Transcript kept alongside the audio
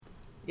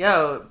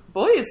Yo,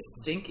 boy is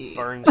stinky.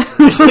 Burns.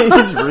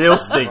 He's real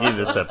stinky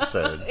this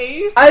episode.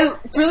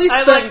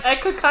 I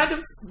could kind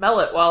of smell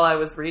it while I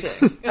was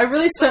reading. I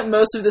really spent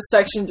most of this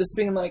section just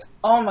being like,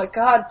 oh my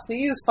god,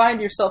 please find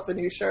yourself a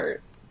new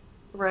shirt.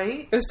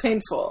 Right? It was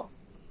painful.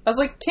 I was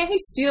like, can't he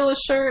steal a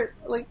shirt?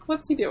 Like,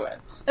 what's he doing?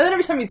 And then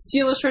every time he'd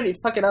steal a shirt, he'd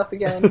fuck it up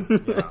again.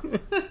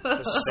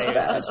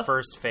 His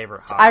first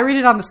favorite hobby. I read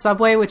it on the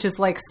subway, which is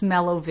like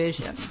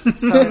smell-o-vision. So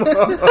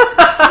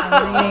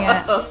I'm reading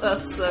it,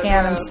 So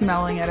and I'm gross.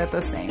 smelling it at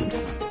the same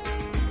time.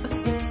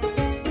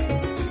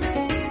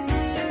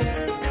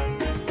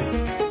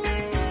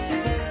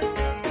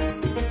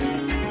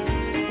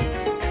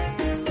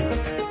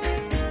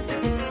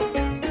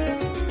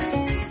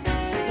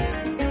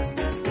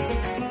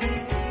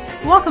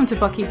 Welcome to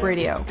Buckkeep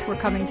Radio. We're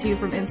coming to you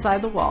from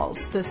inside the walls.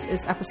 This is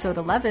episode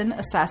 11,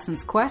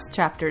 Assassin's Quest,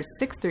 chapters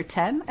 6 through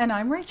 10, and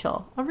I'm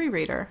Rachel, a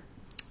rereader.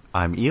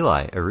 I'm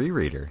Eli, a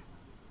rereader.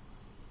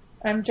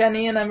 I'm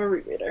Jenny, and I'm a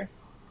rereader.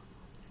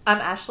 I'm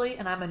Ashley,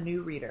 and I'm a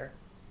new reader.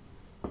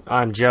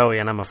 I'm Joey,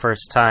 and I'm a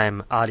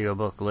first-time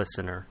audiobook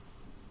listener.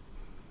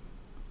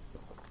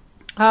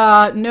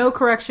 No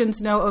corrections,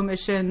 no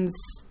omissions.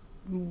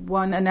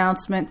 One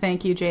announcement.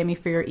 Thank you, Jamie,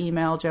 for your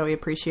email. Joey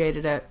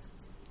appreciated it.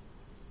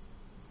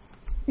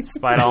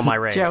 Despite all my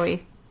rage.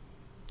 Joey.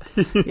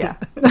 Yeah.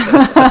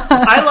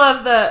 I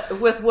love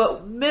that with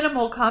what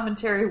minimal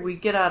commentary we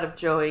get out of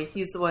Joey,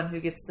 he's the one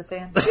who gets the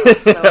fan. So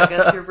I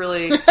guess you're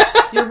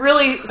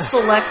really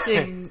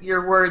selecting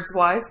your words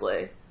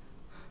wisely.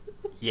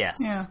 Yes.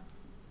 Yeah.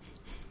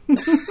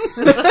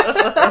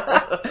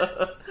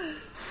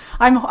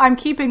 I'm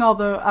keeping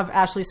all of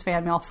Ashley's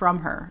fan mail from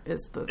her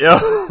is the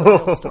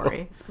real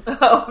story.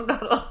 Oh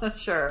no,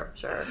 sure.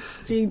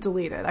 Being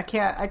deleted. I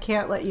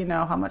can't let you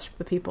know how much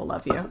the people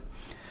love you.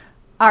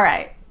 All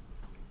right.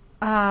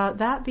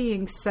 That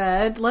being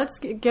said, let's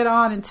get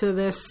on into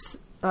this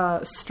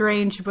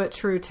strange but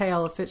true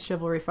tale of Fitz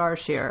Chivalry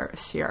Farshire.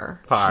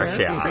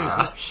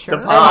 Farshire. Sure.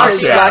 The And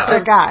his lack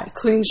of guy.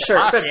 clean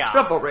shirts.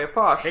 Chivalry,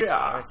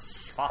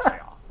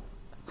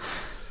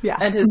 Yeah.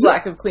 And his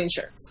lack of clean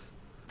shirts.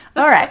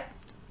 All right.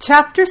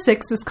 Chapter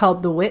 6 is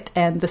called The Wit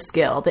and the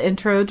Skill. The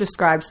intro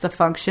describes the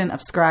function of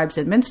scribes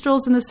and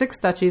minstrels in the Six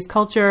Duchies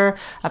culture,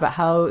 about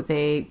how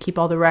they keep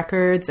all the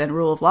records and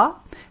rule of law.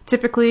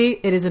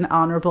 Typically, it is an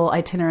honorable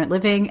itinerant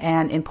living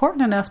and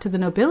important enough to the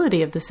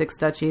nobility of the Six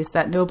Duchies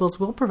that nobles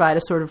will provide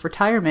a sort of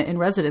retirement in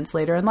residence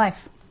later in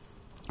life.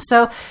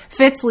 So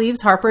Fitz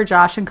leaves Harper,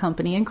 Josh, and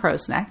company in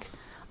Crow's Neck.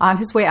 On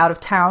his way out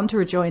of town to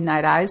rejoin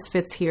Night Eyes,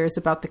 Fitz hears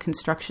about the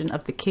construction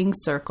of the King's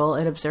Circle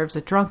and observes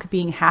a drunk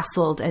being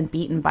hassled and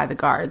beaten by the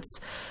guards.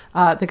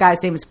 The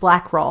guy's name is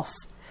Black Rolf,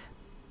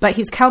 but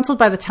he's counseled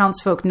by the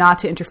townsfolk not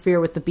to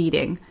interfere with the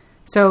beating.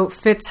 So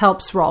Fitz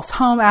helps Rolf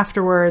home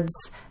afterwards,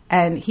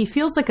 and he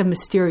feels like a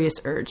mysterious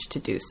urge to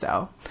do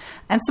so.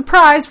 And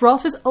surprise,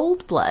 Rolf is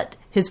Old Blood.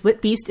 His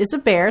wit beast is a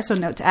bear, so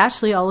note to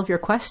Ashley, all of your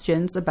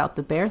questions about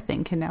the bear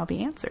thing can now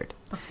be answered.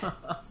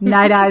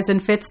 Night Eyes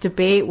and Fitz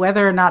debate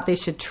whether or not they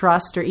should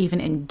trust or even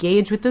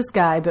engage with this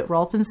guy, but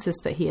Rolf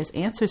insists that he has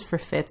answers for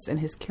Fitz, and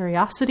his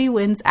curiosity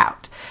wins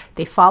out.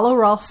 They follow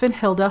Rolf and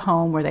Hilda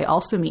home, where they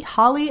also meet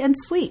Holly and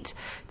Sleet.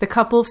 The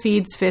couple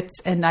feeds Fitz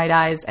and Night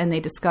Eyes, and they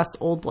discuss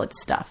Old Blood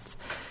stuff.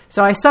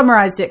 So I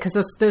summarized it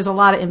because there's a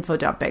lot of info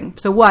dumping.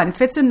 So one,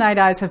 Fitz and Night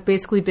Eyes have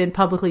basically been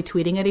publicly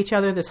tweeting at each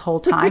other this whole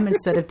time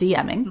instead of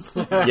DMing.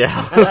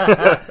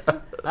 Yeah.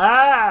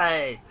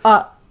 Hi!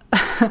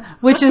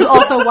 Which is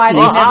also why they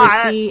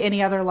never see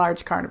any other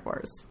large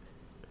carnivores.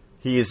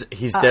 He's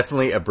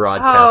definitely a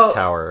broadcast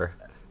tower.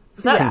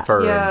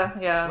 Confirmed.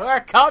 Yeah. We're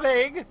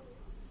coming!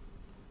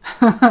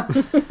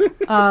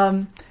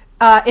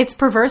 It's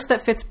perverse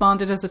that Fitz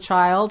bonded as a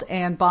child,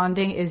 and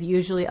bonding is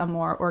usually a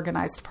more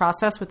organized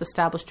process with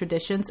established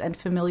traditions and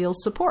familial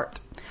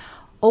support.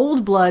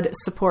 Old Blood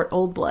support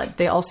Old Blood.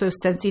 They also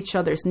sense each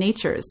other's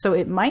natures, so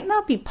it might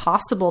not be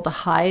possible to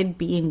hide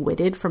being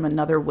witted from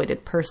another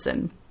witted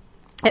person.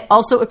 It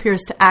also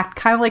appears to act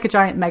kind of like a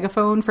giant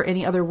megaphone for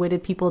any other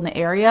witted people in the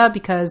area,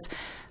 because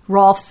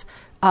Rolf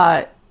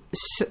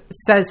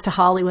says to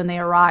Holly when they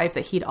arrive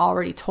that he'd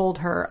already told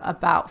her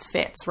about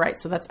Fitz, right?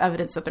 So that's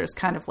evidence that there's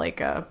kind of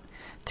like a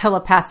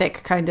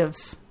telepathic kind of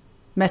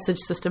message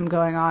system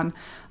going on.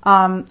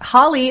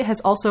 Holly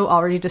has also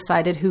already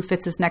decided who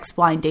Fitz's next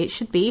blind date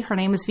should be. Her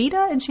name is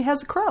Vita, and she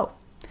has a crow.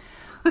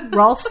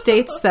 Rolf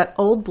states that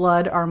Old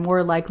Blood are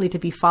more likely to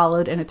be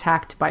followed and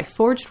attacked by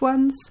forged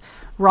ones.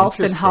 Rolf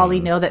and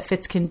Holly know that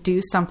Fitz can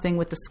do something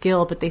with the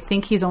skill, but they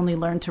think he's only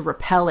learned to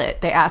repel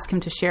it. They ask him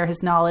to share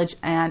his knowledge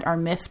and are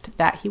miffed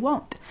that he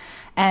won't.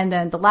 And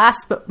then the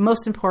last but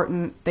most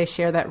important, they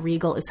share that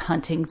Regal is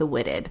hunting the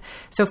witted.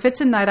 So Fitz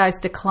and Night Eyes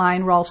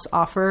decline Rolf's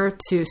offer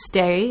to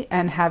stay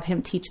and have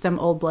him teach them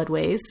Old Blood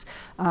ways.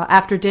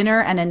 After dinner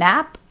and a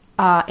nap,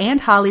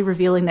 and Holly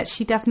revealing that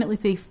she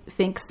definitely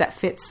thinks that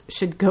Fitz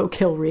should go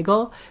kill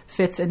Regal,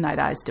 Fitz and Night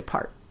Eyes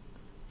depart.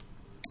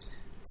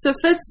 So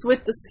Fitz,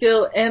 with the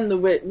skill and the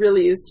wit,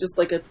 really is just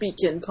like a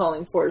beacon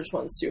calling forged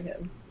ones to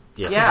him.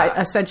 Yeah.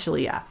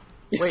 Essentially, yeah.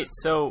 Wait,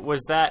 so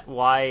was that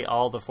why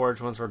all the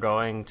forged ones were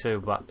going to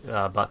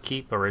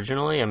Buckkeep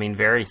originally? I mean,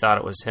 Verity thought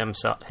it was him,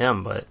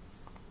 but...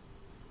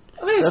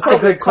 I mean, it's That's a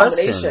probably good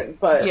question. combination,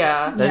 but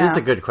Yeah. That is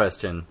a good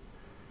question.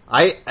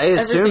 I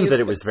assumed is that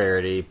it was fixed.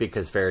 Verity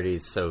because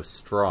Verity's so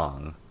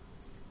strong.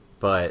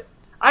 But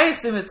I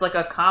assume it's like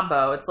a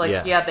combo. It's like,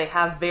 Yeah. yeah, they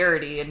have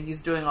Verity and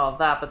he's doing all of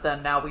that, but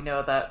then now we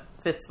know that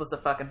Fitz was a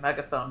fucking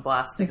megaphone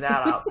blasting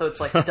that out, so it's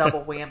like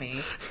double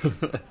whammy.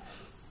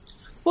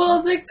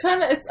 well, they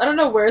kind of. I don't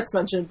know where it's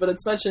mentioned, but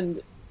it's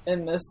mentioned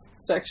in this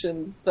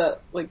section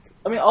that, like,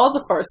 I mean, all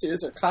the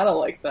Farseers are kind of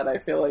like that. I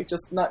feel like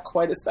just not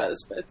quite as bad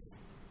as Fitz.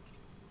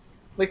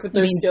 Like with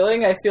their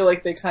skilling, I feel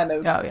like they kind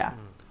of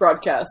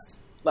broadcast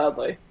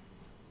loudly.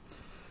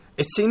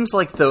 it seems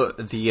like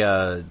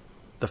the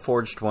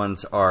forged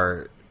ones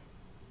are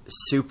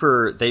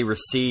super. They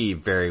receive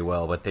very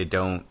well, but they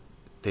don't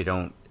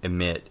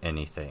emit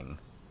anything.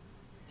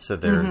 So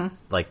they're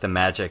like the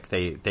magic.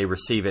 They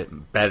receive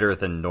it better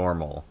than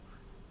normal,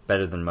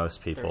 better than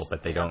most people,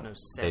 but they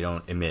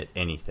don't emit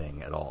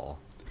anything at all.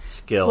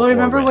 Skill. Well,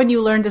 remember or when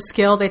you learned a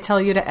skill, they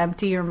tell you to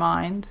empty your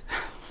mind.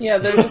 Yeah,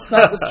 they're just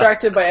not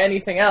distracted by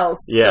anything else.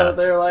 Yeah. So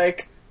they're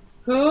like,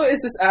 who is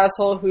this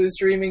asshole who's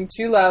dreaming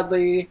too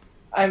loudly?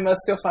 I must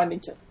go find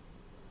and kill him.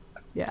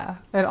 Yeah,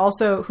 and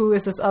also, who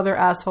is this other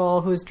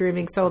asshole who's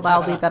dreaming so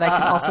loudly that I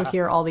can also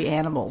hear all the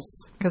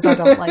animals? Because I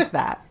don't like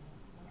that.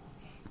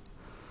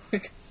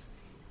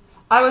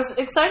 I was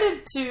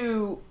excited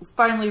to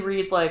finally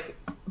read like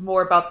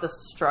more about the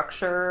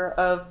structure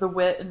of the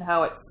wit and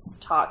how it's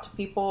taught to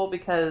people,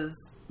 because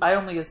I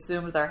only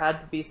assumed there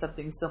had to be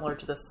something similar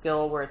to the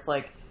skill where it's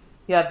like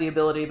you have the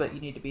ability but you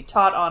need to be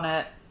taught on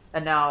it,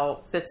 and now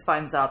Fitz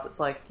finds out that's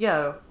like,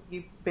 yeah,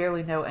 you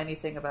barely know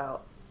anything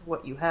about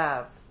what you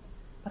have.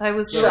 But I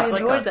was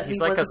really annoyed that he's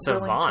like a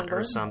wasn't willing to savant or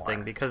learn something,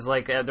 more. because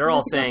like they're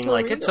all saying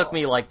like it took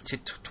me like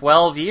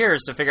 12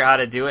 years to figure out how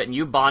to do it, and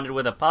you bonded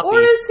with a puppy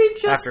Or is he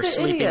just after the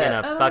sleeping idiot? in I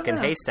a don't fucking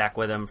know. haystack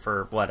with him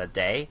for what, a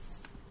day?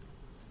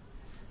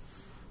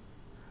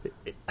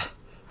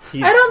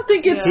 He's, I don't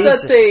think it's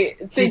he's- that they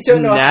he's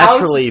don't know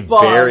naturally how to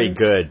bond. very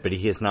good, but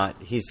he is not.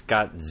 He's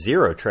got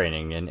zero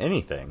training in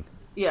anything.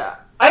 Yeah.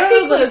 I don't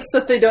think know that like, it's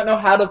that they don't know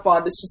how to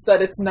bond. It's just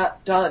that it's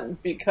not done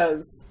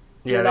because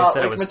Yeah, you're they not said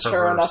it like was mature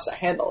perverse. enough to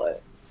handle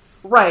it.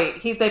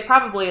 right. They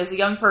probably, as a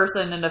young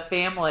person in a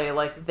family,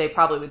 like they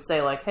probably would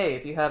say like, hey,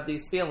 if you have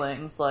these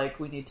feelings, like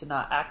we need to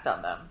not act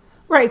on them.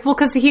 Right, well,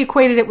 because he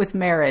equated it with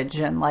marriage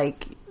and,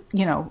 like,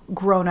 you know,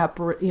 grown-up,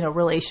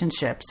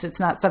 relationships. It's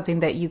not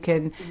something that you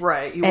can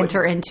Right. You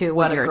enter wouldn't into let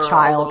when you're a girl-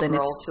 child, little and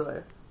girl it's... to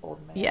an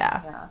old man.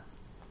 Yeah.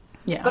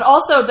 Yeah. But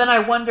also, then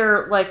I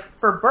wonder, like,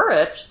 for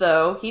Burrich,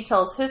 though, he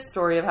tells his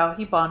story of how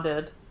he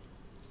bonded,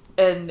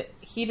 and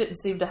he didn't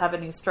seem to have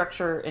any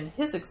structure in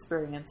his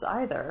experience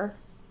either,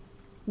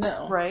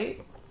 No. right?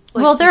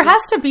 Like, well, he there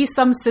just- has to be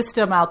some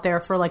system out there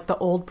for, like, the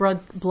old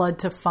blood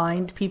to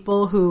find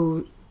people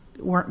who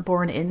weren't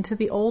born into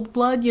the old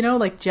blood, you know,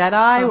 like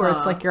Jedi, where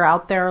it's like you're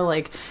out there,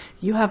 like,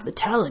 you have the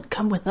talent,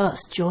 come with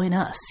us, join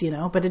us, you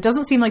know? But it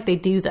doesn't seem like they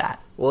do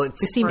that. Well, They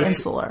seem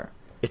insular.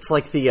 It's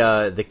like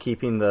the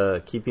keeping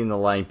the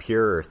line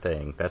pure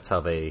thing. That's how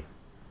they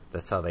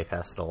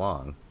pass it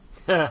along.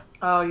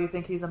 Oh, you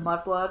think he's a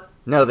mudblood?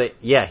 No,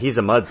 he's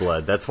a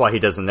mudblood. That's why he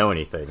doesn't know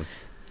anything.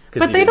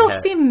 But they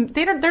don't seem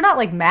they're not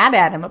like mad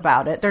at him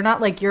about it. They're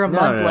not like, you're a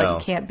mudblood, no.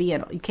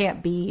 you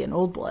can't be an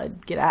old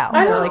blood. Get out.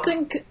 I They're don't like,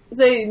 think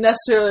they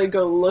necessarily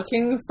go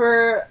looking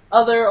for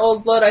other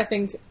old blood. I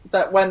think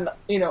that when,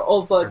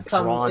 old blood They're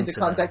come drawn into to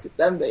contact with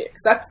them, they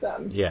accept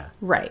them. Yeah.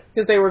 right.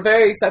 Because they were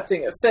very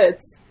accepting of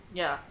Fitz.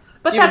 Yeah.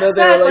 But Even that though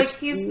they said, were like, like,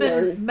 he's you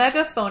been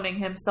megaphoning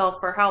himself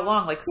for how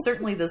long? Like,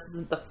 certainly this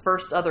isn't the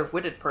first other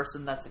witted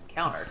person that's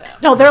encountered him.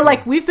 No, they're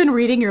like, we've been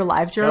reading your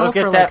live journal Look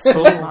at for like that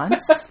 3 fool.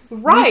 months.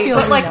 Right, We feel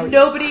but we like know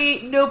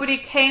you. nobody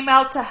came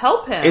out to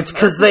help him. It's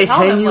because And to they tell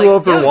hang him, you like,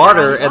 over "Yo, you're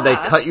water on and they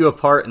blast." cut you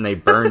apart and they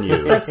burn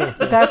you.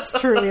 That's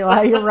true,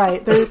 Eli. You're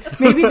right.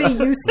 Maybe they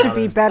used to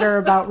be better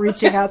about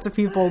reaching out to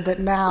people, but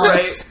now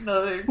Right. it's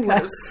No, they're kind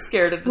less- of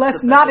scared of less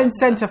submission. not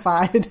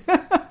incentivized.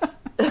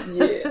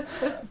 Yeah.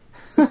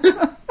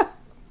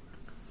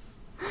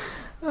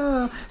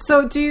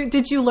 So,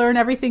 did you learn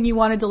everything you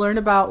wanted to learn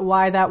about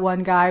why that one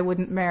guy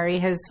wouldn't marry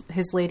his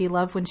lady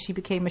love when she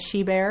became a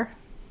she-bear?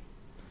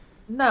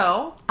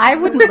 No. I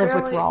wouldn't live with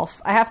Really? Rolf.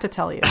 I have to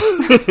tell you.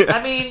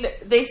 I mean,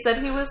 they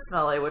said he was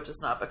smelly, which is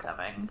not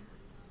becoming.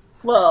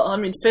 Well, I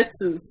mean,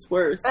 Fitz is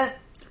worse.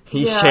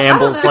 He Yeah,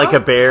 shambles I don't know.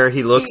 like a bear.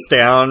 He looks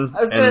down.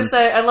 I was going to and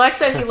say, I like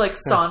that he, like,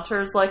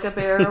 saunters like a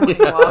bear when he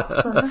walks.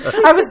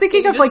 I was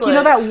thinking of, Just, like, you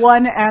know like, that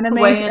one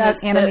swaying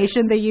his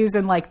animation hips. they use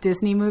in, like,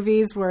 Disney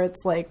movies where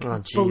it's, like,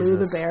 Oh, Baloo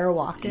the Jesus. bear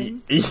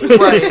walking?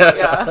 Right,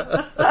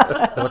 yeah.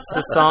 What's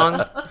the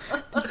song?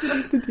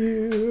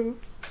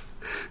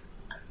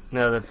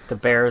 No, the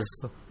bears.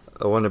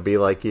 I want to be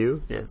like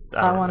you. It's,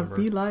 I don't want to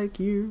remember. be like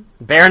you.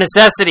 Bare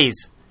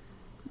necessities.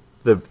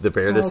 The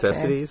bear Okay.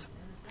 necessities.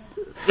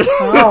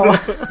 Oh.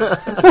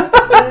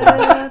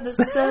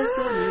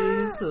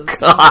 Necessities,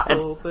 God.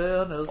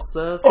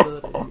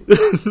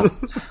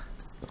 necessities.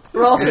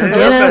 Rolf and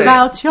Forget Fitz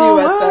about your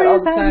duet that all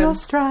worries the and time. your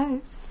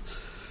strife.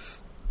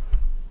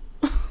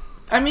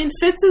 I mean,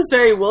 Fitz is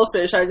very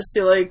wolfish. I just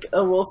feel like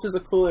a wolf is a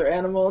cooler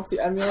animal to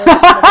emulate. than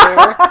a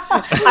bear.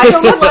 I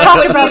do like Talk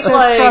when about he's this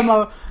like, from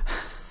a...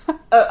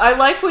 I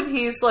like when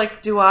he's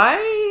like, do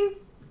I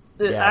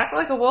Yes. act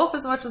like a wolf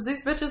as much as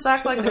these bitches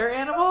act like they're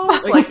animals?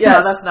 Like, Like,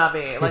 yes. no, that's not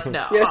me. Like,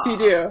 no. Yes, you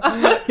do.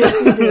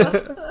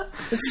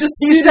 It's just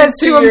He suited says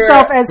to your-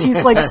 himself as he's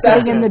like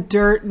sitting in the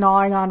dirt,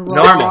 gnawing on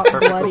raw, Normie.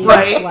 bloody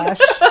Right. flesh.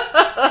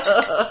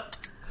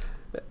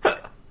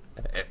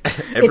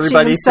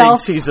 Everybody himself.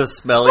 thinks he's a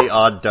smelly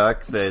odd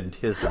duck than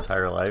his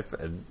entire life,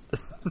 and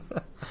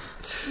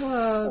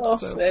Oh,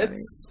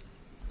 Fitz.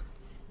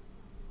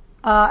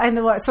 And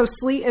so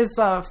Sleet is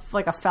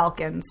like a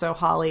falcon, so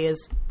Holly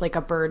is like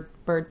a bird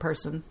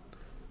person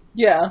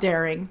Yeah.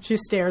 staring. She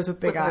stares with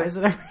big With her- eyes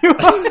at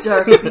everyone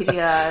Dark beady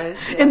eyes.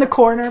 in the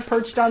corner,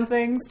 perched on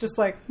things, just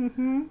like,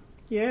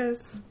 yes.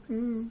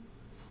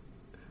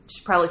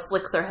 She probably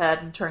flicks her head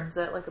and turns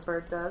it like a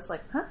bird does.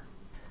 Like, huh?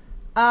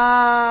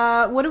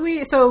 What do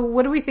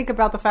we think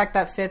about the fact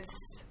that Fitz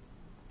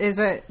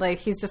isn't like,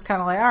 he's just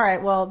kind of like, all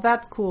right, well,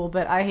 that's cool,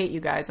 but I hate you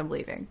guys. I'm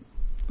leaving.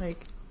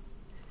 Like,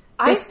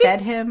 I they think,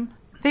 fed him.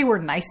 They were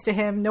nice to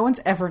him. No one's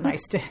ever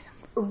nice to him.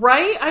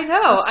 right? I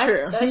know. That's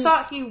true. I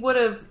thought he would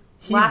have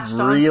he latched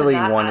on really to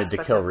that wanted to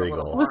aspect kill of it a little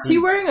Regal. more. Was he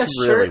wearing a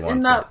Really shirt in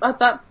wants that it. at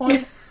that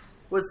point?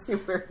 Was he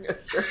wearing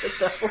a shirt at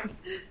that point?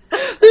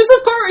 There's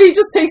a part where he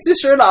just takes his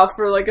shirt off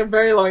for like a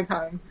very long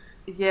time.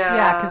 Yeah.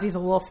 Yeah, because he's a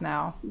wolf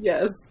now.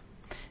 Yes,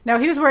 No,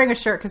 he was wearing a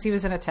shirt because he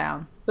was in a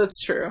town. that's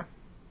true.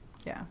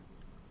 Yeah.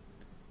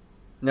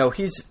 No,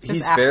 he's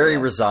after very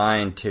this.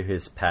 resigned to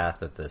his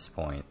path at this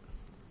point.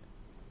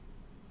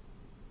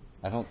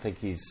 I don't think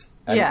he's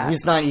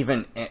he's not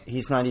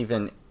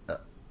even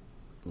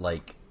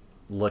like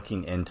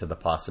looking into the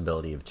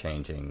possibility of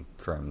changing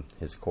from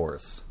his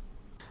course.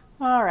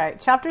 All right.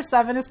 Chapter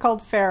 7 is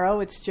called Pharaoh,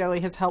 which Joey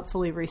has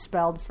helpfully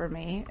respelled for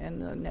me in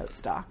the notes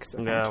doc. So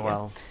thank Yeah, you.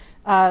 well.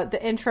 The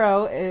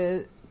intro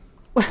is...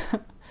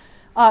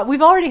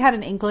 we've already had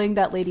an inkling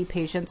that Lady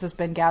Patience has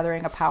been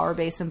gathering a power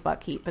base in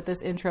Buckkeep, but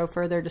this intro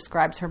further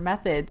describes her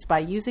methods by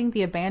using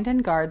the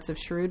abandoned guards of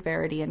Shrewd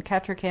Verity and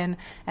Ketrican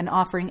and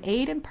offering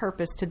aid and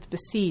purpose to the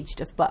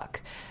besieged of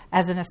Buck.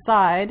 As an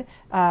aside,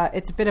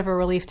 it's a bit of a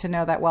relief to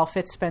know that while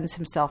Fitz spends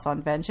himself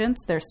on vengeance,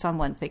 there's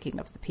someone thinking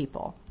of the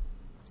people.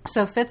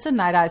 So Fitz and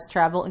Night Eyes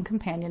travel in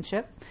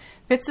companionship.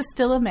 Fitz is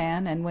still a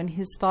man, and when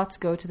his thoughts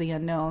go to the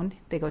unknown,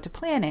 they go to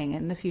planning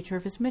and the future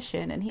of his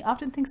mission, and he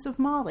often thinks of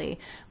Molly,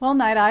 while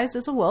Night Eyes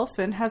is a wolf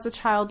and has a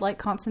childlike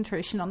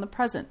concentration on the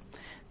present.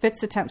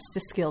 Fitz attempts to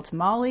skill to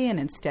Molly and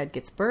instead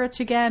gets Burrich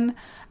again,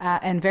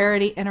 and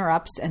Verity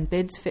interrupts and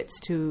bids Fitz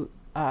to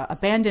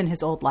abandon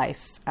his old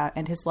life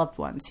and his loved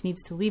ones. He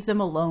needs to leave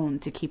them alone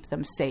to keep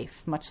them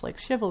safe, much like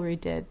Chivalry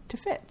did to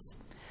Fitz.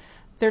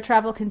 Their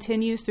travel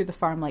continues through the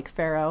farm like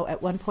Pharaoh.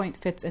 At one point,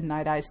 Fitz and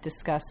Night Eyes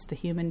discuss the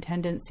human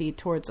tendency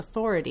towards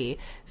authority.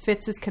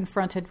 Fitz is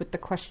confronted with the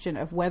question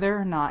of whether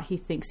or not he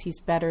thinks he's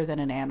better than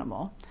an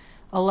animal.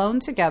 Alone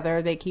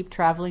together, they keep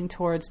traveling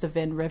towards the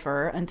Vin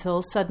River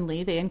until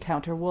suddenly they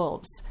encounter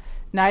wolves.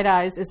 Night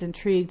Eyes is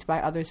intrigued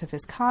by others of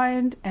his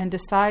kind and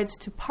decides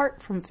to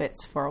part from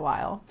Fitz for a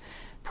while.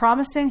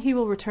 Promising he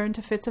will return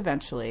to Fitz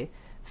eventually,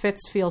 Fitz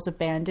feels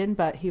abandoned,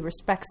 but he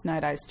respects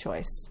Night Eyes'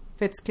 choice.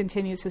 Fitz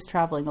continues his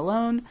traveling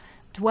alone,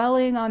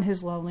 dwelling on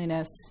his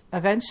loneliness.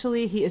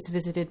 Eventually, he is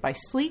visited by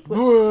Sleet.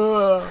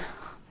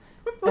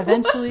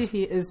 Eventually,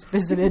 he is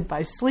visited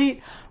by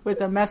Sleet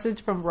with a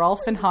message from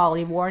Rolf and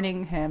Holly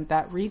warning him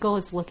that Regal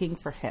is looking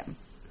for him.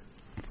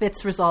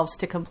 Fitz resolves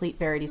to complete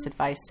Verity's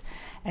advice,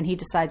 and he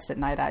decides that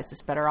Night Eyes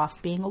is better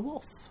off being a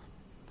wolf.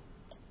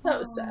 That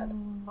was sad.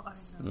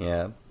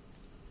 Yeah.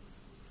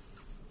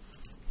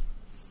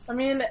 I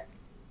mean,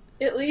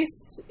 at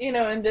least, you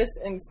know, in this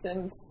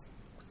instance,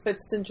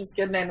 Fitz didn't just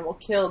get an animal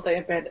killed, they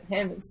abandoned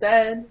him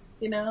instead,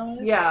 you know?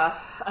 Yeah.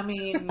 I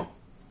mean,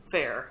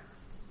 fair.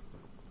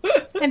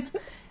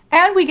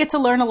 And we get to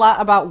learn a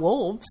lot about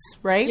wolves,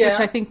 right? Yeah. Which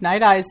I think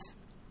Night Eyes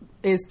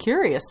is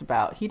curious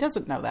about. He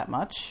doesn't know that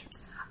much.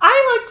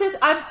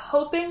 I'm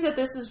hoping that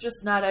this is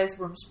just Night Eyes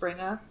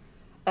Rumspringa,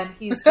 and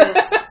he's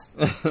just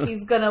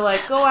he's gonna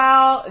like go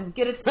out and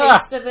get a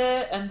taste of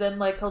it, and then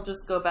like he'll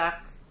just go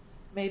back.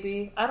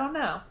 Maybe, I don't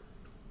know.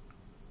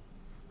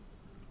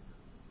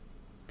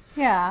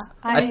 Yeah,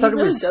 I thought He it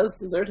really was. does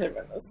desert him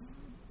in this.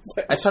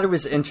 I thought it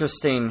was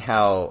interesting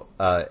how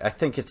I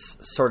think it's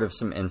sort of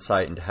some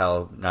insight into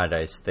how Night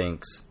Eyes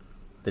thinks.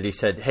 That he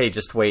said, "Hey,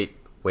 just wait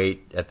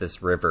at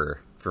this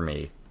river for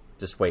me.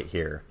 Just wait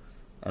here,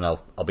 and I'll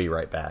be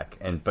right back."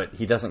 But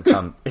he doesn't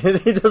come.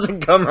 He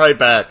doesn't come right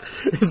back.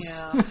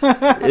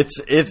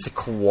 It's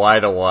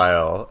quite a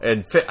while,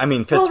 and Fitz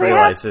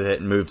realizes it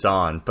and moves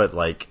on. But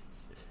like,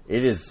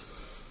 it is,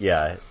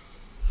 yeah.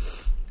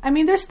 I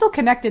mean, they're still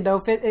connected,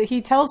 though. He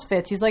tells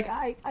Fitz, he's like,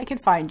 I can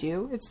find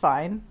you. It's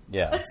fine.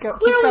 Yeah. It's Keep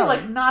clearly going.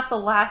 like not the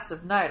last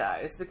of Night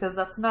Eyes, because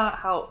that's not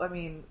how. I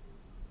mean,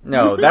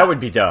 No, that would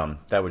be dumb.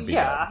 That would be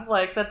yeah, dumb.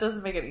 like that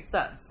doesn't make any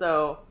sense.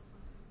 So,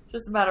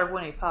 just a matter of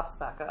when he pops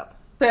back up.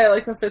 say I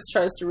like when Fitz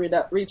tries to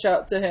reach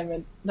out to him,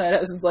 and Night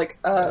Eyes is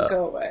like,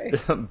 go away.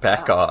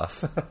 Back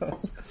off.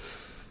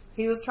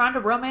 He was trying to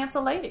romance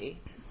a lady.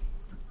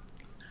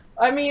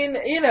 I mean,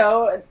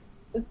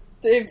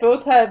 they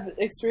both have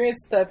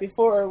experienced that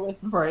before with,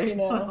 Right.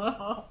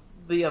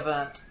 The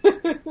event.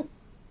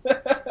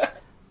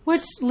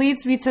 Which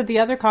leads me to the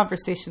other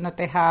conversation that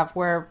they have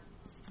where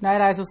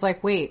Night Eyes is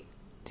like, wait,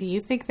 do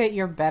you think that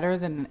you're better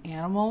than an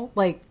animal?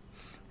 Like,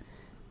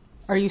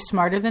 are you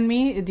smarter than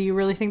me? Do you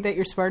really think that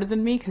you're smarter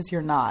than me? Because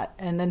you're not.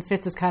 And then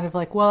Fitz is kind of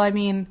like, well, I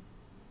mean,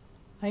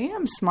 I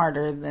am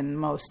smarter than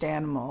most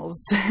animals.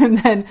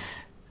 and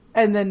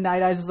then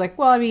Night Eyes is like,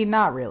 well, I mean,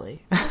 not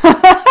really.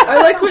 I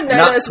like when Night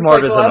Eyes is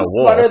like, well, I'm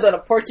smarter than a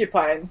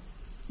porcupine.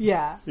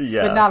 Yeah.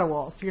 But not a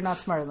wolf. You're not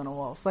smarter than a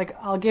wolf. Like,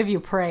 I'll give you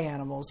prey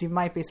animals. You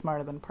might be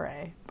smarter than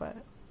prey, but...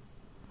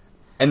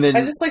 And then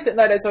I just like that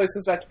Night Eyes always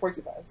goes back to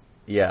porcupines.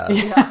 Yeah.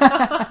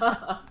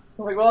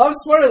 I'm like, well, I'm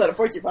smarter than a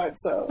porcupine,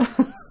 so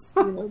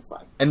it's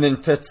fine. And then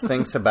Fitz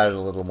thinks about it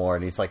a little more,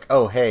 and he's like,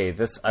 oh, hey,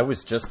 I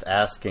was just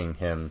asking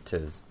him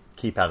to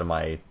keep out of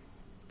my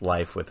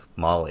life with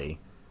Molly,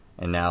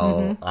 and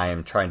now I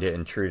am trying to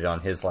intrude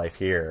on his life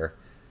here.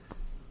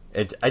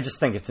 I just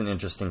think it's an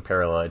interesting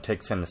parallel. It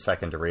takes him a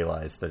second to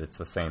realize that it's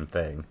the same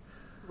thing.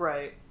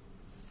 Right.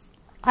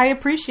 I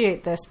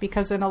appreciate this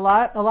because in a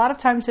lot of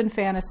times in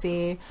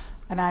fantasy,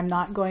 and I'm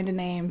not going to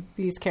name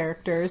these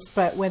characters,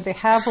 but when they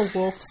have a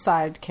wolf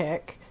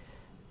sidekick,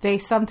 they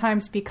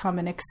sometimes become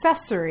an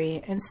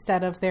accessory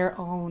instead of their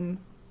own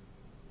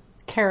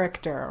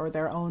character or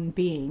their own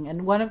being.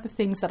 And one of the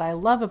things that I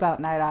love about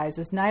Night Eyes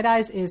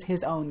is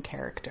his own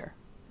character.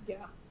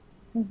 Yeah.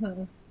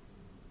 Mm-hmm.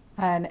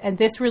 And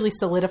this really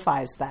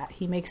solidifies that.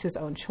 He makes his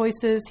own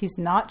choices. He's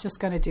not just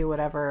going to do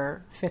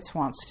whatever Fitz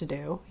wants to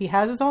do. He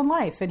has his own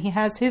life, and he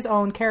has his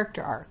own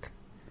character arc.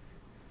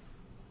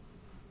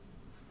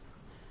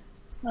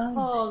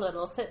 Oh,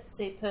 little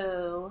Fitzy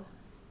Poo.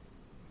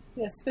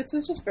 Yes, Fitz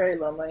is just very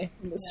lonely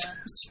in this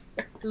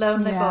chapter.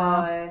 Lonely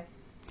boy.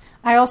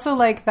 I also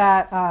like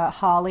that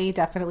Holly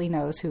definitely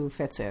knows who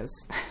Fitz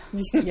is.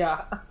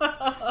 Yeah.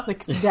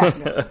 Like,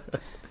 definitely.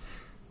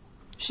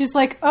 She's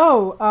like,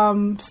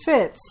 oh,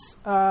 Fitz,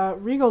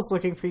 Regal's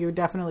looking for you.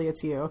 Definitely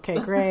it's you. Okay,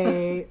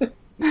 great.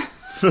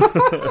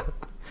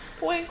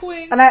 Wink,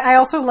 wink. And I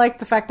also like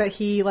the fact that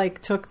he,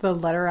 like, took the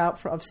letter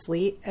out of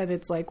Sleet, and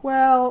it's like,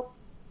 well,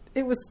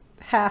 it was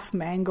half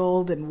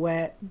mangled and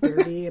wet,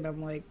 dirty, and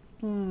I'm like,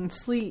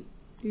 Sleet,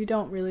 you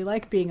don't really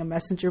like being a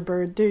messenger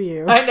bird, do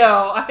you? I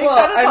know.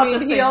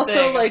 He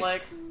also,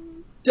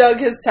 dug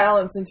his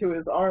talents into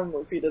his arm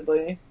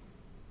repeatedly.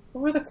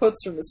 What were the quotes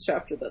from this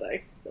chapter that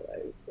I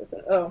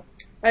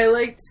I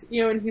liked,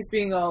 when he's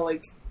being all,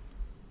 like,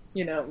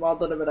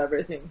 maudlin about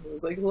everything. He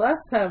was like,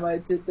 last time I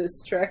did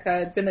this trek, I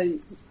had been a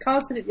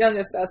confident young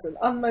assassin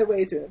on my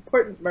way to an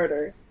important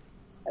murder.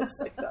 I just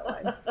like that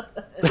line.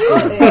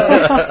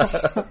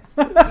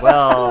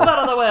 Well, move out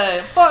of the way.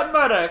 Important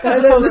murder.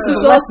 And then this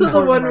is also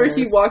the one where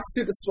he walks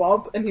through the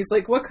swamp, and he's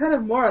like, what kind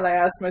of moron, I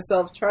asked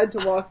myself, tried to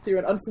walk through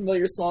an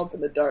unfamiliar swamp in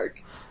the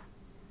dark.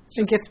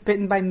 And gets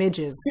bitten by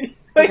midges.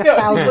 I know,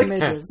 1,000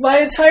 midges. My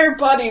entire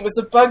body was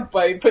a bug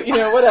bite, but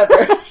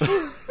whatever.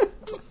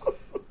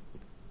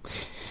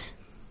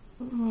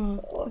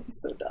 Oh, he's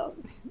so dumb.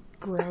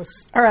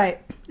 Gross. All right.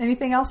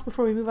 Anything else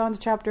before we move on to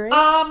chapter 8?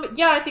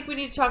 Yeah, I think we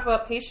need to talk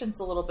about Patience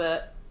a little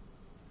bit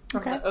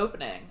from the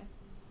opening.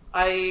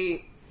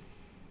 I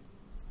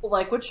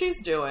like what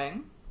she's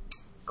doing,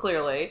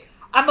 clearly.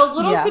 I'm a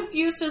little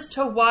confused as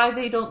to why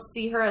they don't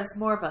see her as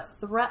more of a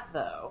threat,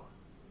 though.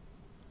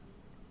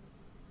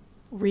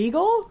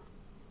 Regal?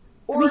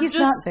 Or he's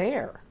not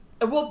there.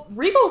 Well,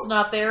 Regal's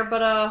not there,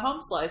 but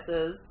Homeslice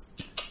is.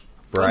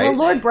 Bright. Well,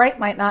 Lord Bright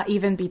might not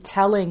even be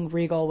telling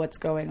Regal what's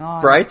going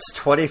on. Bright's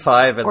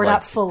 25 and or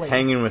not fully.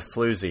 Hanging with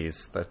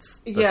floozies.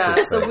 That's yeah,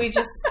 his so thing. we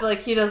just,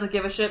 he doesn't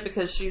give a shit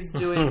because she's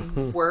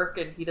doing work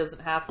and he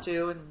doesn't have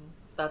to, and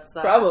that's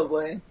that.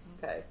 Probably.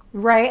 Okay.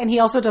 Right, and he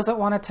also doesn't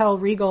want to tell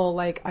Regal,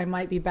 I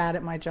might be bad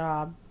at my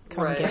job.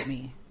 Come get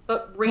me.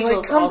 But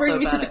Regal's come also bring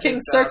me to bad the at King's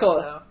his job,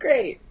 Circle. so.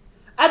 Great.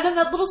 And then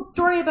that little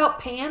story about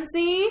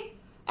Pansy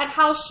and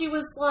how she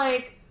was,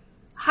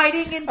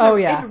 hiding in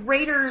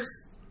Raiders'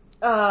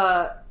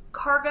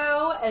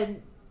 cargo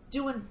and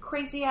doing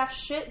crazy-ass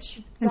shit.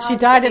 She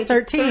died at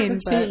 13.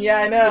 But, yeah,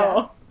 I know.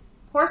 Yeah.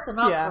 Horse them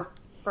up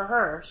for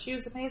her. She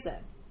was amazing.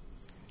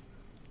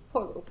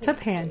 Poor little Pansy. To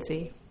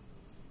Pansy.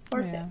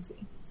 Poor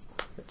Pansy.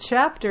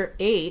 Chapter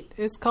 8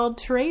 is called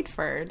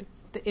Tradeford.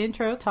 The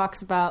intro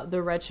talks about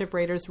the Red Ship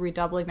Raiders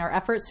redoubling their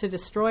efforts to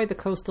destroy the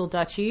coastal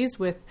duchies,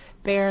 with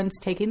barons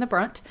taking the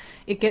brunt.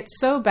 It gets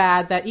so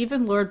bad that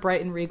even Lord Bright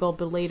and Regal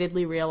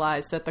belatedly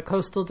realize that the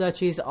coastal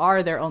duchies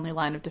are their only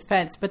line of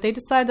defense, but they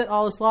decide that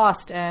all is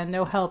lost and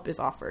no help is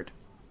offered.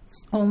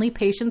 Only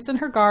Patience and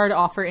her guard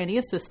offer any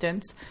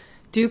assistance.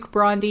 Duke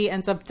Brondy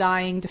ends up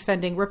dying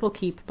defending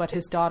Ripplekeep, but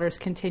his daughters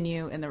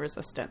continue in the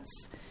resistance.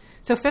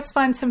 So Fitz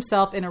finds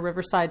himself in a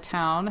riverside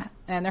town,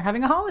 and they're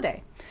having a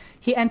holiday.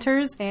 He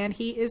enters, and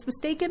he is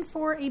mistaken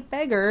for a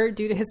beggar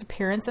due to his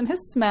appearance and his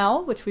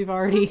smell, which we've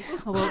already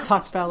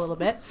talked about a little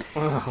bit.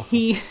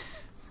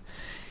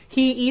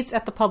 He eats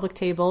at the public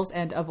tables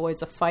and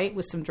avoids a fight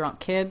with some drunk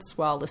kids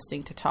while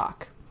listening to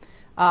talk.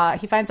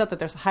 He finds out that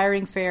there's a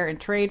hiring fair in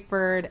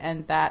Tradeford,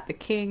 and that the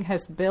king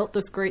has built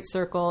this great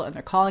circle, and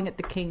they're calling it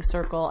the King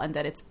Circle, and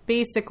that it's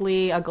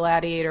basically a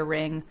gladiator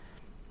ring,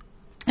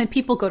 and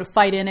people go to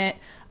fight in it,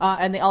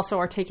 and they also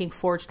are taking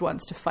forged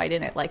ones to fight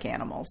in it like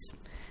animals.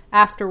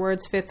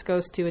 Afterwards, Fitz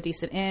goes to a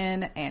decent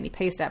inn, and he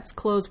pays to have his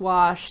clothes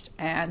washed,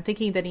 and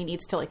thinking that he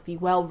needs to be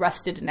well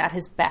rested and at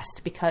his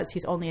best because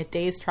he's only a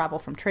day's travel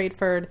from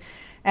Tradeford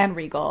and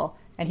Regal,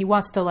 and he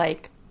wants to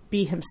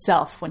be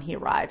himself when he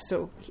arrives.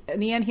 So in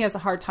the end, he has a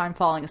hard time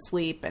falling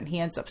asleep, and he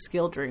ends up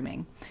skill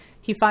dreaming.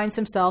 He finds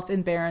himself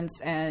in Barrens,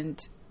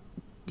 and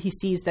he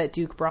sees that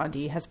Duke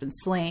Bronte has been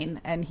slain,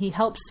 and he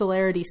helps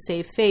Celerity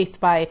save Faith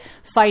by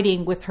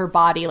fighting with her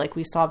body like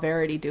we saw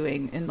Verity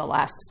doing in the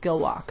last skill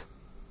walk.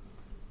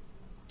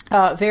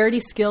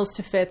 Verity skills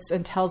to Fitz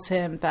and tells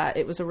him that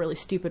it was a really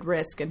stupid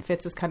risk, and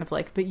Fitz is kind of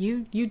like, but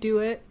you do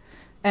it.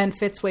 And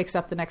Fitz wakes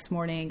up the next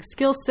morning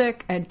skill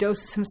sick and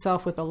doses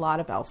himself with a lot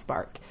of elf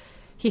bark.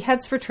 He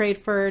heads for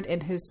Tradeford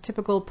in his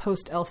typical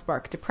post-elf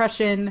bark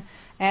depression,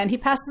 and he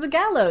passes a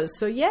gallows,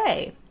 so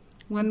yay!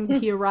 When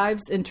he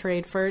arrives in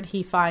Tradeford,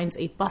 he finds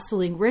a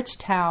bustling, rich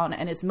town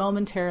and is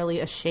momentarily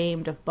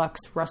ashamed of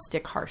Buck's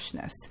rustic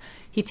harshness.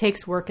 He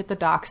takes work at the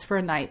docks for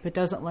a night, but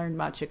doesn't learn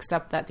much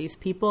except that these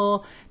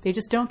people, they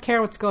just don't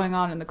care what's going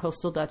on in the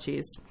coastal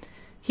duchies.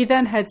 He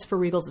then heads for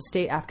Regal's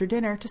estate after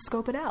dinner to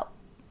scope it out.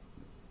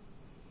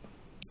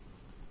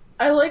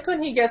 I like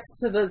when he gets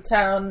to the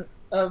town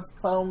of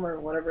Foam, or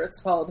whatever it's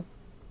called,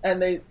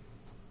 and they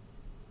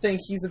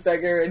think he's a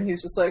beggar, and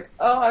he's just like,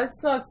 oh,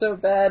 it's not so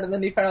bad, and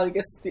then he finally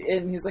gets to the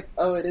inn, and he's like,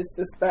 oh, it is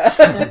this bad.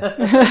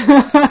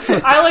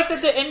 I like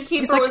that the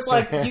innkeeper was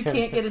like, you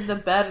can't get into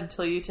bed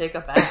until you take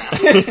a bath.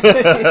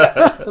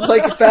 Yeah.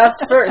 Like,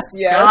 baths first,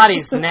 yes. God,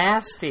 he's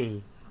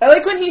nasty. I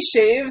like when he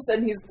shaves,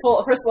 and he's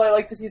full. First of all, I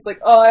like that he's like,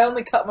 oh, I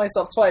only cut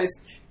myself twice,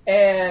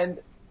 and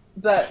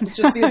that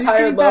just the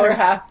entire lower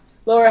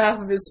half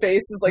of his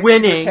face is like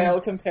winning, super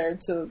pale compared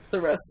to the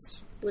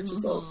rest, which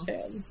is all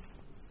tan.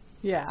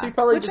 Yeah. So he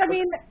probably just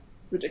looks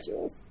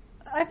ridiculous.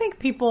 I think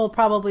people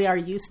probably are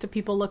used to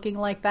people looking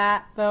like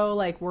that, though,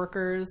 like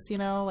workers, they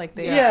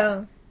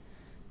Yeah.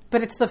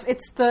 But it's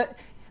the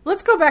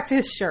let's go back to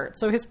his shirt.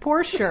 So his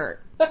poor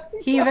shirt.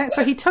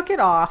 So he took it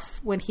off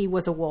when he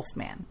was a wolf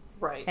man.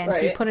 Right. And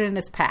he put it in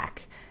his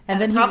pack.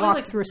 And then he probably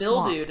walked through a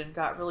swamp. mildewed and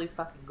got really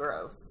fucking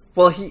gross.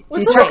 Well, he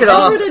took it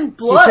off. In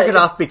blood? He took it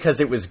off because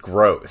it was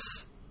gross.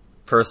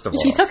 First of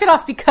all, he took it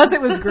off because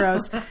it was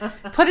gross.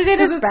 Put it in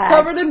his bag. It's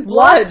covered in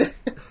blood.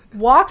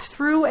 Walked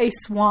through a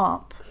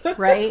swamp,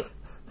 right?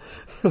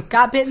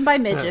 Got bitten by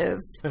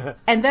midges.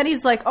 And then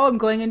he's like, oh, I'm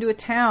going into a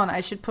town.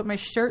 I should put my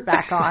shirt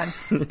back on.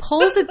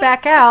 Pulls it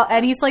back out,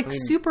 and he's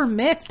super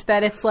miffed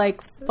that it's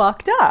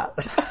fucked up.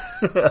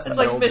 It's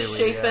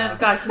misshapen. Yeah.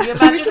 God, can you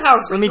imagine how...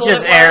 Let me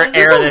just air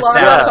this out.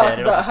 There's talk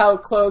about how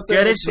clothes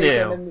are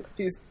misshapen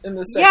in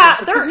this section.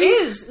 Yeah, there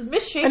is.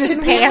 Misshapen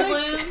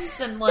pants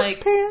and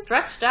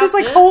stretched out.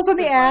 There's holes in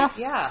the ass.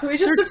 Yeah. Can we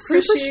just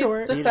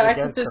appreciate the fact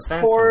that this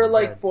poor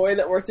boy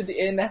that worked at the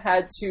inn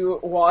had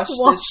to wash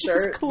his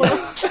shirt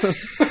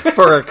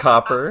for a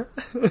copper?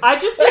 I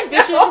just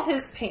envisioned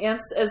his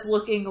pants as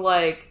looking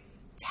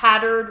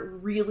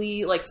tattered,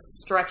 really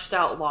stretched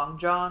out long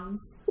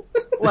johns.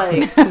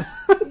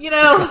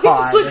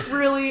 Just look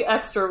really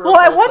extra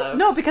repulsive. Well,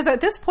 no, because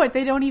at this point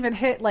they don't even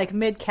hit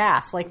mid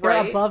calf.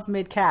 They're above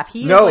mid calf.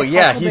 He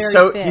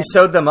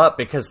sewed them up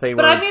because they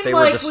were. But I mean, they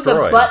were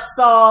destroyed.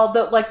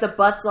 With the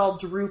butts all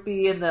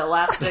droopy and the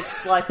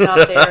elastics not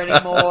there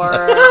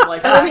anymore.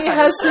 And then he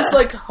has his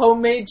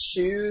homemade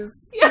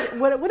shoes. Yeah.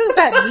 What does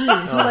that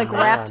mean? He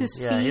wrapped his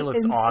feet. Yeah, he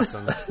looks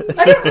awesome.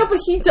 I don't know, but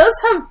he does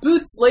have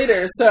boots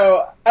later,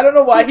 so I don't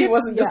know why he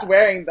wasn't just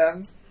wearing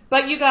them.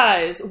 But you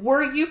guys,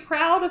 were you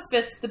proud of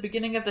Fitz at the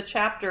beginning of the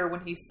chapter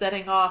when he's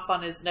setting off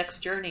on his next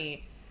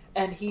journey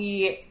and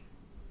he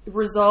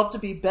resolved to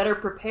be better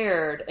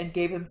prepared and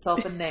gave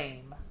himself a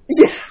name?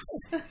 Yes.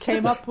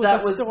 Came up with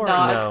a story.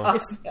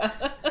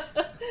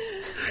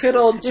 Good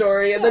old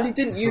Jory, and then he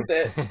didn't use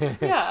it.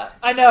 Yeah,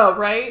 I know,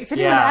 right? If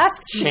anyone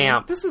asks me,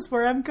 this is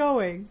where I'm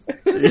going.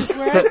 This is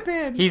where I've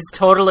been. He's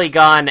totally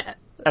gone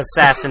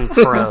Assassin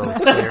Pro.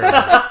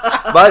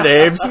 My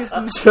name's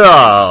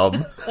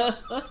Tom.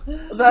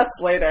 That's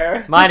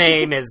later. My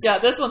name is... Yeah,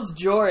 this one's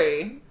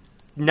Jory.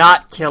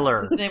 Not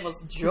Killer. His name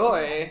was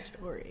Joy.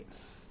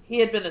 He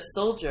had been a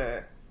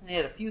soldier, and he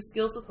had a few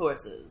skills with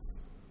horses.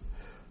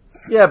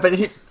 Yeah, but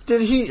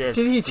did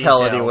he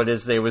tell anyone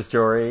his name was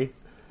Jory?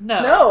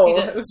 No,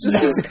 it was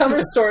just his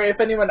cover story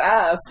if anyone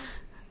asked.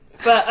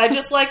 But I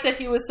just like that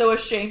he was so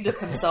ashamed of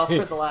himself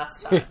for the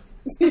last time.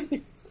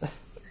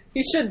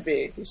 He should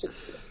be.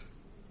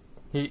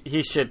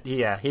 He should.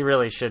 Yeah, he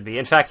really should be.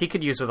 In fact, he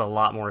could use with a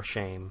lot more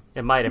shame.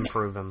 It might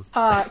improve him.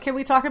 Can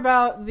we talk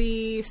about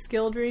the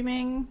skill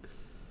dreaming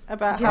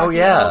about Yeah. how Oh, he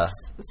yeah. helps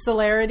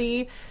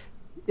Celerity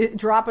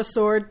drop a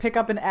sword, pick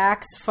up an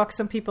axe, fuck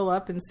some people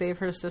up, and save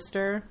her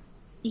sister.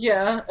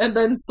 Yeah, and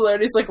then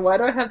Celerity's like, why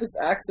do I have this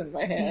axe in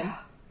my hand?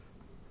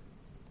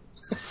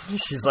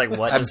 She's like,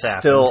 what I'm just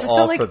happened? still So,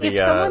 all like, for if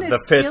someone the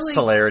is fifth stealing-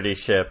 celerity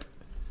ship.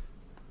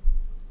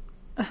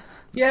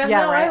 Yeah,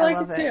 Yeah, no, right, I like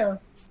love it too.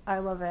 I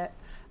love it.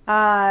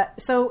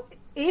 So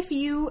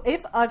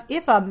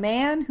if a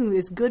man who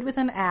is good with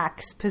an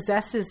axe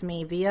possesses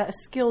me via a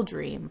skill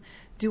dream,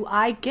 do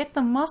I get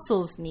the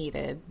muscles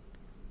needed?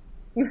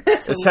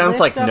 It sounds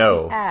like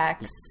no.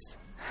 Axe.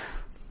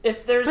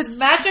 If there's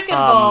magic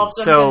involved,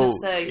 I'm going to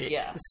say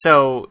yes.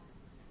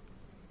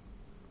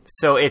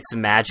 So it's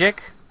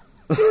magic,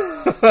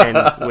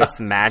 and with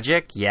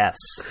magic, yes.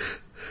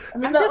 I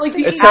mean, I'm not just like the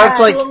thinking-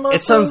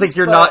 It sounds like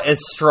you're but not as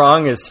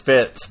strong as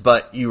Fitz,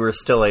 but you were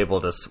still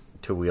able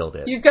to wield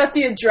it. You've got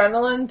the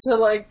adrenaline to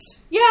like.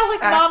 Yeah,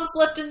 like Axe. mom's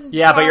lifting.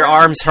 Yeah, but your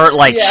arms hurt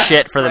like Yeah.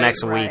 shit for the Right,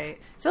 next week. right.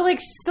 So like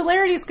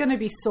Celerity's going to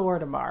be sore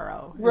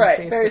tomorrow. is Right,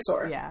 basic- very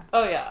sore. Yeah.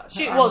 Oh yeah,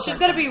 Her well, arms she's are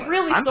going to be gonna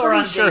really I'm sore pretty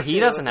on sure day he two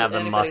doesn't if have the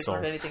anybody's muscle.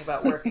 heard anything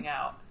about working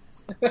out.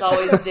 It's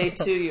always day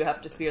 2 you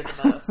have to fear the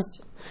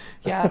most.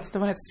 Yeah, it's the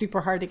one that's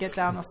super hard to get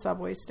down the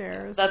subway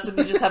stairs. That's when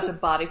you just have to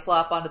body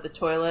flop onto the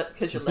toilet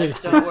because your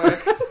legs don't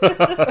work.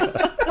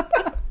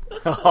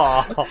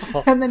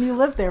 Oh. And then you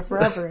live there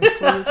forever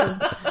until you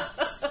can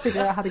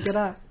figure out how to get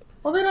up.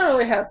 Well, they don't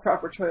really have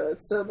proper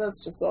toilets, so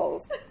that's just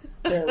all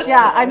terrible.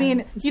 Yeah, I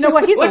mean, you know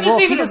what? He's Which a wolf.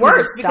 is He even doesn't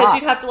worse because stop.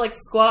 you'd have to like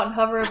squat and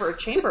hover over a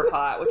chamber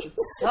pot, which would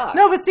suck.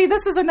 No, but see,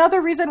 this is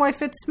another reason why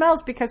Fitz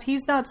smells, because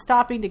he's not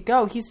stopping to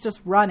go. He's just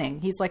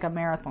running. He's like a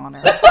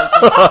marathoner.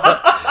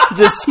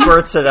 Just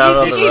squirts it out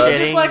on he's the road.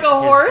 just like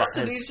a His horse, bu-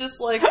 and his- he's just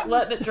like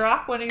letting it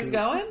drop when he's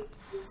going.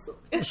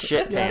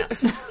 Shit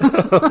pants.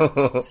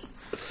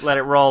 Let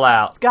it roll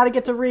out. Got to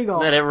get to Regal.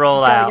 Let it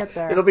roll He's gotta out. Get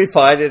there. It'll be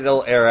fine and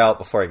it'll air out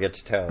before I get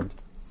to town.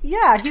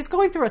 Yeah, he's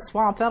going through a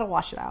swamp. That'll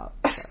wash it out.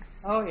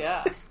 Oh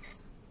yeah,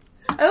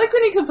 I like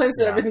when he complains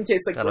that Yeah, everything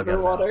tastes like that'll river get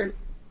it water.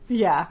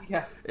 Yeah.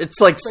 yeah. It's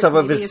like some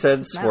of maybe his it's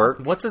scents smell. work.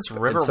 What does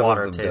river And some of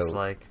water them taste don't.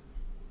 like?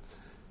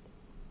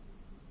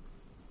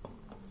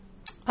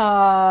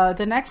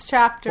 The next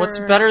chapter. What's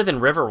better than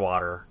river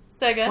water?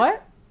 Say again.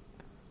 What?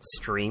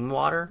 Stream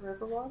water?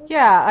 River water?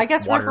 Yeah, I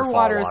guess river Waterfall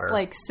water is water.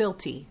 like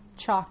silty,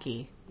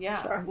 chalky. Yeah.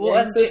 Chalky. Well, Yeah,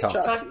 and it says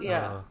the- chalky.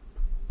 yeah.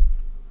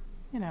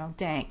 You know,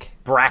 dank.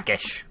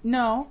 Brackish.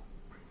 No,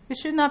 it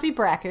should not be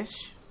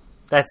brackish.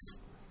 That's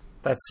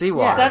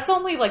seawater. That's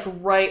only like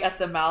right at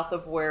the mouth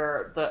of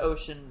where the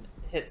ocean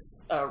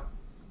hits a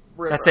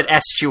river. That's an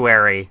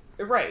estuary.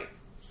 Right,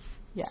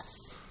 Yes.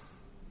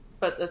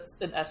 but that's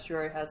an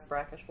estuary has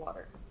brackish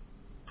water.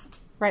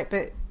 Right,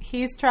 but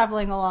he's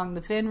traveling along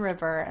the Vin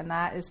River, and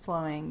that is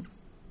flowing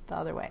the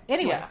other way.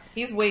 Anyway, Yeah,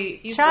 he's way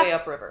Chap-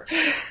 upriver.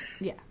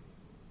 yeah.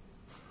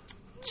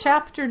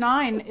 Chapter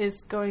 9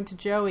 is going to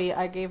Joey.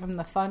 I gave him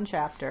the fun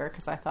chapter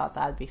because I thought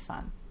that'd be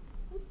fun.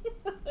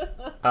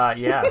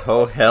 Yeah.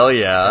 Oh, hell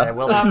yeah. Yeah,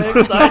 well, I'm it's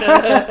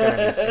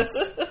excited.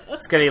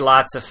 it's gonna be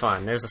lots of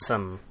fun. There's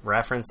some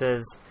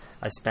references.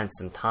 I spent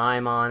some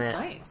time on it.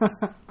 Nice.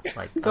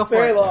 Like Go for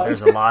Very it. long.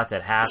 there's a lot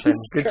that happens.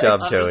 Good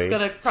job, I'm Joey. just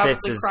gonna probably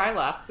Fitz is- cry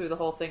laugh through the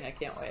whole thing. I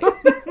can't wait.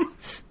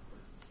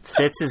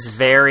 Fitz is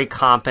very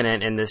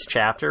competent in this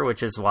chapter,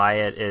 which is why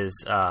it is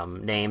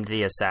named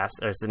the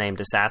assassin. Or it's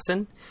named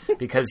assassin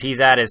because he's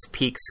at his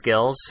peak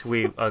skills.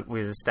 We've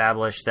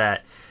established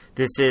that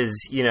this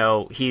is,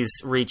 he's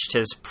reached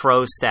his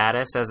pro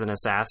status as an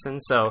assassin.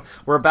 So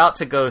we're about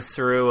to go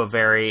through a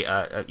very,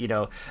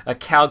 a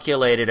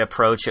calculated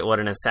approach at what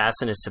an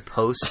assassin is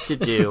supposed to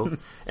do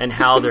and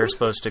how they're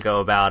supposed to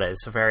go about it.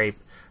 So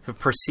the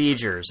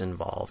procedures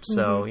involved.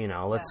 So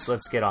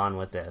let's get on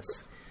with this.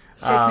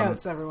 Take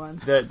notes, everyone.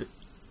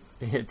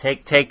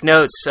 Take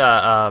notes,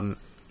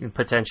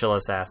 potential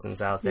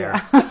assassins out there.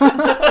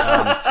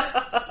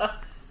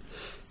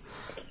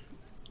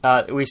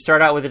 We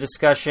start out with a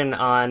discussion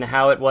on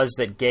how it was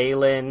that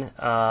Galen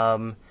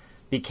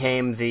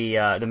became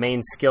the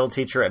main skill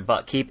teacher at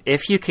Buckkeep,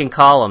 if you can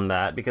call him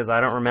that, because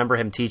I don't remember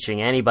him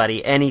teaching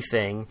anybody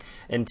anything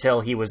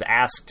until he was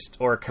asked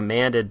or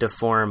commanded to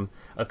form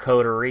a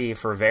coterie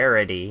for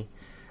Verity.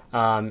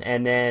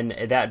 And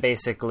then that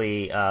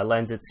basically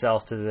lends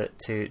itself to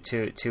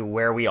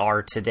where we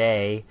are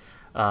today,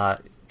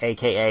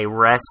 aka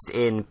rest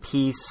in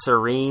peace,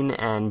 Serene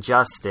and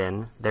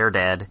Justin. They're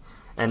dead,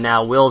 and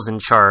now Will's in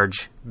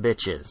charge,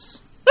 bitches.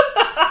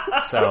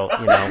 So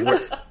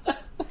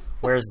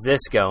where's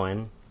this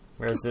going?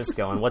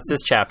 What's this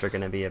chapter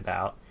going to be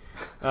about?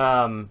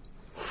 And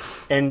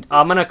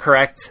I'm gonna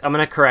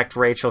correct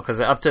Rachel because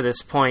up to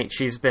this point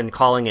she's been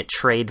calling it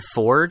Trade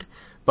Ford.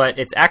 But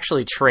it's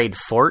actually Trade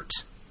Fort.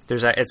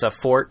 It's a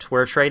fort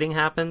where trading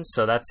happens,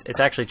 so it's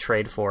actually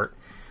Trade Fort.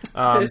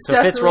 There's So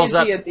definitely Fitz rolls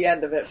up. at the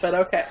end of it, but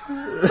okay.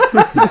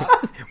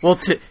 Well,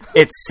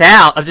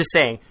 I'm just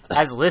saying,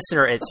 as a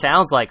listener, it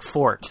sounds like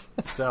Fort.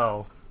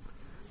 So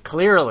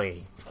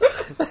clearly,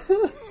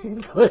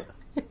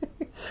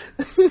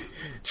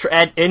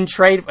 In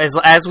trade,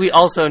 as we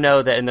also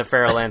know that in the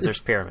Fairylands there's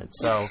pyramids.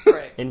 So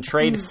Right. in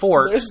trade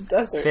for it, There's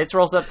desert. Fitz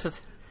rolls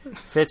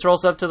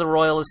up to the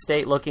royal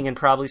estate, looking and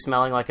probably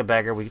smelling like a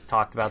beggar. We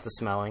talked about the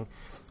smelling.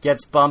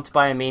 Gets bumped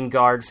by a mean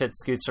guard. Fitz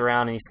scoots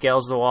around and he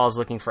scales the walls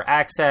looking for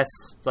access,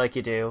 like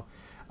you do.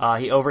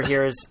 He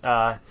overhears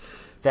that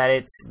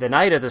it's the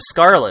night of the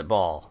Scarlet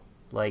Ball,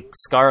 like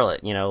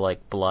scarlet,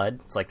 like blood.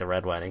 It's like the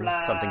Red Wedding,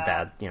 something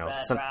bad,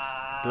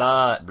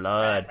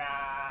 blood.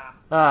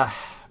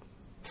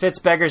 Fitz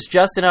beggars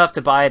just enough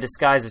to buy a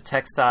disguise of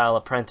textile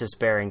apprentice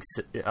bearing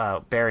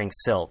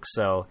silk,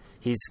 so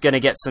he's going to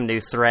get some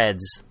new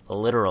threads,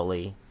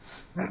 literally,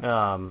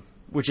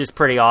 which is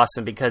pretty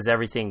awesome because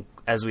everything,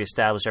 as we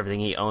established,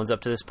 everything he owns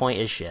up to this point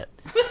is shit.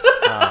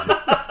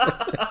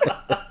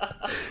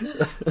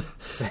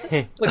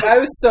 Like, I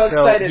was so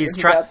excited he's when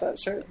he got that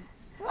shirt.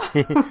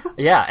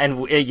 Yeah, and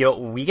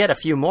we get a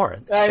few more.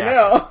 I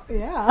know.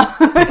 Yeah.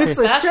 It's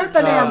a shirt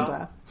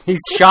bonanza. He's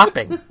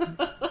shopping.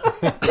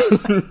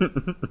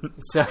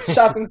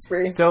 Shopping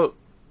spree. So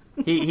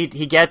he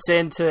gets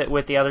into it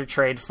with the other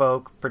trade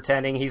folk,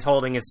 pretending he's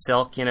holding his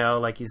silk,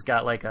 like he's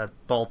got like a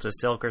bolt of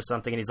silk or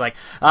something, and he's like,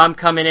 I'm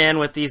coming in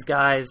with these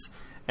guys,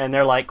 and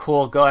they're like,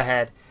 cool, go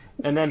ahead.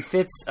 And then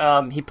Fitz,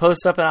 he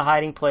posts up in a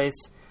hiding place,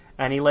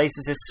 and he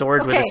laces his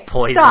sword with his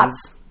poisons.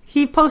 Stop.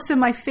 He posted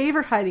my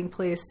favorite hiding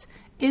place,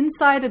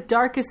 inside a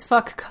dark as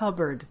fuck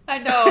cupboard. I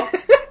know.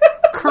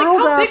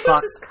 Curled How up, big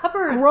was this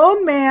cupboard?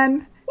 grown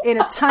man in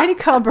a tiny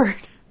cupboard.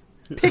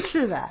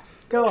 Picture that.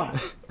 Go on.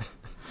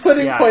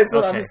 Putting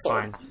poison on his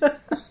sword. Fine.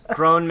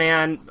 Grown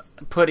man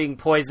putting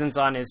poisons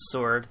on his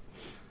sword.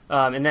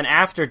 And then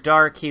after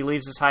dark, he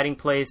leaves his hiding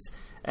place,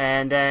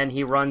 and then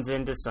he runs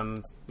into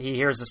he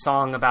hears a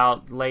song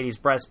about lady's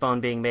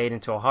breastbone being made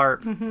into a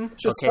harp. Mm-hmm.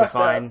 Okay,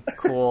 fine.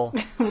 Cool.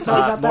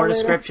 More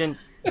description.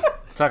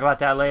 Talk about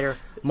that later.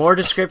 More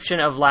description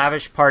of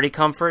lavish party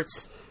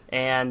comforts.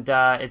 And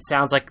it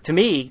sounds like, to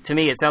me,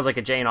 it sounds like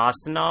a Jane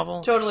Austen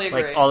novel. Totally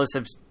agree. Like all this,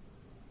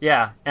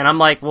 yeah. And I'm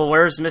like, well,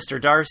 where's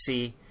Mr.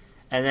 Darcy?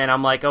 And then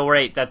I'm like, oh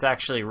wait, that's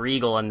actually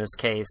Regal in this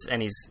case,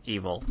 and he's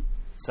evil.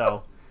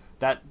 So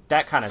that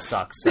kind of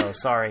sucks. So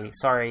sorry,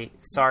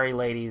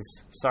 ladies,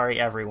 sorry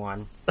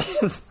everyone,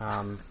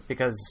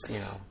 because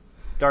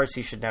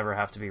Darcy should never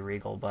have to be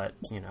Regal, but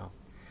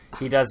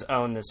he does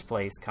own this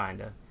place,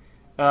 kind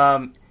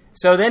of.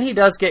 So then he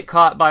does get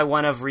caught by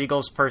one of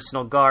Regal's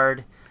personal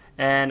guard.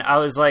 And I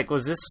was like,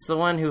 was this the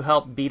one who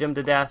helped beat him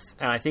to death?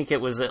 And I think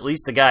it was at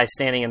least the guy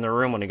standing in the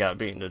room when he got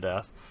beaten to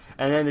death.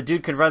 And then the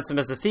dude confronts him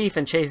as a thief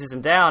and chases him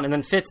down. And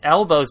then Fitz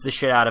elbows the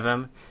shit out of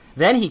him.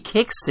 Then he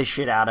kicks the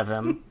shit out of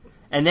him.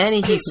 And then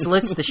he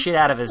slits the shit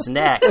out of his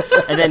neck.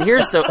 And then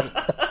here's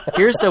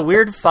the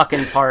weird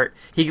fucking part.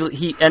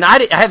 He and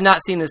I have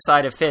not seen this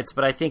side of Fitz,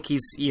 but I think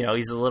he's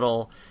a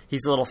little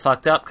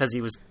fucked up because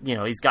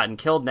he's gotten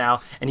killed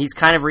now, and he's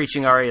kind of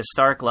reaching Arya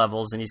Stark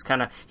levels, and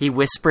he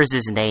whispers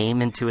his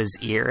name into his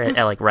ear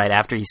at like right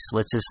after he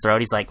slits his throat.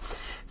 He's like,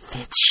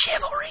 Fitz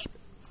Chivalry,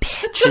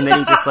 bitch, and then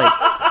he just like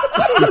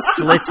he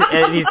slits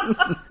it,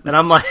 and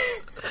I'm like,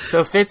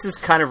 so Fitz is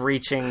kind of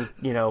reaching,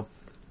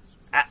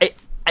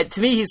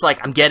 to me, he's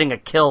like, I'm getting a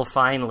kill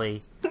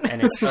finally,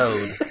 and it's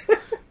owed.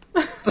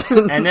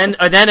 And then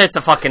it's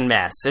a fucking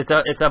mess. It's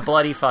a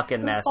bloody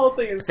fucking mess.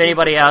 If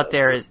anybody out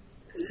there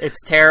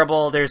it's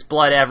terrible. There's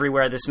blood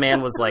everywhere. This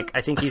man was like,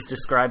 I think he's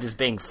described as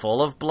being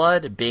full of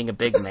blood, being a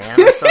big man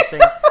or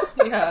something.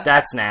 Yeah.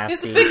 That's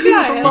nasty. He's a big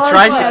guy. He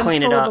tries to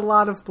clean it up. A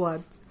lot of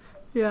blood.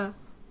 Yeah.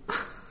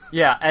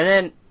 Yeah,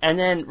 and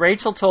then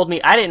Rachel told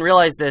me, I didn't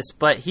realize this,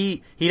 but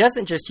he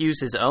doesn't just use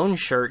his own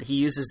shirt. He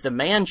uses the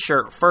man's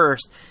shirt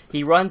first.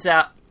 He runs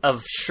out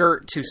of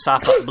shirt to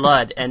sop up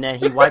blood, and then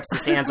he wipes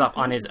his hands off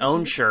on his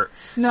own shirt.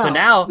 No. So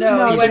now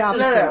No, he's he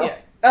opposite. Yeah.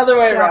 Other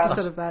way The around.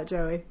 opposite of that,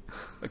 Joey.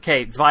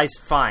 okay, vice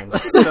fine.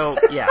 So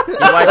yeah, he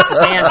wipes his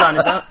hands on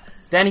his own.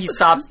 Then he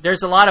sops.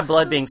 There's a lot of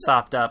blood being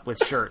sopped up with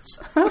shirts,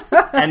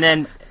 and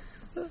then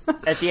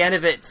at the end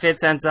of it,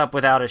 Fitz ends up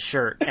without a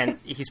shirt, and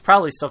he's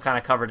probably still kind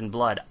of covered in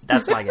blood.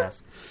 That's my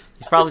guess.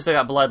 He's probably still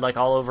got blood like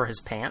all over his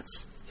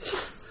pants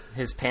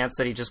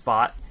that he just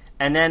bought.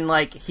 And then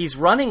like he's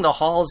running the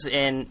halls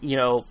in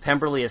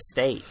Pemberley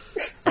Estate,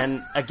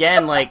 and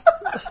again like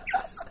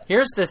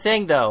here's the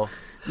thing though,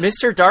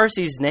 Mr.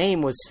 Darcy's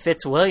name was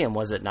Fitzwilliam,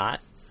 was it not?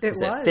 It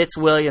was.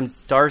 Fitzwilliam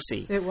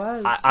Darcy. It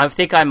was. I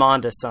think I'm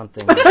onto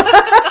something. He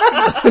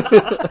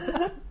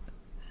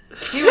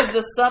was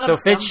the son So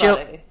of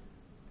Fitzchivalry,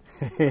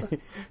 somebody.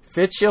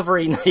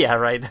 Fitzchivalry, yeah,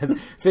 right.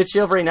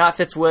 Fitzchivalry, not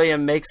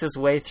Fitzwilliam, makes his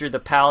way through the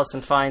palace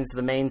and finds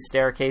the main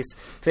staircase.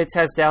 Fitz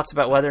has doubts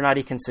about whether or not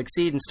he can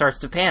succeed and starts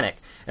to panic.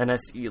 And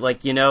that's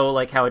like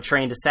how a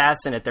trained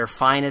assassin at their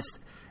finest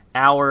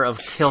hour of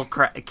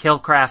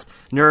killcraft,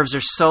 nerves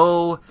are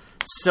so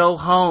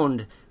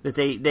honed that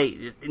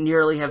they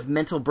nearly have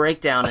mental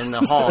breakdown in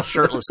the hall,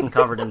 shirtless and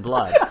covered in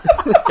blood.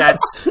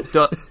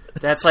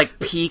 That's like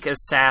peak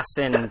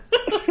assassin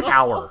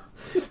power.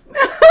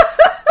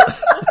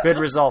 Good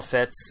result,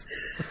 Fitz.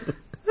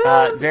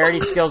 Verity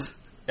skills,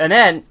 and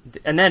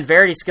then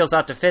Verity skills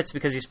out to Fitz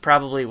because he's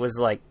probably was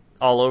like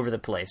all over the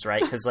place,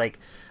 right? Because, like,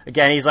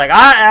 again, he's like,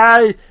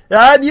 I'm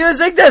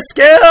using the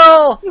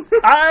skill!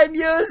 I'm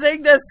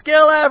using the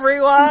skill,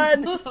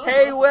 everyone!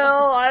 Hey,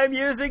 Will, I'm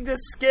using the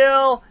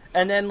skill!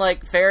 And then,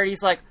 like,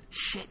 Farady's like,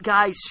 shit,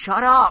 guys,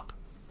 shut up!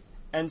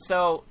 And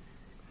so,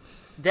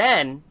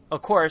 then,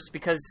 of course,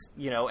 because,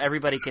 you know,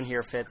 everybody can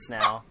hear Fitz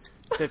now,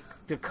 the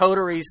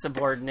coterie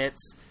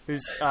subordinates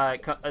who's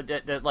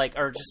that like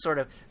are just sort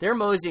of, they're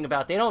moseying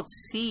about. They don't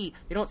see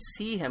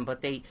him,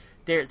 but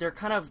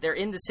they're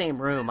in the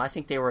same room. I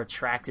think they were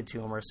attracted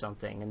to him or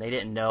something, and they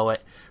didn't know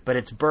it. But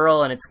it's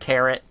Burl and it's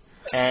Carrot,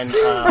 and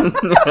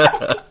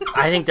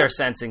I think they're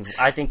sensing.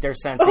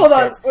 Hold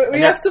on,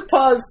 we have to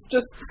pause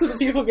just so that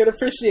people can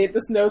appreciate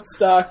this note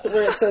stock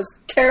where it says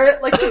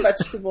carrot like a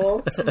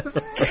vegetable,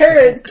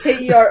 carrot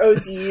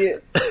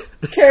Kerod,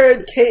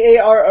 carrot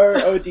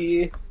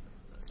Karrod.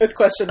 With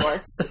question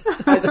marks.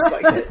 I just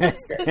like it.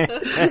 It's great.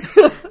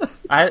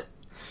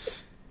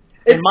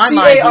 In my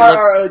mind, he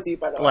Carrod,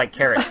 by the way. Like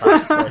Carrot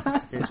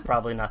Top. He's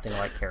probably nothing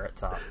like Carrot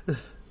Top.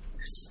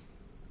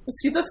 Is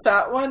he the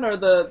fat one or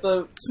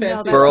the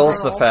fancy one? Burl's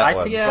the fat I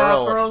one. think Yeah,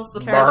 Burl's the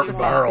Fancy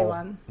Burl.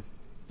 one.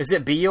 Is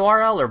it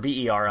B-U-R-L or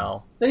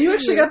B-E-R-L? No, you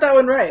actually got that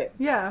one right.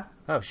 Yeah.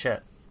 Oh,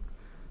 shit.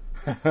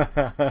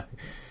 And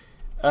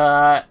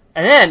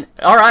then,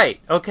 alright,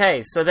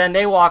 okay, so then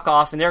they walk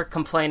off and they're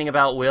complaining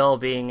about Will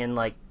being in,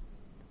 like,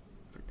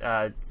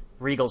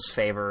 Regal's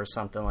favor or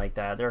something like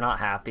that. They're not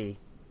happy.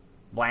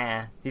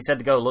 Blah. He said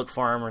to go look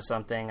for him or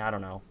something. I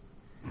don't know.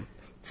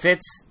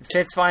 Fitz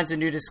finds a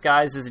new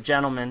disguise as a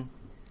gentleman.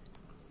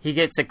 He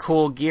gets a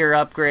cool gear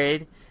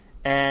upgrade.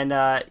 And,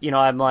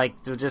 I'm like,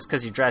 just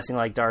because you're dressing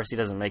like Darcy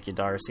doesn't make you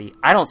Darcy.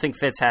 I don't think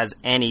Fitz has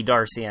any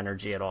Darcy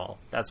energy at all.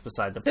 That's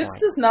beside the point.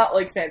 Fitz does not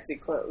like fancy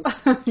clothes.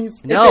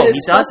 No, he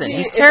doesn't.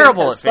 He's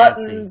terrible at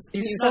fancy. Buttons,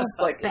 He's just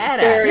like bad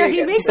very at it.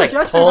 he makes He's like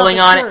judgment pulling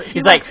about on the it. shirt.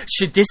 He's like,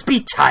 should this be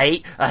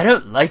tight? I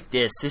don't like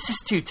this. This is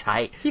too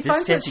tight. He this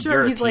finds that fits a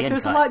shirt. He's like, European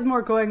there's cut. a lot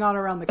more going on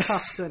around the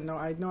cuffs than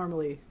I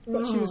normally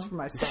choose for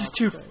myself. This is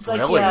too like,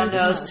 frilly. yeah, no,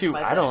 This is that's too.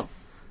 my I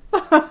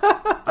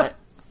don't.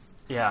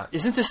 Yeah,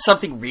 isn't this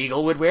something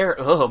Regal would wear?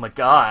 Oh my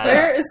god.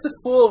 Where is the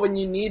fool when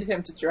you need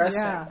him to dress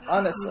Yeah. him?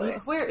 Honestly,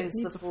 Where is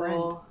Needs the a friend.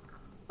 fool?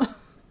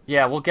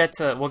 Yeah, we'll get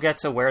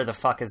to where the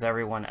fuck is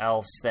everyone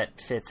else that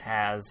Fitz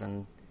has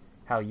and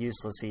how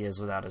useless he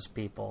is without his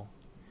people.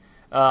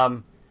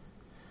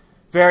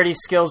 Verity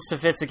skills to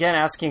Fitz again,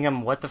 asking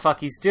him what the fuck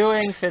he's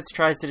doing. Fitz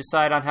tries to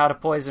decide on how to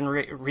poison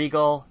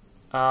Regal.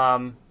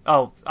 I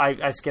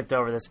skipped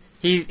over this.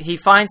 He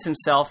finds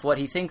himself what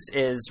he thinks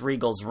is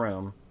Regal's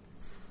room.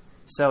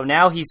 So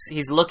now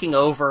he's looking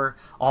over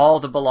all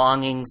the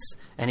belongings,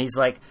 and he's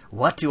like,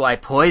 what do I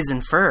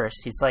poison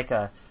first? He's like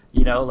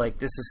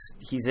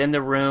he's in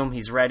the room,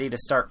 he's ready to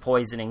start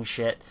poisoning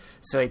shit.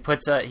 So he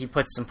puts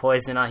some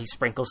poison on, he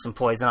sprinkles some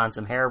poison on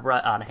some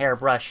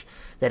hairbrush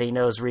that he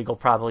knows Regal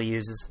probably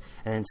uses,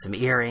 and then some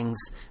earrings,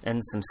 and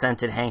some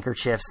scented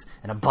handkerchiefs,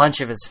 and a bunch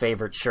of his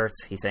favorite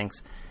shirts, he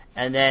thinks.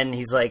 And then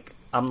he's like,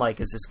 I'm like,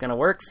 is this gonna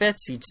work,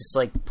 Fitz? He's just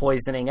like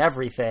poisoning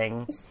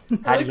everything.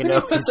 How do you know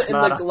he puts it's it in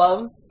not the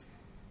gloves?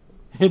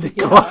 in the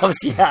gloves?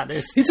 Yeah,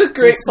 He took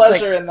great it's just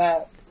pleasure in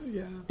that.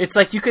 Yeah. It's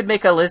like you could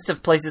make a list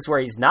of places where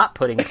he's not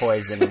putting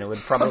poison, and it would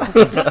probably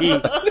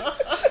be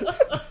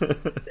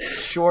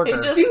shorter.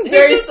 He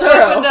very just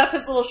thorough. opened up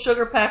his little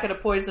sugar packet of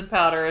poison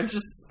powder and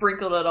just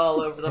sprinkled it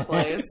all over the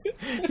place.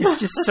 He's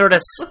just sort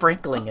of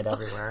sprinkling it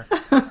everywhere.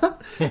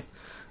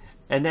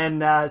 And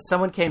then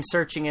someone came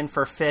searching in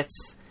for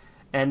Fitz,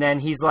 and then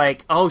he's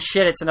like, oh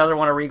shit, it's another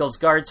one of Regal's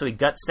guards, so he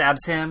gut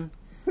stabs him.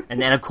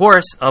 And then, of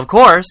course,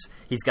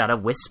 he's got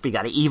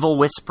to evil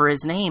whisper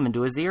his name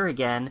into his ear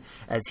again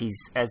as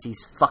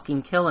he's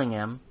fucking killing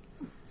him.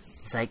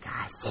 He's like,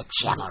 Fitz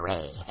Chivalry.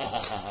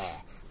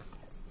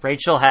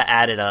 Rachel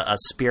added a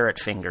spirit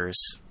fingers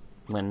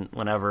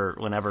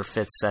whenever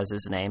Fitz says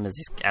his name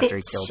after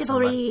he killed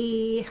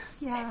somebody.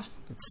 Yeah.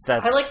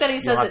 I like that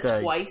he says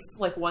it twice,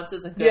 like once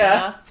isn't good Yeah.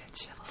 enough.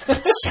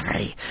 Fitz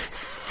Chivalry.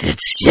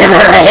 Fitz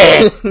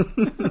Chivalry.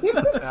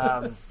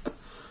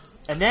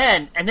 And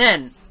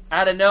then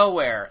out of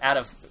nowhere, out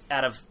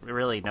of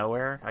really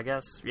nowhere, I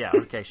guess. Yeah,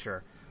 okay,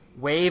 sure.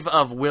 Wave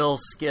of Will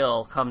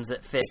skill comes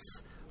at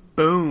Fitz.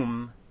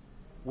 Boom.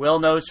 Will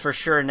knows for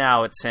sure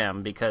now it's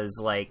him because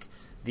like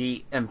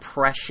the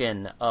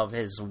impression of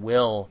his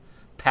will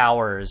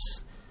powers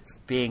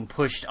being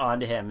pushed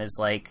onto him is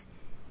like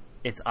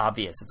it's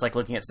obvious. It's like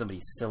looking at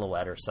somebody's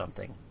silhouette or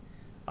something.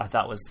 I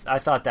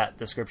thought that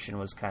description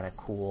was kind of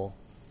cool.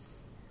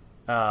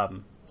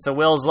 So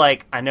Will's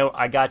like,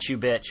 I got you,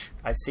 bitch.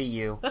 I see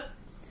you.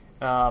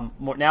 Now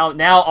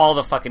all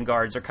the fucking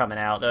guards are coming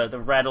out. The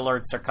red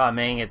alerts are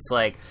coming. It's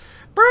like,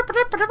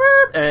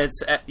 and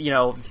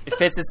it's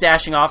Fitz is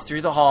dashing off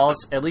through the halls.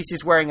 At least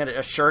he's wearing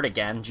a shirt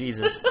again.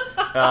 Jesus.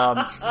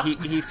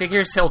 He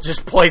figures he'll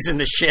just poison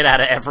the shit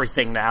out of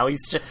everything now.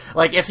 He's just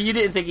like, if you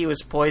didn't think he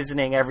was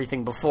poisoning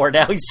everything before,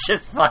 now he's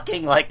just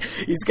fucking like,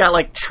 he's got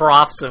like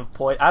troughs of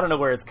poison. I don't know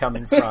where it's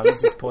coming from.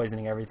 He's just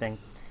poisoning everything.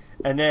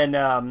 And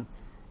then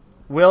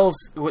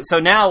So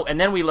now, and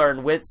then we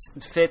learn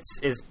Fitz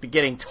is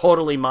getting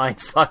totally mind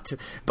fucked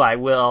by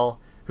Will,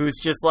 who's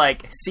just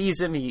like sees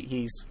him.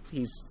 He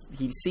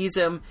sees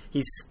him.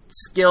 He's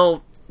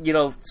still,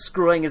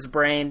 screwing his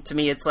brain. To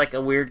me, it's like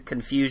a weird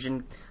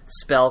confusion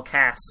spell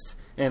cast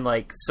in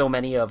like so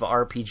many of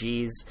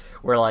RPGs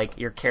where like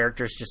your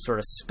character's just sort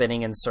of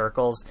spinning in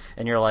circles,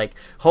 and you're like,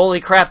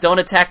 holy crap! Don't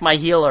attack my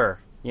healer.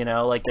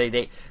 Like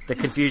the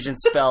confusion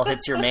spell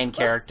hits your main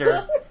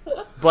character,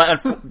 but.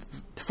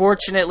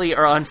 Fortunately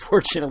or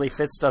unfortunately,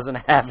 Fitz doesn't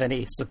have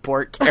any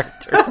support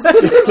characters.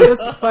 He's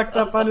just fucked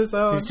up on his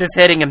own. He's just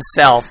hitting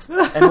himself.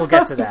 And we'll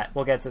get to that.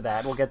 We'll get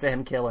to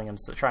him killing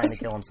himself, trying to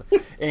kill himself.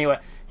 Anyway,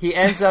 he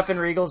ends up in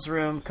Regal's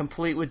room,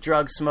 complete with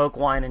drugs, smoke,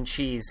 wine, and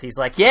cheese. He's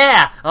like,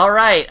 yeah, all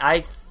right,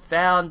 I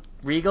found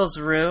Regal's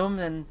room,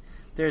 and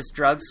there's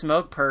drug,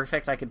 smoke,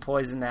 perfect. I could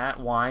poison that.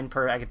 Wine,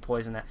 I could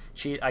poison that.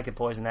 Cheese, I could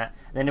poison that.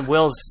 And then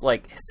Will's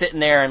like sitting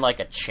there in like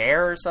a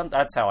chair or something.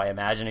 That's how I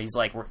imagine it.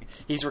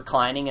 He's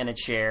reclining in a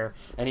chair,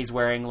 and he's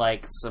wearing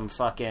like some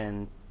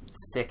fucking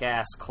sick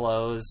ass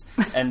clothes,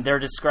 and they're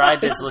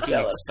described as looking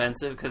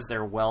expensive because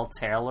they're well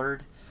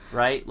tailored,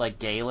 right? Like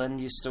Galen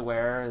used to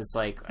wear. It's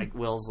like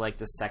Will's like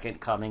the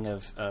second coming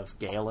of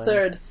Galen.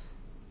 Third,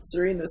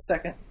 Serena's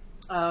second.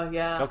 Oh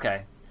yeah.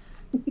 Okay.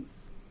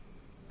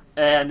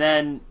 And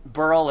then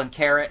Burl and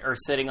Carrot are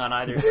sitting on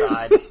either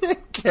side,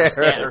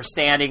 or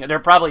standing. They're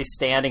probably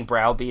standing,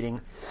 browbeating.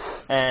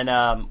 And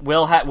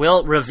Will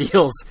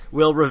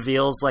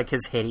reveals like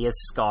his hideous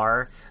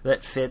scar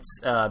that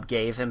Fitz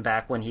gave him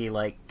back when he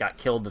like got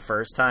killed the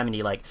first time, and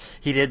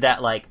he did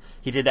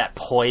that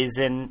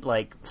poison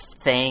like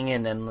thing,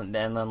 and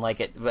then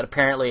like it, but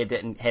apparently it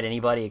didn't hit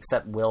anybody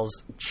except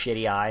Will's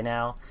shitty eye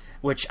now,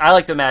 which I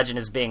like to imagine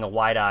as being a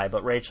white eye,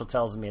 but Rachel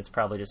tells me it's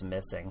probably just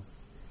missing.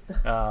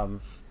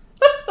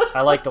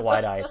 I like the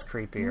white eye; it's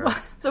creepier.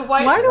 The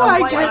white, Why do the I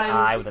white get-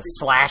 eye with a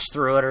slash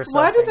through it or something.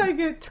 Why did I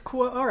get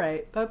all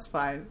right, that's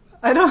fine.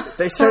 I don't.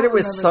 They said it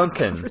was don't remember this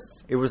sunken.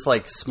 conversation. It was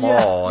like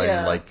small Yeah.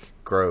 and like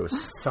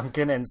gross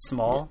sunken and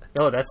small?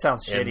 Oh, that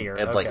sounds shittier.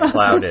 and Okay. like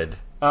clouded.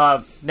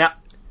 Now,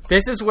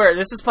 this is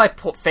my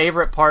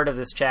favorite part of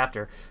this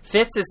chapter.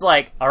 Fitz is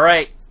like, all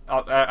right,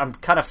 I'm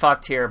kind of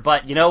fucked here,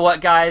 but you know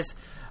what, guys?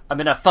 I'm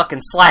gonna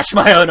fucking slash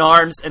my own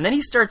arms, and then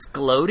he starts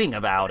gloating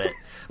about it.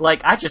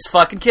 Like, I just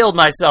fucking killed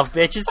myself,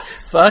 bitches.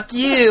 Fuck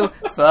you.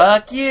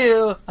 Fuck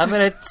you. I'm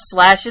gonna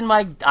slash in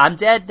I'm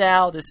dead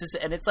now.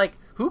 And it's like,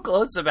 who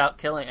gloats about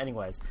killing?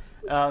 Anyways,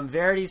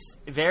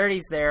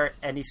 Verity's there,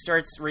 and he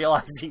starts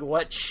realizing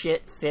what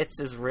shit Fitz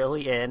is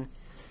really in.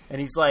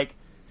 And he's like,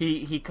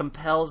 he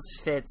compels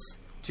Fitz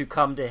to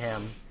come to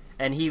him,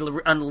 and he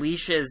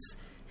unleashes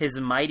his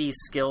mighty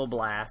skill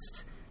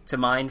blast to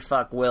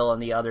mindfuck Will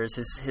and the others,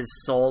 his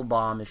soul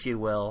bomb, if you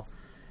will.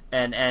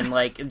 And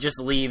like, it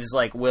just leaves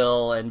like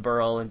Will and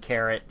Burl and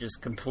Carrot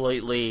just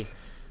completely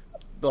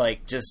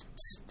like just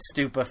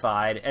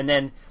stupefied. And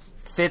then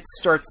Fitz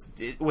starts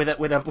with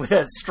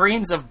a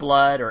streams of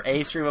blood, or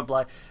a stream of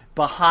blood,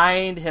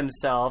 behind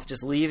himself,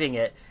 just leaving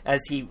it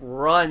as he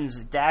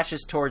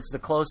dashes towards the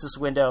closest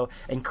window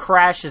and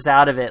crashes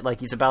out of it like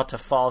he's about to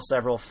fall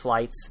several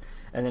flights.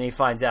 And then he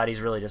finds out he's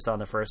really just on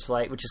the first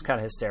flight, which is kind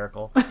of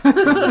hysterical. So he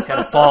just kind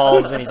of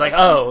falls, and he's like,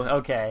 "Oh,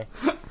 okay."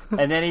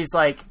 And then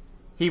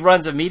he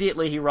runs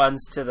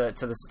to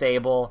the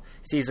stable,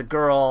 sees a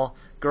girl.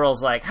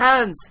 Girl's like,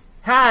 Hans.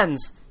 No,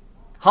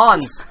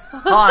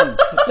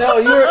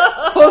 you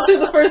were closer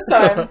the first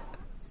time.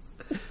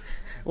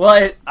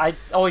 Well, I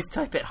always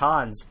type it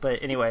Hans,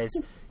 but anyways.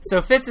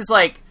 So Fitz is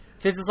like,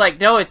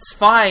 no, it's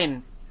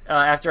fine.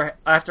 After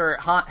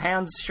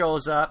Hans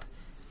shows up,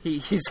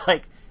 he's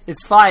like,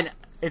 it's fine.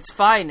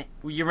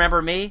 You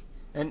remember me?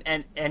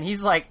 And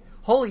he's like,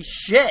 holy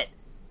shit,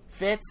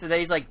 Fitz. And then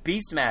he's like,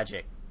 beast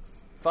magic.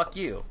 Fuck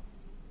you.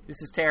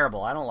 This is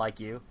terrible. I don't like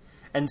you.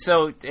 And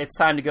so it's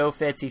time to go,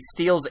 Fitz. He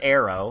steals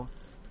Arrow,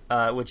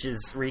 which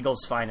is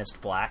Regal's finest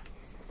black.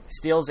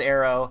 Steals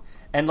Arrow.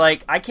 And,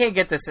 like, I can't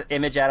get this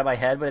image out of my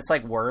head, but it's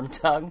like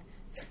Wormtongue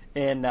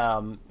in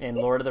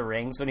Lord of the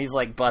Rings when he's,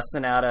 like,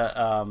 busting out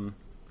of...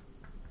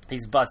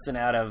 what's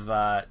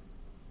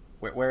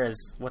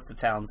the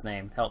town's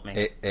name? Help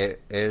me.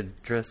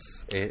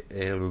 Idris.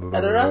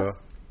 Edoras?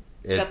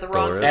 Got the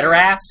wrong-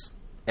 Edoras?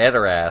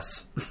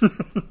 Edoras.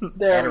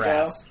 There we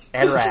go.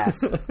 Edoras.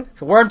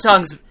 So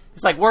Wormtongue's...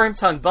 It's like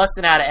Wormtongue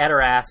busting out of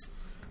Edoras.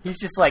 He's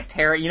just like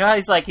terror. You know how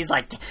he's like, get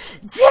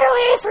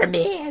away from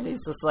me! And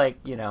he's just like,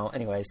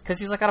 anyways, because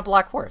he's like on a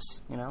black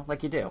horse,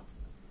 like you do.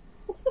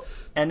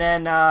 And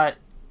then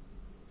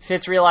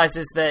Fitz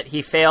realizes that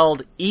he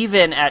failed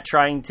even at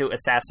trying to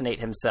assassinate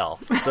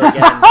himself. So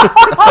again,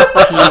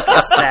 peak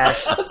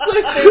assassin. That's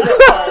my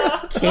favorite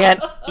part.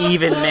 Can't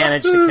even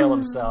manage to kill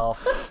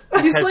himself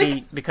He's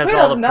like, because wait,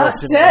 all the I'm not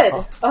poison. dead.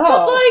 But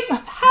Oh.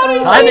 like, how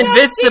did I'm he not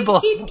invincible.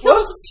 think He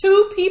killed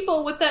 2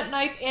 people with that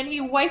knife, and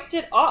he wiped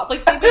it off.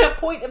 Like, they made a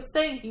point of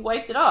saying he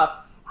wiped it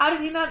off. How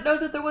did he not know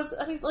that there was?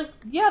 I mean, like,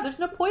 yeah, there's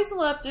no poison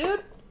left,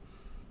 dude.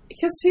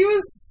 Because he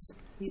was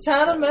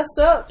kind of messed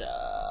up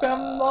from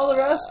all the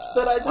rest.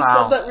 But I just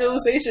love that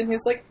realization.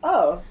 He's like,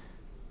 oh,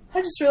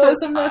 I just realized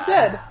I'm not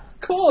dead.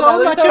 Cool. now So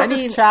there's much no- of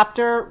this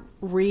chapter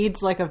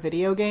reads like a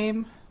video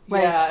game.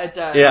 Like, Yeah, it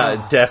does.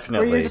 Yeah,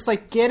 definitely. where you're just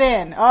like, get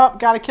in. Oh,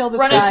 gotta kill this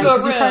Run guy. into a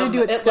Is he room. trying to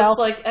do it It stealth?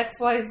 looks like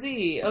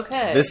XYZ.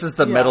 Okay. This is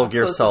the Yeah. Metal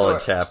Gear Close the Solid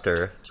door.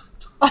 chapter.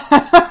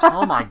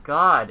 Oh my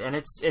god! And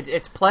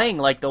it's playing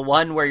like the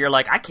one where you're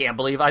like, I can't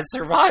believe I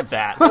survived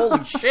that.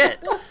 Holy shit!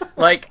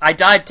 Like I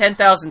died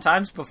 10,000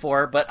 times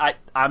before, but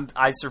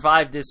I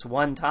survived this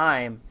one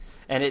time,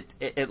 and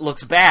it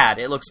looks bad.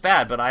 It looks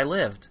bad, but I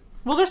lived.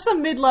 Well, there's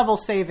some mid-level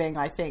saving,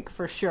 I think,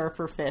 for sure,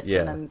 for Fitz,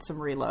 Yeah. and then some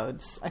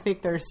reloads. I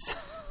think there's...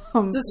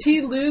 Does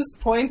he lose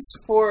points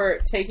for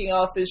taking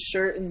off his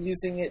shirt and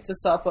using it to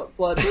sop up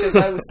blood? Because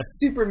I was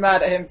super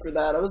mad at him for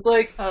that. I was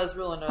like, I was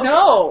really annoyed.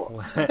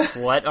 no!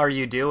 What are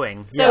you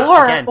doing?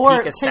 or again,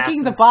 or peak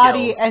taking the assassin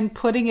body skills. and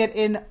putting it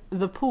in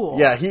the pool.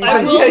 Yeah, he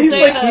I even, will he's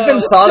say like, though, even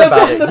Just thought jump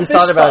about in it. the He fish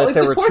thought about pot, it. like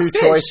There the were poor two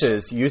fish.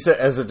 choices: use it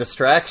as a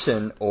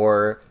distraction,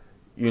 or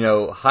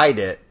hide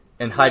it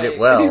and hide Right. it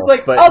well. And he's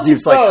like, but "I'll he do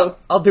was like, both."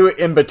 I'll do it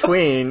in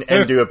between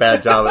and do a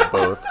bad job at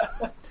both.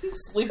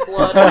 Sleep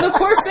blood. And the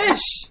poor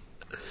fish!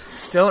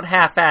 Don't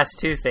half-ass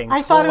two things.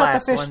 I thought Whole about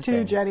ass the fish one too,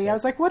 thing. Jenny. I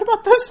was like, what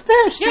about those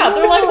fish? Yeah,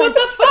 they're like, what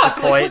the fuck?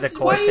 Koi, Like, the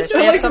koi why are you fish. doing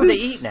They have like something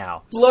to this- eat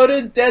now.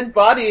 Bloated dead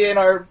body in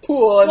our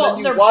pool, and Well, then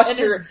you they're- wash and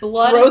your his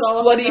blood gross is all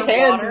over bloody their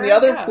hands water, in the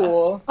other yeah.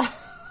 pool.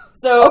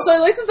 So, Also, I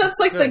like that that's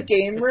like the Good.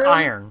 game It's room.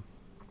 iron.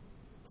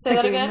 say The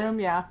that game again? room,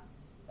 yeah.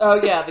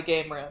 Oh, yeah, the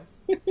game room.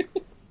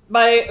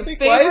 My Like,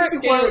 why is favorite the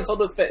game room quote... filled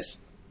with fish?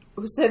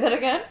 Say that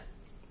again?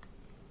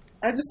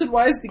 I just said,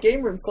 why is the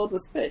game room filled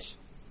with fish?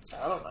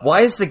 I don't know.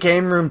 Why is the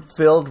game room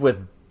filled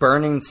with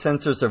burning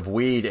sensors of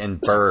weed and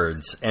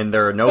birds, and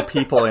there are no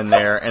people in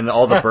there, and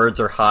all the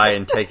birds are high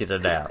and taking a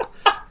nap?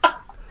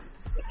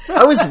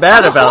 I was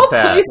mad The whole about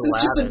that. place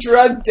is just a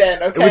drug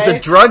den, okay? It was a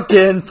drug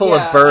den full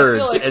Yeah, of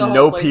birds I feel like the and whole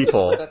no place was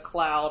people. Like a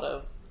cloud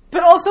of...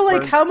 But also,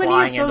 like, Birds how many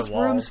flying of into those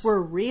rooms walls.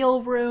 were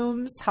real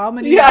rooms? How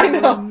many Yeah, I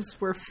know. rooms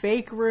were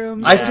fake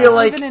rooms? I feel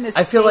like Even in his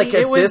I feel like cave-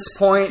 at It was- this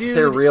point dude.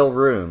 they're real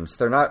rooms.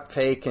 They're not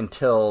fake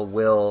until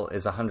Will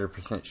is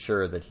 100%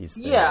 sure that he's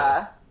there.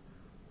 Yeah.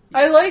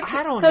 I like...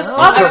 I don't Because know.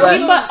 other, That's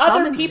people, what other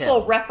summoned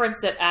people him.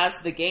 reference it as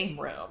the game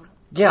room.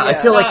 Yeah, I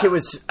Yeah. feel like it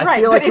was. I Right,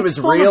 feel but like it it's was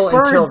full of real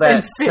until birds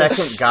and that fish.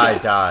 second guy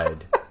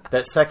died.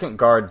 That second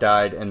guard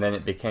died, and then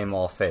it became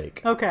all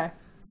fake. Okay.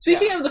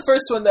 Speaking of the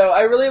first one, though,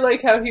 I really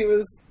like how he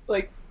was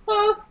like,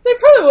 well, they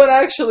probably won't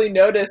actually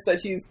notice that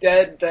he's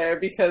dead there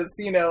because,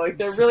 you know, like,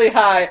 they're really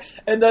high.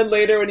 And then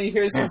later when he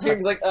hears them scream,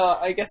 he's like, oh,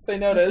 I guess they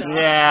noticed.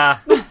 Yeah,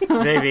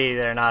 maybe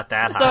they're not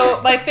that high.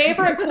 So my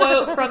favorite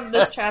quote from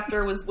this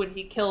chapter was when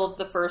he killed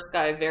the first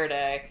guy,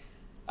 Verde.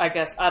 I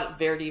guess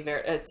Verde.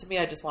 To me,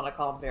 I just want to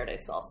call him Verde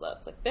Salsa.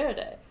 It's like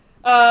Verde.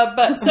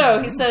 But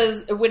so he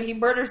says when he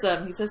murders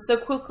him, he says, "So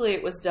quickly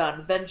it was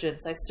done.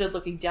 Vengeance. I stood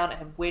looking down at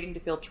him, waiting to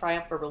feel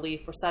triumph or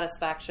relief or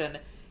satisfaction.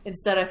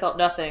 Instead, I felt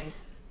nothing.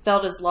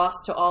 Felt as lost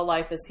to all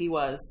life as he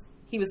was.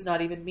 He was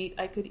not even meat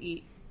I could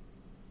eat."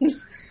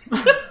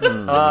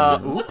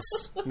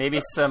 Oops.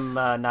 Maybe some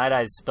Night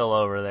Eyes spill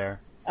over there.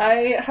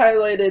 I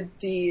highlighted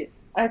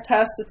I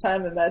passed the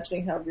time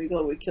imagining how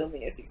Regal would kill me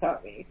if he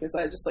caught me, because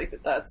I just like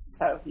that that's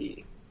how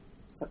he,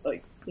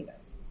 like, you know,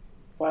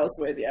 whiles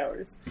away the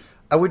hours.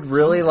 I would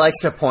really like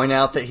to point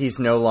out that he's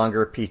no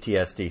longer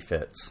PTSD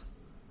Fitz.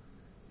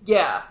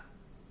 Yeah,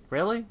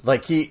 Really?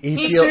 Like he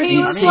he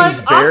seems was like on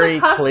the very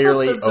cusp of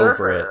clearly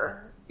over it.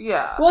 Berserker.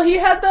 Yeah. Well, he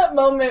had that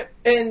moment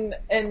in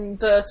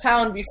the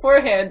town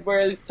beforehand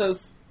where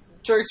those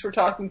jerks were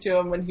talking to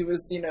him when he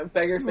was, you know,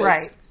 beggar Fitz.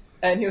 Right.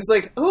 And he was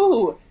like,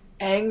 ooh,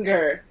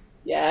 anger.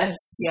 Yes.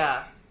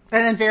 Yeah.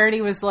 And then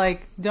Verity was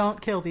like, don't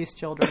kill these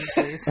children,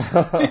 please.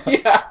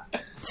 Yeah.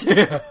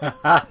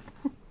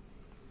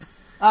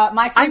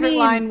 My favorite mean-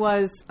 line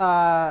was,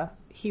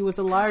 he was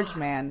a large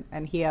man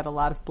and he had a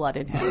lot of blood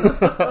in him.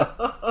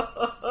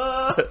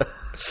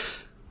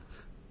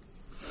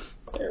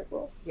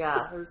 Terrible.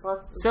 Yeah, there's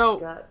lots of So-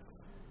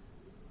 guts.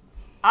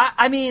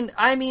 I mean,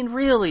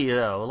 really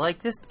though,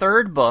 like this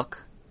third book,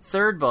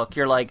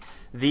 you're like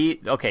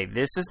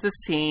this is the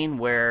scene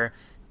where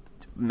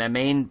my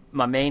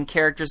main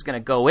character's gonna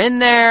go in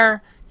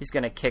there. He's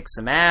gonna kick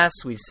some ass.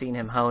 We've seen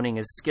him honing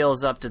his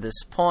skills up to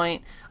this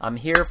point. I'm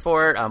here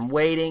for it. I'm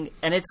waiting,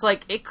 and it's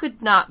like it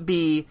could not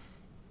be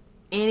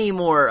any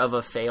more of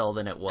a fail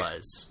than it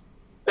was.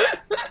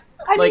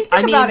 I Like, mean, think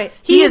I mean, about it.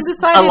 he has is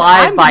decided,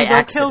 alive I'm by gonna go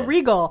accident. kill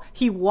Regal.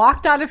 He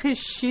walked out of his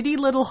shitty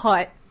little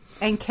hut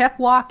and kept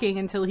walking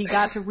until he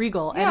got to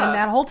Regal. And Yeah. in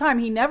that whole time,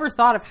 he never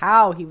thought of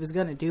how he was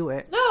going to do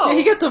it. No. Yeah,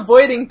 he kept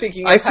avoiding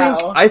thinking of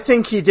how. I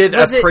think he did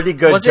Was a it- pretty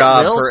good was it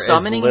job Will for as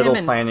summoning little him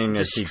and planning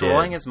as he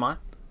destroying did. his mind.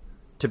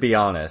 To be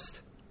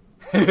honest,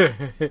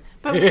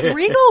 But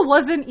Regal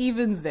wasn't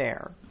even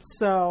there.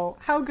 So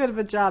how good of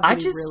a job I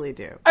did just- he really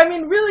do? I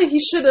mean, really, he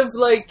should have,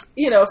 like,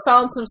 you know,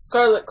 found some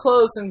scarlet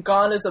clothes and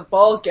gone as a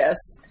ball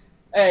guest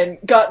and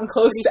gotten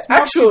close He to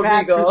smoked actual too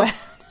bad for Regal. that.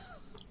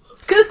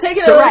 Could have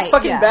taken So- a Right,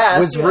 fucking yeah. bath.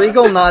 was yeah.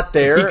 Regal not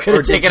there, He could have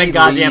or did taken a he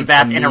goddamn leave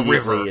bath in a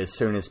immediately river. as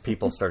soon as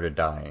people started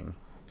dying?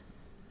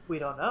 We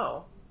don't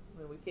know.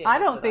 I mean, we can't. I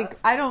don't answer think. that.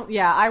 I don't.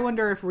 Yeah, I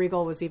wonder if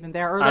Regal was even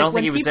there. Or like I don't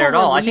when think he was people there at were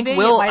all. leaving,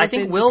 I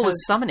think Will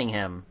was summoning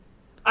him.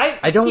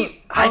 I don't-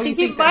 I you think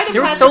he think might have.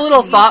 There was had so the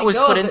little TV thought to was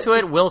go put of into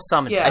it. Will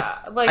summoned him. Yeah,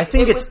 like I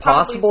think it it's was probably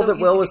possible so that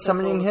Will easy was to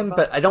summoning control him, the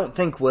but I don't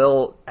think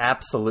Will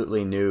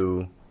absolutely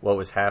knew what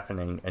was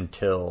happening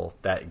until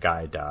that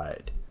guy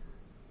died.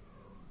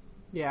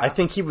 Yeah, I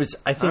think he was.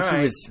 I think All he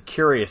right. was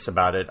curious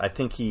about it. I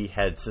think he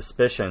had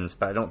suspicions,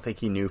 but I don't think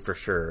he knew for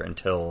sure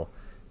until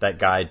that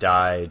guy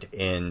died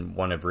in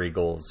one of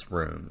Regal's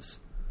rooms.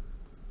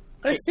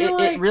 I feel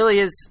like It really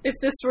is. if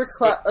this were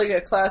like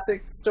a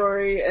classic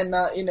story and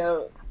not,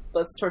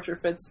 let's torture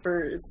Fitz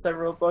for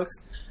several books,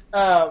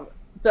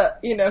 that,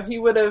 he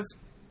would have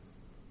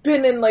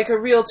been in like a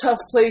real tough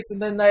place,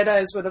 and then Night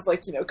Eyes would have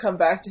like, come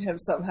back to him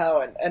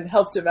somehow and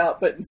helped him out,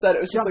 but instead it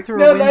was just Jump like, through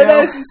no, a Night window.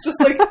 Eyes is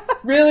just like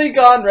really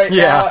gone right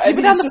Yeah. now. And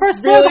been on the he's first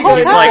just floor the really whole going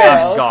He's time. like, to I'm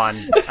jail.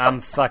 gone. I'm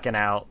fucking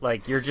out.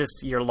 Like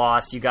you're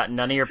lost. You got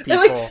none of your people.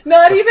 like,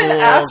 not The even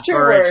Fools,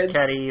 afterwards. Burridge,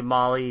 Ketty,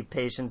 Molly,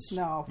 Patience.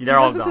 no. They're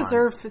he all doesn't gone.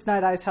 deserve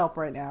Night Eye's help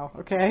right now.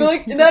 Okay, But,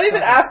 like, not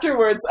even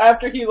afterwards,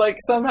 after he like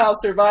somehow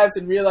survives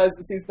and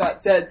realizes he's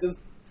not dead,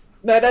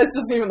 Night Eyes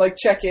doesn't even like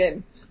check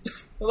in.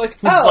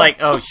 Like, He's oh,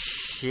 like, oh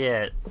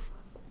shit.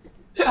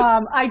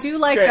 I do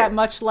like Great. that.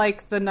 Much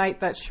like the night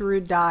that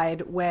Shrewd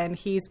died, when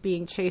he's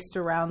being chased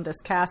around this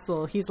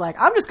castle, he's like,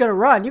 "I'm just gonna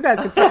run. You guys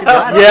can fucking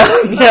run."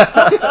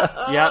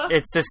 Yep,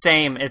 it's the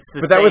same. It's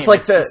the But same. that was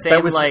like It's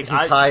that was like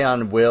he's high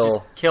on Will.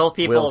 just kill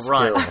people, Will's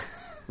run. skill,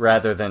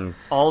 rather than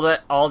all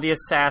the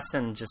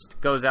assassin just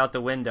goes out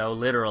the window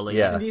literally.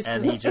 Yeah.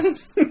 and he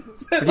just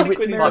like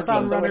when he Marathon jumps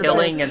on the runner. window.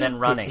 killing and then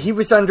running. he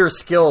was under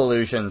skill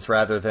illusions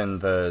rather than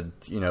the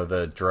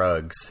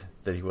drugs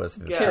that he was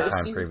at the Yes.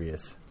 time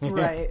previous.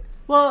 Right.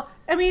 Well,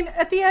 I mean,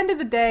 at the end of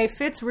the day,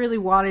 Fitz really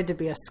wanted to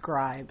be a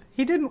scribe.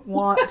 He didn't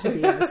want to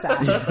be an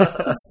assassin.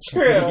 That's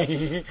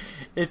true.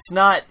 It's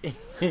not.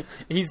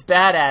 He's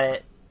bad at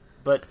it,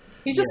 but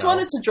He just you know,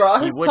 wanted to draw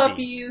he his would be.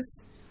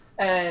 puppies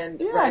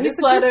and Yeah, write he's his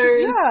a good-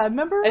 letters yeah,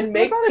 remember? and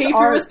make remember his paper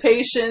art? with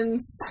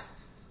patience.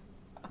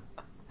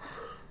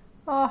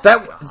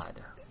 That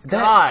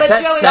God, But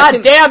that Joey-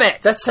 second, God damn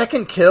it! that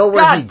second kill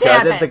where God he damn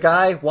gutted it. the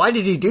guy. Why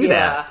did he do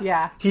that?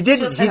 Yeah. He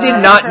didn't. Just He had did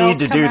the not pearls need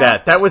to come do out.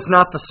 that. That was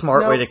not the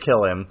smart way to Nope.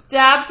 kill him.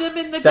 Stabbed him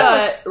in the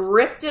That- gut,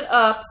 ripped it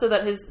up so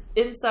that his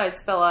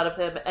insides fell out of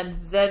him, and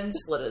then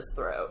slit his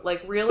throat.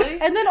 Like, really?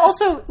 And then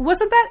also,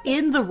 wasn't that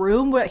in the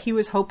room where he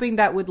was hoping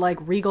that would like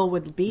Regal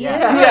would be? Yeah.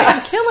 in? Yeah.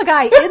 You kill a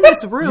guy in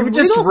this room. You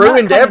just Regal's not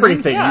ruined coming in.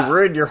 everything. Yeah. You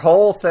ruined your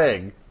whole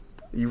thing.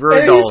 You And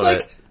ruined he's all of like,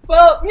 it.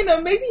 well,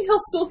 maybe he'll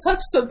still touch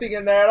something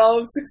in there and I'll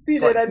have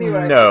succeeded But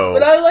anyway. no.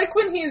 But I like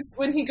when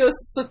he goes to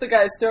slit the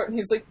guy's throat and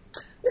he's like,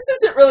 this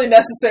isn't really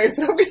necessary,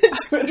 but I'm going to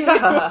do it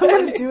Yeah.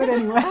 anyway. Do it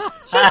anyway.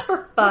 Just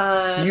for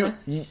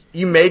fun.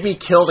 You maybe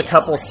killed a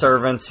couple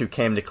servants who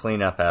came to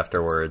clean up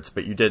afterwards,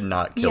 but you did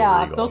not kill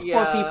Yeah, Regal. those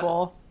Yeah. poor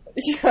people.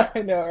 Yeah, I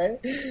know, right?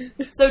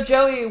 So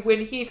Joey,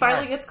 when he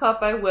finally gets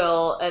caught by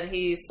Will and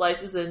he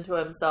slices into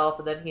himself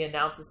and then he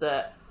announces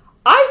it,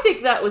 I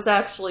think that was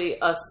actually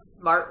a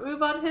smart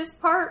move on his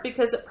part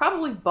because it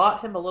probably bought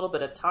him a little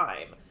bit of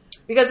time.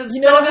 Because instead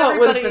You know of how it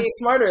would have everybody, been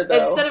smarter,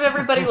 though? instead of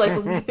everybody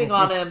like leaping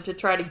on him to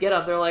try to get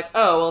him, they're like,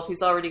 oh well, if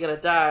he's already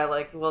gonna die,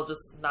 like we'll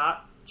just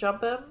not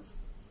jump him.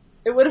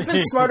 It would have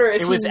been smarter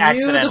if It he was knew the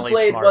accidentally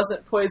blade smart.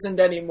 wasn't poisoned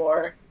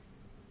anymore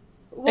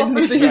Well, and for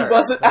knew that sure. he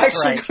wasn't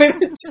That's actually right.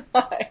 going to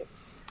die.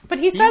 But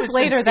he He says was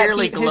later that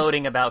sincerely he,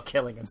 gloating about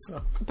killing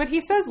himself. but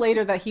he says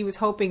later that he was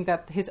hoping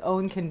that his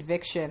own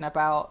conviction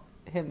about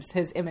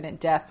his imminent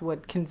death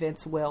would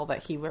convince Will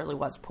that he really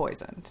was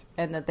poisoned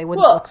and that they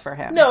wouldn't Well, look for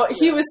him. no,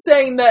 he was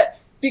saying that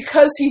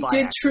because he By did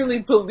accident. truly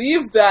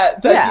believe that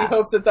Yeah. he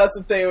hoped that that's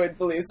what they would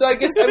believe. So I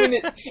guess,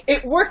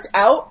 it worked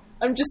out.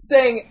 I'm just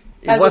saying,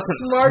 It as a wasn't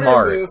smarter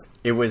smart. move,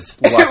 It was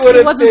it lucky. would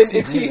have wasn't been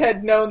if he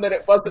had known that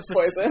it wasn't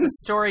It's poison. a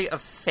story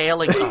of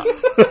failing up.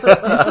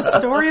 It's a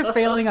story of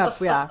failing up,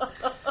 yeah.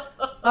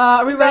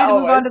 Are we ready to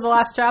move on always. to the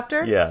last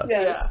chapter? Yeah.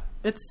 Yes. Yeah.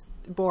 It's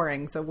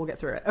boring, so we'll get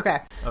through it. Okay.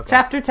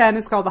 Chapter 10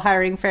 is called The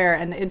Hiring Fair,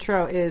 and the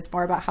intro is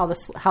more about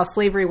how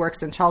slavery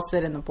works in Chalced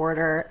and the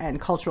border and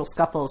cultural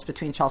scuffles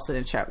between Chalced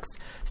and Chokes.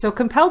 So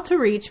compelled to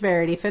reach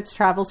Verity, Fitz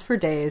travels for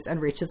days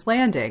and reaches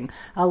Landing,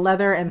 a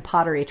leather and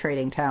pottery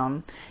trading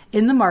town.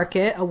 In the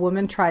market, a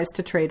woman tries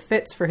to trade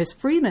Fitz for his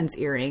freeman's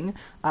earring,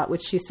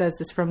 which she says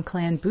is from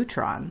Clan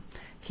Boutron.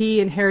 He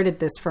inherited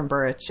this from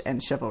Burridge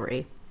and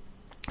Chivalry.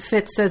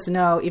 Fitz says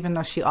no, even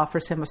though she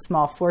offers him a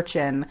small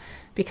fortune,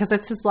 because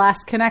it's his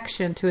last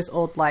connection to his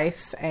old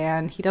life,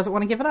 and he doesn't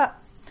want to give it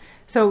up.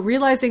 So,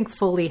 realizing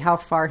fully how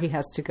far he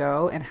has to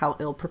go and how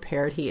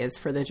ill-prepared he is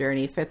for the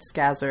journey, Fitz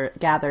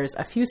gathers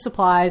a few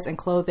supplies and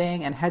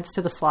clothing and heads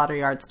to the slaughter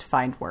yards to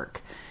find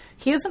work.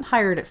 He isn't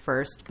hired at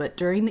first, but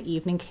during the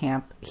evening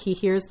camp, he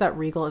hears that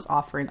Regal is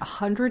offering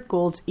 100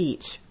 golds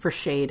each for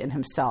Shade and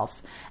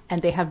himself,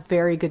 and they have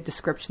very good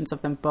descriptions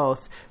of them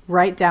both,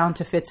 right down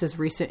to Fitz's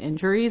recent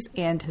injuries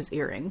and his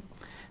earring.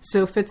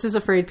 So Fitz is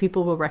afraid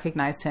people will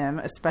recognize him,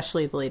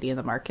 especially the lady in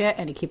the market,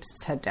 and he keeps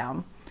his head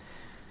down.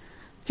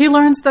 He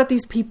learns that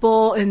these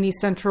people in these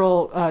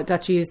central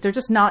duchies, they're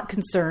just not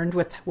concerned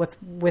with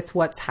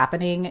what's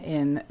happening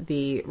in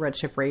the Red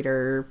Ship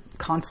Raider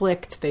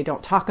conflict. They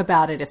don't talk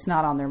about it. It's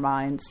not on their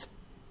minds.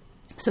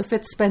 So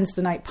Fitz spends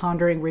the night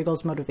pondering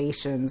Regal's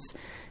motivations,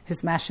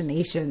 his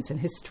machinations,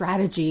 and his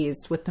strategies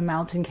with the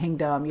Mountain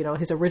Kingdom,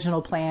 his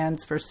original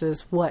plans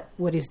versus what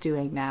he's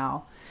doing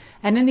now.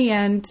 And in the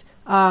end,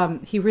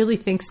 he really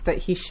thinks that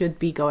he should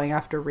be going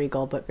after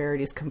Regal, but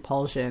Verity's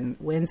compulsion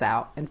wins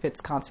out, and Fitz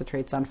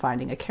concentrates on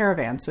finding a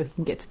caravan so he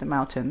can get to the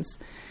mountains.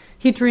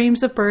 He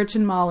dreams of Birch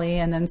and Molly,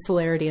 and then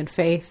Celerity and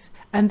Faith,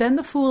 and then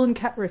the Fool and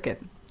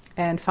Ketrigan,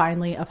 and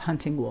finally of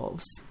hunting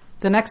wolves.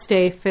 The next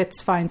day, Fitz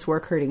finds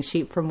work herding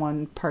sheep from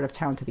one part of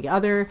town to the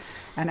other,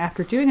 and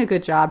after doing a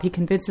good job, he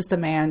convinces the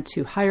man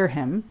to hire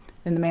him,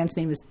 and the man's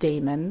name is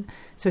Damon.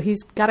 So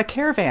he's got a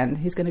caravan.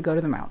 He's going to go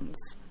to the mountains.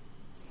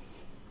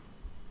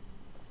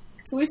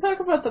 Can we talk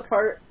about the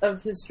part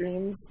of his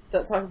dreams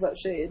that talk about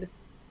Shade?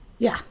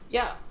 Yeah.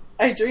 Yeah.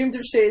 I dreamed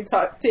of Shade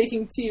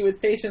taking tea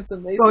with Patience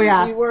and Lacey. Oh,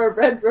 yeah. He wore a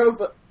red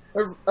robe,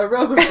 a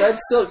robe of red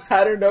silk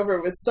patterned over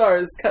with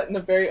stars cut in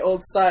a very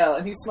old style,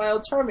 and he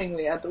smiled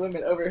charmingly at the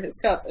women over his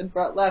cup and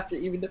brought laughter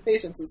even to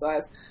Patience's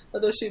eyes,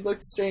 although she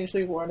looked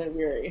strangely worn and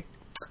weary.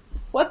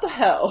 What the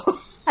hell?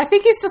 I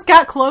think he's just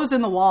got clothes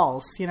in the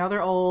walls.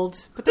 They're old,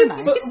 but they're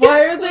nice. But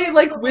why are they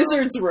like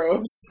wizard's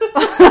robes?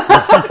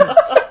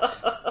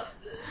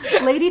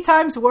 Lady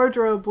Time's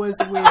wardrobe was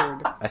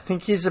weird. I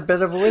think he's a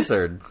bit of a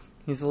wizard.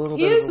 He's a little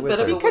He bit is of a a bit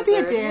of wizard. a He could be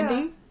a wizard, dandy.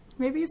 yeah.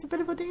 Maybe he's a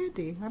bit of a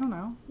dandy. I don't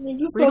know. I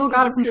just Regal thought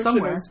got the it from description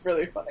somewhere. was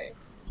really funny.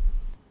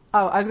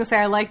 Oh, I was going to say,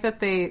 I like that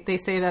they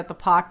say that the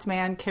Pocked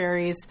Man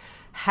carries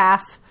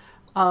half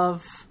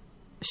of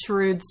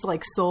Shrewd's,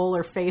 soul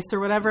or face or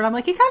whatever. And I'm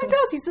like, he kind of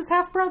does. He's his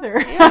half-brother.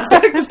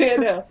 Exactly, I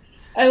know.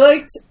 I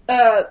liked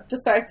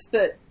the fact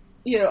that,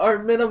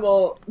 our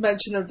minimal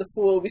mention of the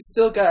Fool, we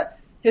still got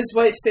his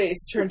white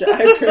face turned to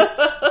ivory.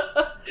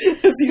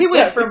 As He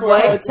went from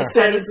white to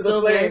stand kind of into the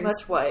still very flames.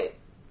 much white.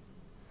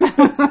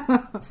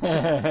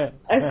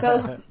 I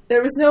felt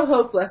there was no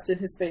hope left in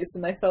his face,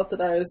 and I felt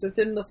that I was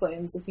within the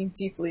flames, looking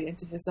deeply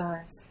into his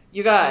eyes.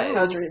 You guys.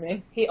 How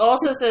dreamy. He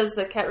also says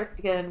that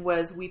Ketrigan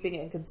was weeping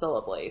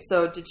inconsolably.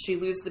 So did she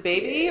lose the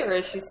baby, or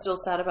is she still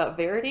sad about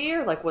Verity,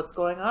 or what's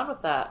going on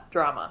with that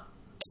drama?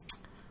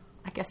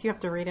 I guess you have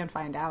to read and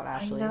find out,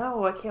 Ashley. I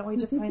know. I can't wait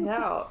to find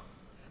out.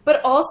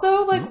 But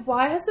also,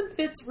 why hasn't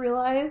Fitz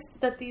realized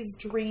that these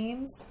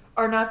dreams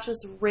are not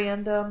just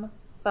random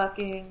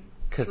fucking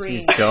Because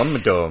dreams? he's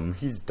dumb.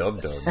 He's dumb.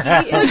 He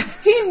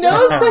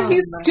knows that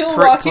he's skill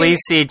walking. Please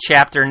see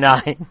Chapter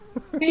 9.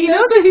 He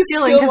knows that he's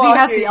Stealing skill because he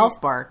has walking. the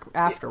elf bark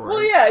afterwards.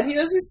 Well, yeah, he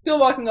knows he's still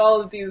walking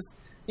all of these,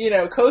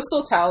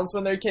 coastal towns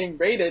when they're getting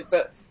raided,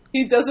 but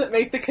he doesn't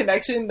make the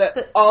connection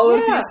that all of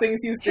these things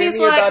he's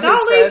dreaming about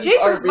his friends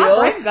are my real.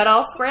 brain got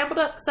all scrambled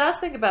up because I was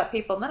thinking about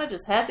people, and then I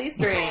just had these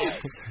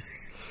dreams.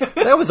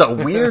 That was a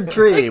weird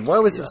dream. Why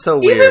was it so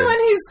weird? Even when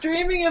he's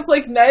dreaming of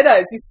Night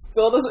Eyes, he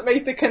still doesn't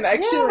make the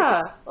connection. Yeah,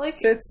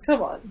 Fitz,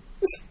 come on.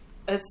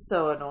 it's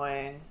so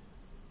annoying.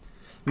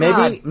 maybe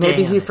God damn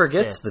he it,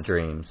 forgets Fitz. the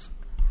dreams.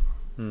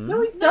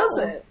 No, he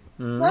doesn't.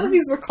 None of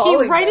these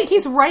recalling.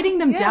 He's writing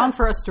them Yeah. down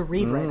for us to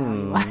read right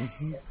now.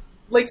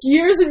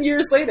 Years and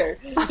years later.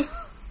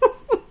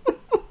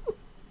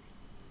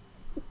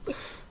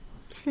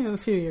 A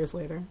few years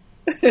later.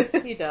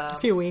 He dumb. A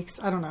few weeks.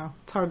 I don't know.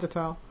 It's hard to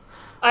tell.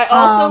 I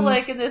also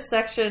like in this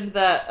section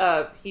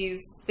that he's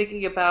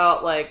thinking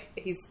about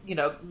he's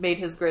made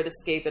his great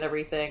escape and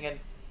everything, and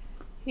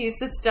he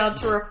sits down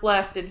to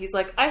reflect, and he's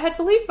like, I had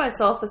believed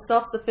myself a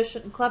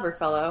self-sufficient and clever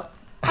fellow.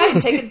 I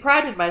had taken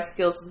pride in my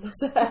skills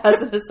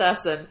as an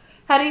assassin.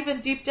 Had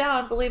even deep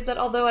down believed that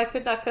although I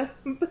could not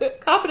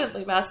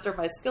competently master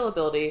my skill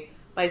ability,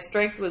 my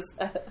strength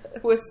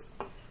was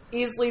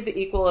easily the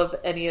equal of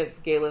any of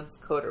Galen's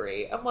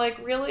coterie. I'm like,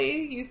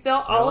 really? You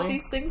felt all of Really?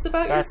 these things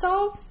about That's-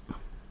 yourself?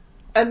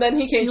 And then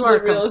he came You to are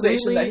the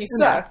realization that he completely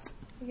sucked.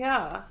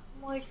 Yeah.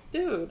 I'm like,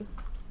 dude.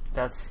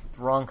 That's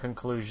the wrong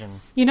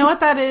conclusion. You know what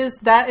that is?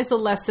 That is a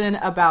lesson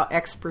about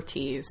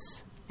expertise.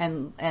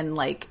 And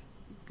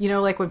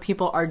when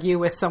people argue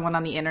with someone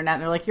on the internet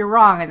and they're like, you're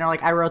wrong. And they're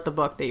like, I wrote the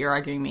book that you're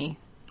arguing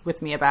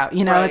with me about.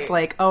 Right. It's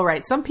like, oh,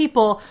 right. Some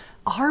people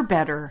are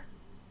better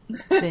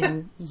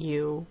than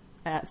you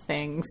at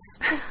things.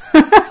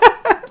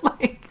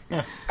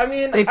 I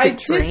mean, They've I been did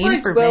trained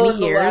like for Will many in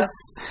the years.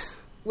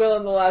 Will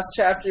in the last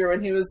chapter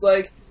when he was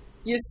like,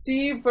 "You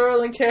see,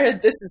 Burl and Kara,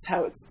 this is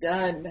how it's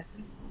done,"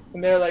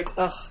 and they're like,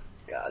 "Oh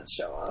God,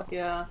 show off."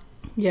 Yeah.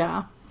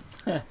 Yeah.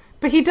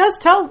 But he does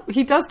tell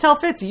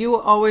Fitz, you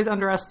always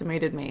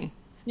underestimated me,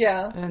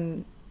 Yeah,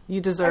 and you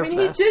I deserve mean,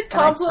 this. he did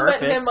compliment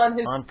Purpose. him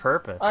On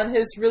purpose. on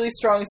his really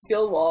strong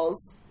skill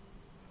walls.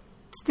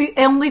 It's the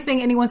only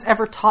thing anyone's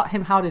ever taught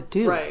him how to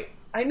do. Right.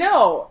 I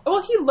know.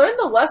 Well, he learned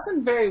the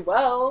lesson very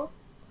well,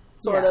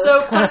 sort of.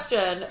 So,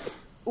 question.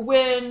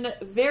 When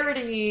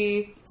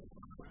Verity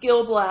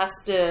skill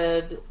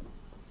blasted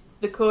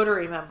the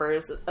coterie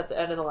members at the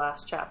end of the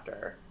last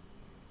chapter,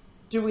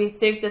 do we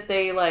think that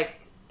they,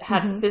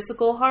 had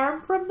physical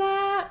harm from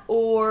that,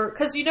 or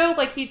because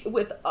like he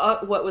with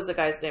what was the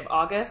guy's name,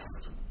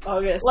 August,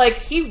 like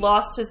he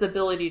lost his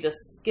ability to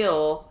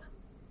skill.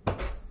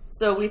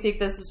 So we think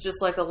this was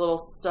just like a little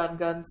stun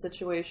gun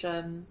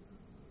situation.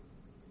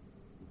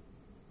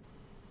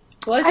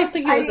 Well, I don't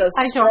think he was as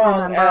strong. I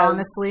don't remember,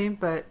 honestly,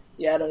 but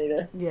yeah, I don't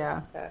either.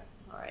 Yeah. Okay.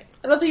 All right.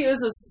 I don't think he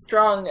was as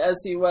strong as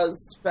he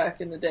was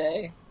back in the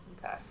day.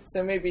 Okay.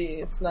 So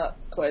maybe it's not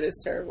quite as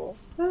terrible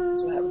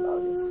as what happened to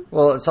August.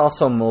 Well, it's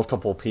also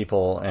multiple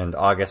people, and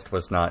August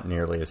was not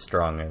nearly as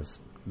strong as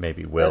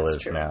maybe Will That's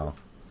is true. now.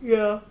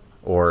 Yeah.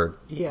 Or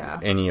Yeah.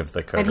 any of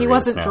the And he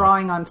wasn't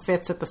drawing on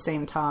Fitz at the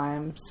same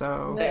time,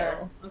 so...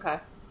 There. Okay.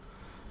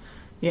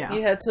 Yeah.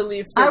 He had to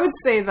leave. I would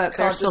say that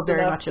they're conscious still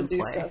very enough much to in do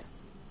play. stuff.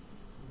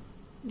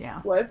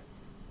 Yeah. What?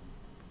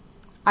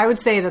 I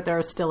would say that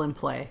they're still in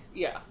play,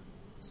 Yeah.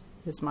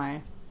 is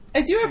my...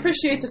 I do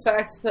appreciate the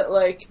fact that,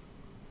 like,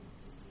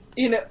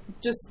 you know,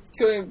 just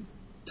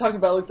talking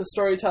about, like, the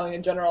storytelling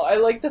in general, I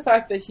like the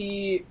fact that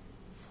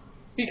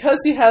because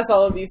he has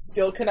all of these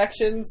skill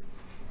connections,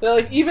 that,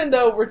 like, even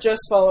though we're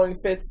just following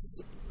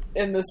Fitz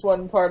in this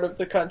one part of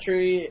the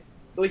country,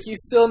 like, you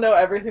still know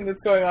everything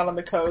that's going on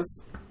the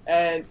coast,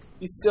 and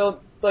you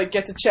still, like,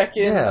 get to check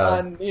in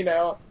on, you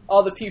know,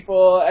 all the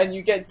people, and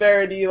you get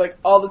Verity, like,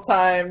 all the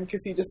time,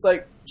 because he just,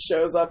 like,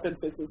 shows up in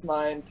Fitz's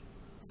mind.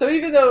 So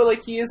even though,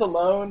 like, he is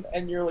alone,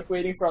 and you're, like,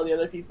 waiting for all the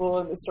other people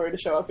in the story to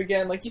show up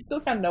again, like, you still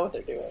kind of know what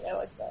they're doing. I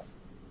like that.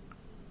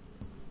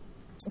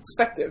 It's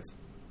effective.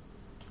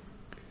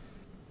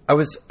 I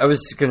was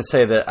going to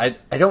say that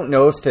I don't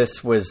know if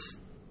this was...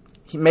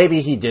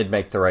 Maybe he did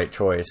make the right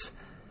choice,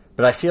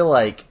 but I feel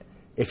like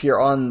if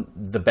you're on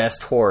the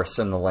best horse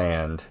in the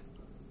land,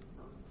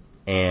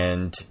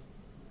 and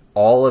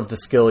all of the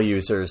skill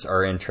users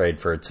are in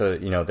Tradeford, so,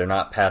 you know, they're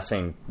not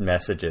passing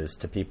messages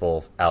to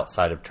people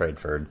outside of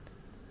Tradeford.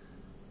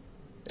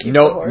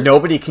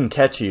 Nobody can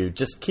catch you.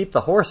 Just keep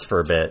the horse for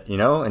a bit, you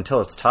know, until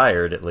it's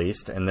tired at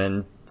least, and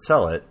then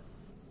sell it.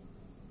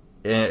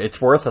 It's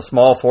worth a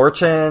small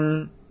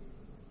fortune.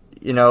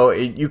 You know,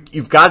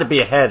 you've got to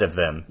be ahead of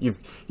them.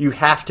 You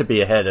have to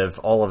be ahead of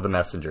all of the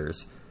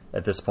messengers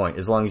at this point,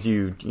 as long as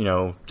you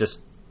know,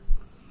 just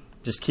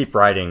keep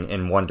riding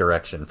in one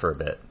direction for a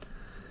bit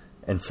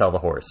and sell the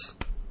horse.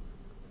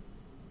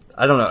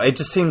 I don't know. It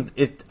just seemed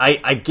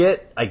I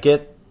get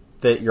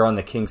that you're on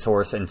the king's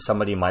horse and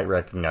somebody might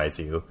recognize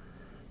you,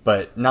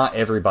 but not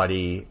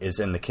everybody is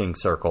in the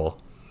king's circle.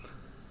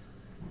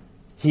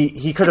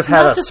 He could have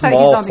had a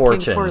small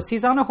fortune.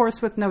 He's on a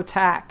horse with no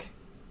tack.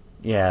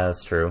 Yeah,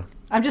 that's true.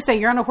 I'm just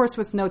saying, you're on a horse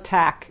with no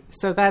tack,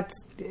 so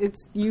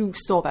you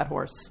stole that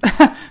horse.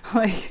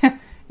 Like,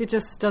 it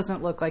just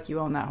doesn't look like you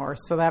own that horse,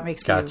 so that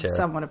makes you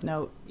somewhat of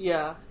note.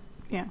 Yeah.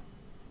 Yeah.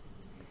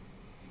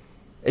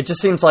 It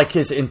just seems like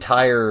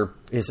the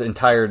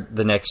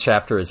next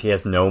chapter is he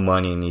has no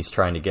money and he's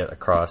trying to get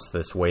across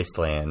this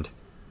wasteland,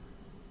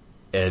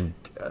 and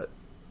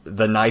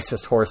the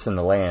nicest horse in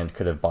the land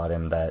could have bought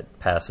him that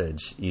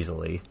passage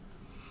easily.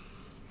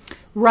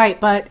 Right,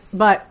 but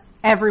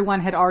everyone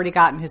had already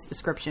gotten his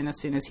description as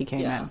soon as he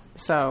came in.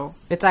 So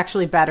it's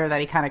actually better that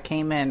he kind of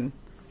came in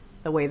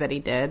the way that he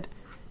did.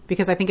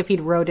 Because I think if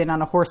he'd rode in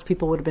on a horse,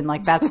 people would have been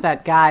like, that's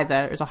that guy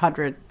that there's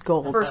 100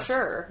 gold. For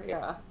sure,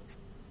 yeah.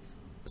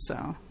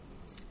 So.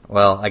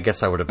 Well, I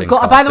guess I would have been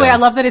by the way, I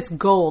love that it's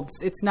gold.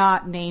 It's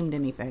not named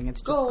anything.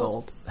 It's just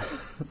gold.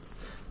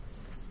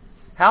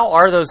 How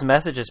are those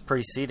messages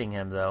preceding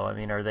him, though? I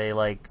mean, are they,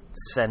 like,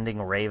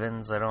 sending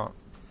ravens? I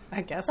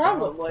guess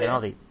probably. They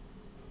don't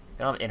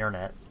have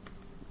internet.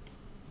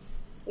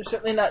 They're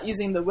certainly not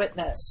using the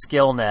WitNet.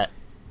 Skillnet.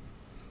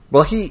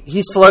 Well, he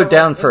slowed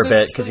down for a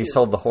bit because he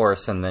sold the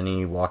horse, and then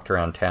he walked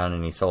around town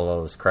and he sold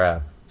all his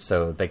crap.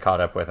 So they caught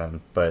up with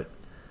him. But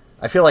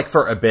I feel like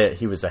for a bit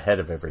he was ahead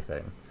of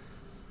everything,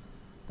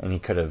 and he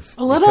could have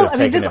a little. I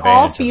mean, this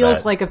all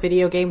feels like a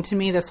video game to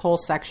me. This whole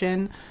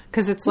section,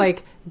 because it's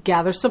like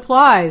gather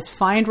supplies,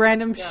 find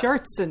random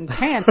shirts and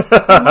pants,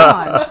 put them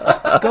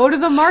on, go to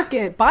the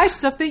market, buy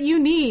stuff that you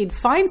need,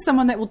 find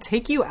someone that will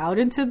take you out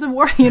into the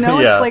world. You know,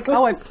 it's like,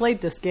 oh, I've played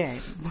this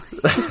game.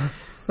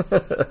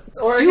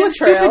 Do a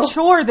stupid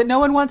chore that no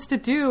one wants to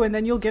do, and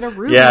then you'll get a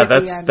ruby. Yeah,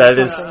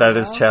 that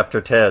is chapter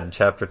 10.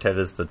 Chapter 10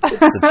 is the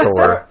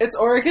chore. It's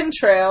Oregon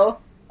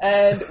Trail,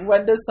 and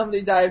when does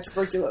somebody die of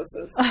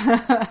tuberculosis?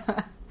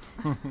 I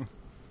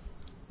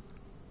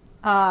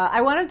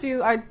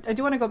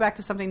do want to go back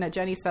to something that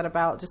Jenny said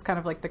about just kind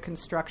of like the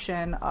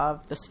construction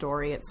of the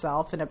story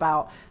itself, and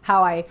about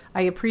how I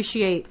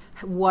appreciate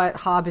what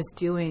Hobb is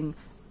doing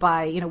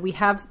by, you know, we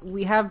have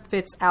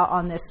Fitz out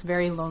on this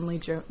very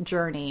lonely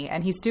journey,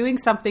 and he's doing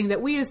something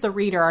that we as the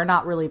reader are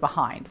not really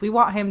behind. We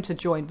want him to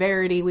join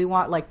Verity. We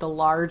want like the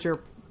larger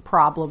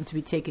problem to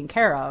be taken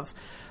care of.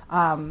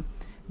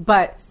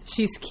 But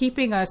she's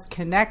keeping us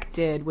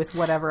connected with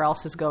whatever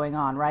else is going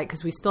on, right?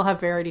 Because we still have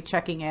Verity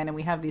checking in, and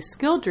we have these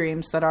skill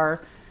dreams that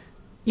are,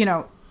 you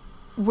know,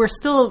 we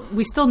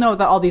still know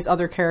that all these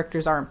other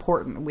characters are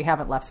important. We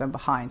haven't left them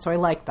behind. So I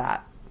like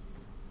that.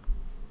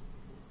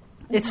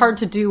 it's hard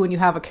to do when you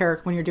have a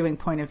character, when you're doing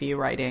point of view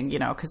writing,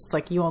 because it's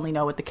like you only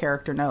know what the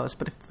character knows.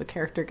 But if the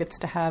character gets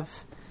to have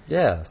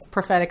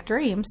prophetic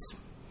dreams.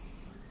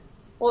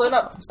 Well, they're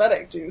not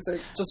prophetic dreams. They're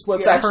just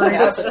what's actually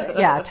happening.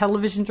 Yeah,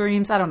 television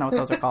dreams. I don't know what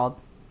those are called.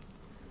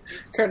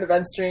 Current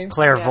events dreams.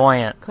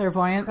 Clairvoyant.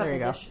 Clairvoyant. There you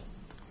go.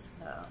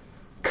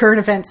 Current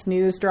events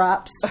news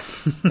drops.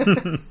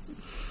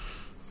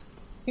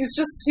 He's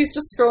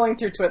just scrolling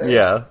through Twitter.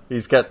 Yeah,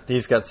 he's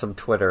got some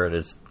Twitter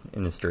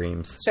in his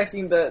dreams.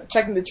 Checking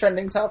the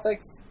trending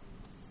topics.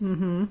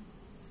 Mm-hmm.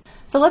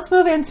 So let's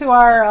move into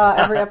our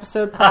every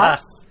episode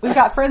props. We've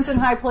got friends in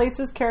high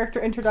places,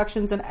 character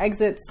introductions, and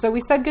exits. So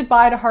we said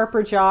goodbye to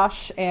Harper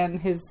Josh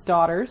and his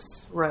daughters.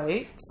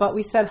 Right. But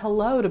we said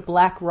hello to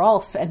Black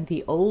Rolf and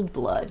the Old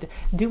Blood.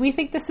 Do we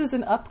think this is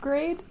an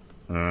upgrade?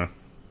 They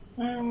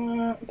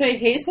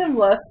hate him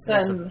less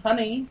than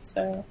Honey,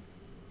 so...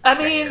 I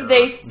mean,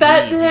 they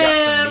fed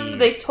him,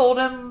 they told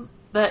him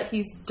that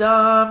he's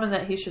dumb and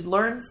that he should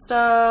learn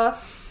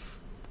stuff.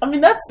 I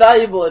mean, that's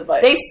valuable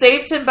advice. They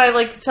saved him by,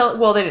 they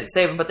didn't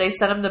save him, but they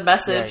sent him the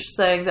message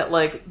saying that,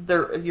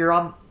 you're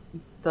on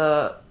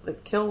the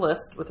kill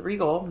list with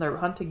Regal and they're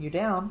hunting you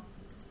down.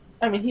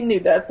 I mean, he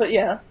knew that, but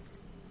yeah.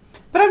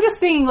 But I'm just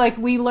thinking,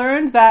 we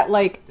learned that,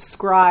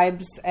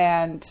 scribes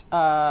and,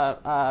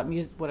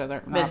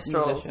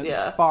 minstrels,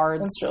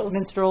 bards,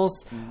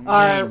 minstrels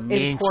are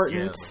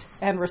important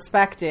and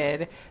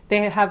respected.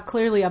 They have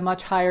clearly a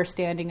much higher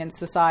standing in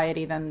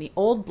society than the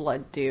Old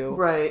Blood do.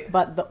 Right.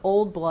 But the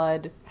Old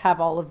Blood have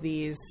all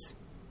this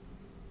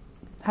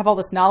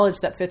knowledge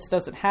that Fitz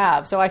doesn't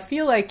have. So I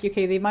feel like,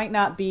 they might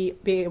not be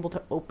able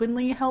to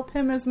openly help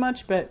him as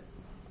much, but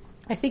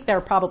I think they're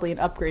probably an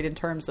upgrade in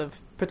terms of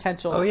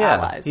potential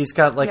allies. He's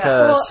got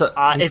a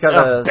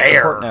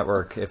support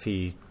network if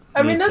he.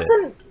 I mean,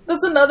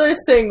 that's another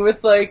thing with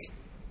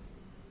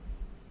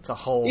it's a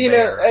whole.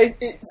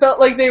 It felt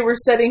like they were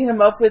setting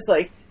him up with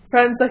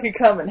friends that could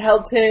come and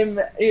help him.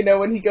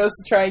 When he goes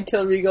to try and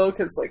kill Regal,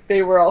 because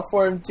they were all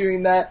for him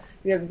doing that.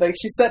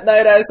 She sent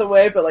Night Eyes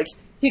away, but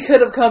he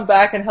could have come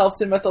back and helped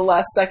him at the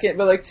last second,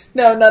 but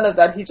no, none of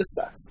that. He just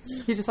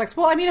sucks. He just sucks.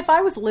 Well, I mean, if I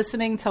was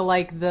listening to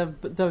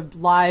the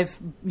live,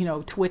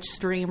 Twitch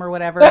stream or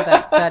whatever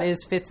that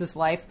is Fitz's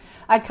life,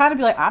 I'd kind of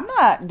be like, I'm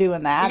not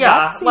doing that.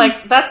 Yeah,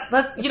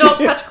 that's you don't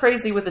touch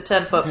crazy with a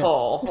 10-foot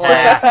pole.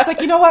 It's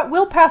you know what?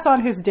 We'll pass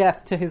on his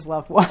death to his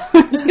loved one.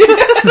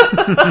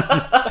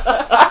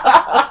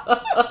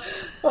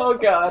 Oh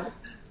God!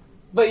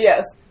 But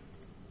yes.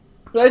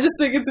 But I just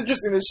think it's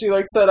interesting that she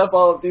set up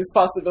all of these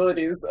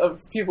possibilities of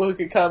people who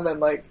could come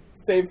and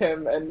save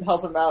him and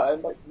help him out,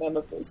 and none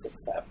of those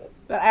things happen.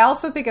 But I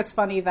also think it's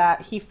funny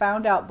that he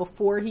found out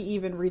before he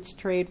even reached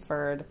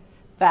Tradeford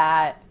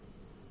that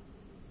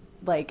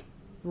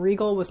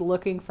Regal was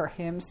looking for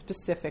him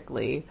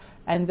specifically,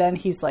 and then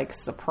he's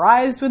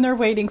surprised when they're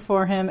waiting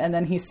for him, and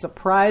then he's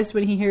surprised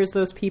when he hears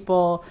those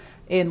people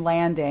in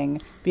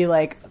Landing be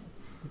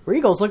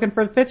Regal's looking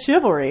for Fitz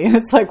chivalry, and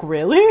it's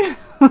really?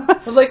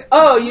 But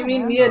oh, you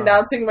mean me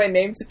announcing my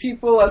name to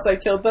people as I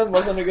killed them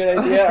wasn't a good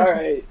idea? All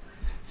right.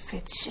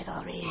 Fitz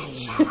chivalry.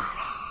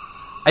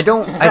 I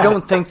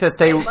don't think that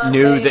they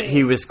knew that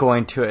he was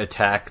going to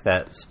attack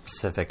that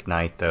specific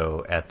night,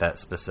 though, at that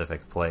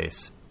specific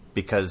place,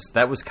 because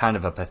that was kind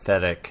of a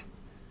pathetic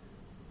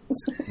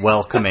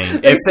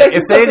welcoming. If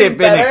they'd have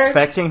been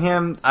expecting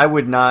him, I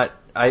would not.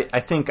 I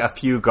think a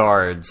few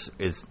guards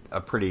is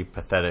a pretty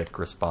pathetic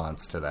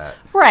response to that.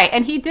 Right,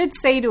 and he did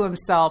say to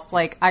himself,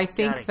 I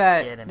think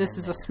that this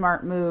is a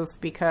smart move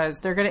because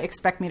they're going to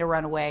expect me to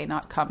run away,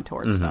 not come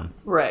towards them.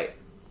 Right.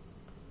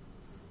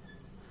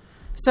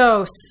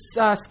 So,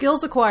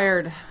 skills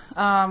acquired.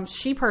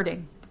 Sheep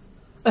herding.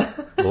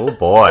 Oh,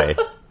 boy.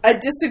 I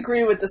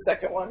disagree with the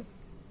second one.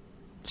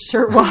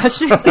 Shirt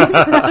washing. He's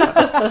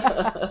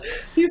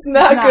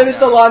not good at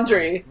the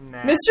laundry.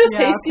 Nah. Mistress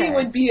Hasty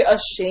would be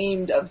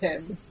ashamed of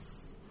him.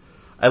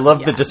 I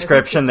love the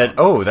description that,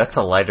 that's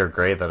a lighter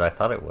gray than I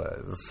thought it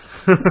was.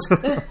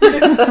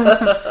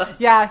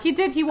 Yeah, he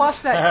did. He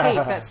washed that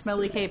cape, that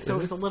smelly cape, so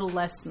it was a little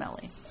less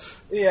smelly.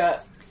 Yeah.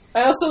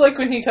 I also like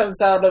when he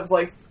comes out of,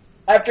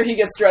 after he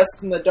gets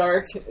dressed in the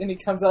dark, and he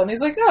comes out and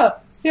he's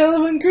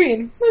yellow and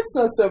green. That's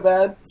not so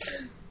bad.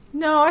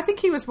 No, I think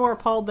he was more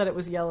appalled that it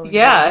was yellow. And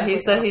yeah, green.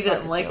 he said he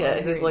didn't like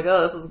it. He's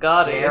this is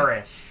gaudy.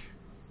 Garish.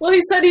 Well, he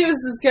said he was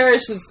as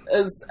garish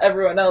as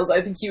everyone else.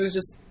 I think he was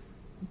just...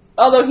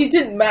 Although he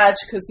didn't match,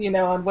 because,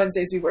 on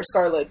Wednesdays we wear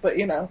scarlet, but,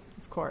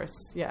 Of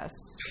course, yes.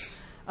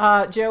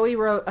 Joey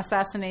wrote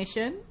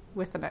assassination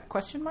with a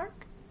question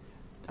mark.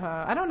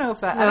 I don't know if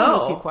that... I don't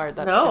know if he acquired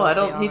that. No,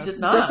 skill, he did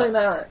not. Definitely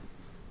not.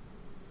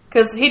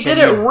 Because he did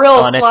it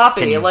real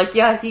sloppy.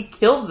 He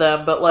killed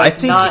them, but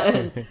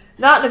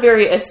not in a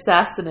very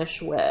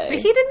assassinish way. But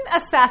he didn't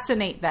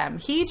assassinate them.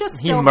 He just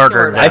he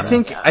murdered them. I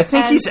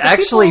think he's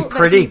actually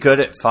pretty good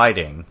at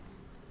fighting.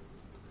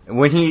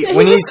 When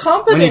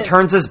he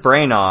turns his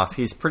brain off,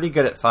 he's pretty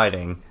good at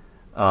fighting.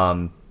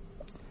 But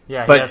he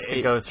has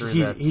to go through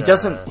he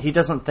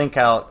doesn't think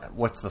out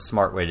what's the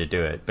smart way to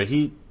do it. But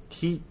he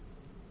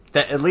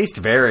That at least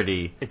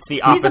Verity. It's the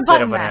He's a opposite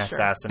button of an masher.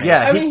 assassination.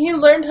 Yeah, I mean, he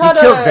learned how he to...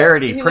 killed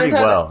Verity he pretty learned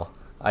how to- well,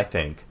 I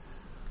think.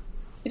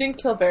 He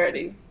didn't kill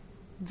Verity.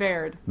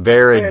 Verd.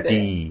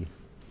 Verity.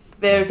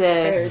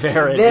 Verde. Verity.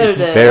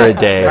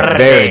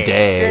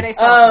 Verity.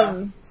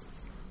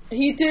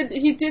 He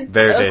did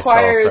Verde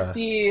acquire salsa.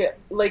 the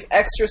like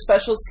extra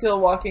special skill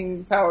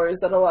walking powers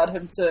that allowed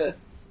him to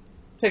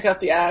pick up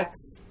the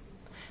axe.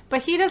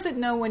 But he doesn't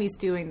know when he's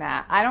doing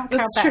that. I don't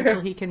count That's that true.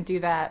 until he can do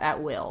that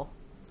at will.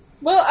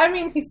 Well, I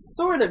mean, he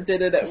sort of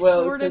did it at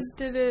will. Sort of 'cause-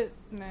 did it.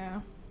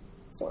 No.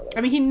 Sort of.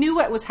 I mean, he knew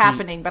what was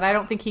happening, but I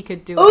don't think he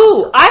could do it.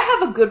 Ooh, I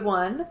have a good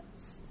one.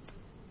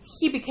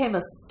 He became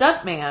a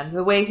stuntman.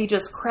 The way he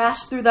just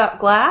crashed through that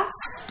glass.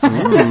 Put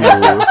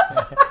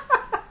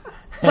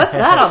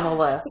that on the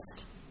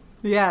list.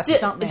 Yeah,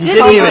 stuntman. He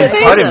didn't even Confident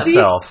cut horse thief?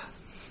 himself.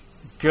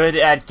 Good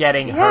at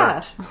getting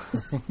Yeah. hurt.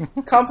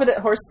 Confident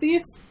horse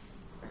thief?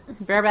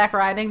 Bareback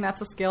riding,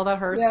 that's a skill that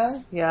hurts. Yeah.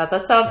 Yeah,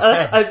 that sounds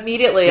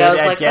immediately. Good I was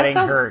at like, that getting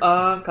sounds hurt.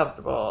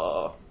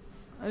 uncomfortable.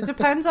 It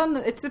depends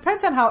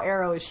on how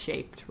Arrow is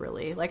shaped,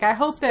 really. Like, I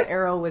hope that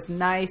Arrow was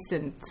nice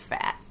and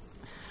fat.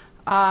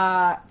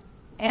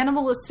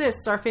 Animal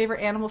assists, our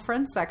favorite animal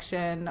friend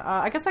section.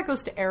 I guess that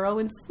goes to Arrow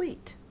and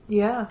Sleet.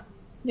 Yeah.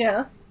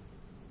 Yeah.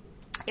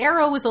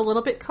 Arrow was a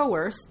little bit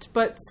coerced,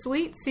 but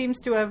Sleet seems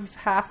to have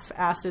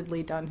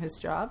half-assedly done his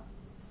job.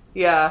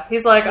 Yeah.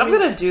 He's like, I'm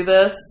going to do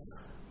this,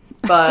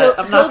 but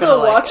I'm not Hilda going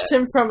to like watched it.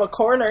 him from a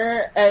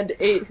corner and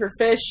ate her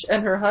fish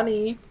and her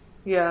honey.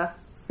 Yeah.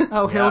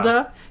 Oh, Yeah.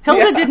 Hilda! Hilda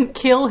Yeah. didn't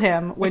kill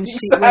him when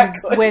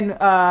Exactly. when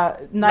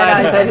Night Night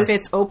Eyes and Eyes.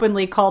 Fitz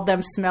openly called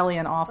them smelly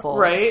and awful.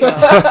 Right? So-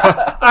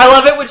 I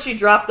love it when she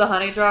dropped the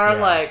honey jar,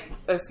 Yeah. like,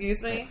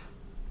 excuse me?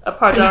 A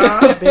pardon?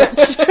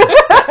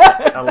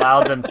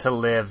 Allowed them to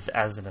live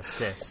as an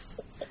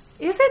assist.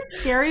 Is it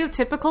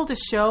stereotypical to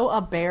show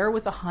a bear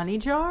with a honey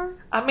jar?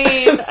 I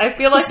mean, I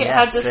feel like it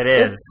had Yes, to... it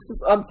is.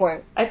 It's on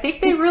point. I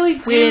think they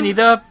really Winnie do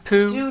the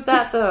Pooh. do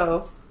that,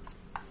 though.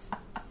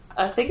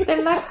 I think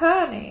they like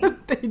honey.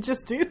 They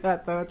just do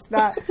that though. It's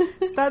not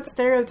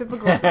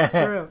stereotypical. It's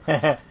true.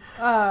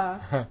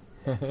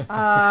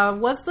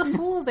 Was the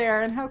fool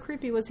there, and how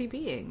creepy was he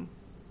being?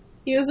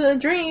 He was in a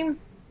dream.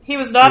 He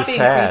was not He was being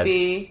sad.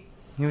 creepy.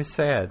 He was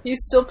sad. He's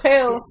still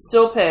pale. He's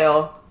still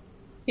pale.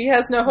 He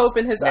has no hope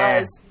in his Man.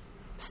 eyes.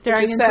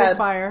 Staring Which is into a sad.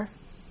 fire.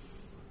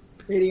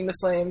 Reading the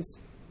flames.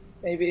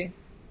 Maybe.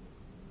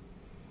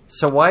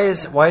 So why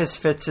is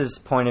Fitz's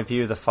point of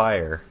view the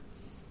fire?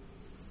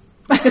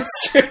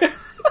 It's true.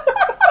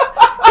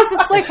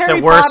 It's like Harry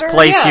The worst Potter.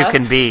 place yeah. you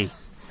can be.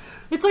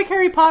 It's like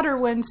Harry Potter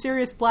when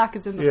Sirius Black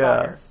is in the Yeah.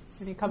 fire,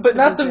 and he comes. But to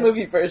not the visit.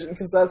 movie version,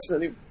 because that's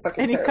really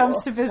fucking And he terrible.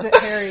 comes to visit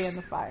Harry in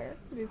the fire.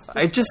 It's just-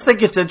 I just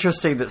think it's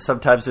interesting that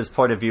sometimes his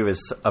point of view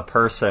is a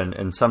person,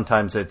 and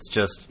sometimes it's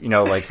just,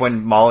 like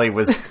when Molly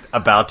was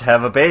about to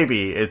have a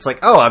baby. It's like,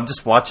 oh, I'm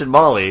just watching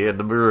Molly in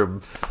the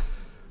room.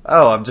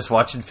 Oh, I'm just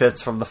watching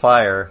Fitz from the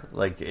fire.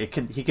 Like he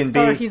can be.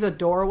 or he's a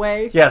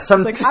doorway. Yeah, It's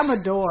like I'm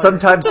a door.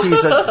 Sometimes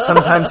he's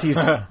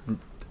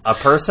a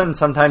person.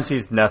 Sometimes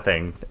he's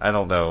nothing. I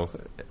don't know.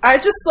 I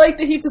just like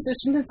that he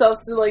positioned himself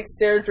to like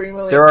stare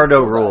dreamily. There into are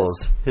no people's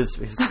rules. eyes.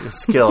 His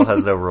skill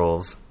has no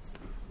rules.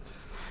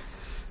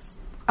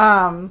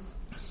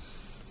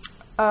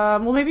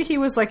 Well, maybe he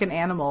was like an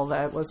animal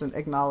that wasn't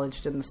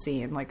acknowledged in the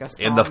scene, like a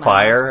small In the mouse.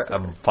 fire, a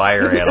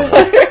fire animal.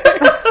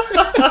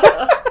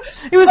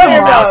 It was Fire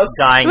a mouse. mouse.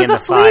 Dying It was in a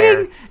the fire.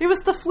 fleeting. It was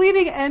the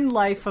fleeting end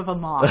life of a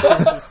moth.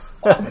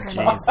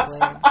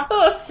 Jesus.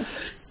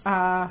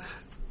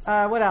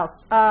 What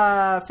else?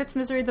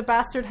 Fitzmisery the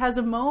Bastard has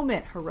a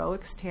moment.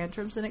 Heroics,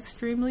 tantrums, and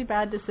extremely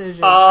bad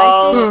decisions.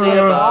 All I think of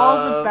the of all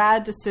the above.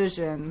 bad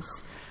decisions,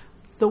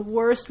 the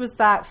worst was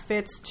that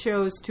Fitz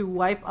chose to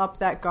wipe up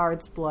that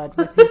guard's blood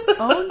with his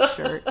own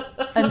shirt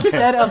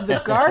instead of the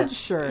guard's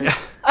shirt.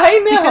 I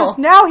know. Because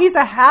now he's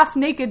a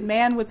half-naked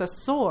man with a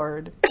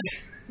sword.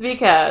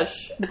 Vcash.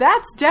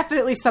 That's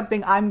definitely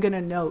something I'm going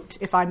to note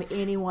if I'm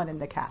anyone in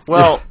the cast.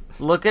 Well,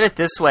 look at it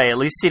this way. At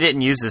least he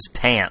didn't use his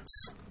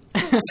pants.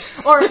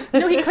 Or,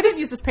 no, he couldn't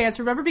use his pants,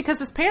 remember? Because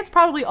his pants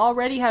probably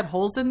already had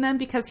holes in them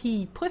because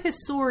he put his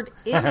sword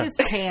in his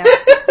pants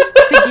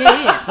to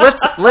get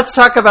in. Let's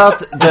talk about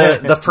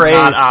the phrase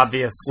Not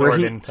obvious where sword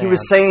he in he was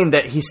pants. saying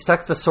that he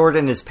stuck the sword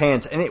in his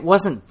pants, and it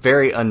wasn't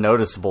very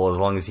unnoticeable as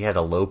long as he had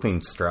a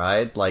loping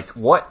stride. Like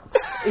what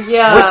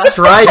Yeah.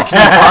 stride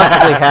can you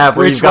possibly have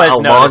where Which you've got a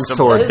was long noticeable.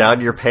 sword down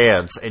your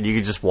pants and you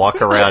can just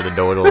walk around and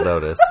no one will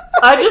notice?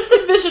 I just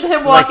envisioned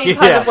him walking Like,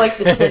 kind yeah. of like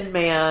the Tin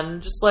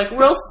Man. Just like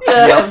real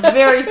stiff,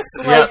 very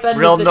slight Yep, bend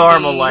real of the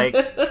normal, knee. like.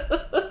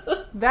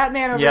 That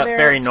man over Yep, there,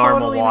 very normal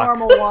totally walk.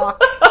 normal walk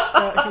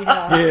that he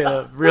has.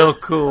 Yeah, real I'm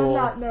cool.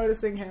 not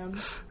noticing him.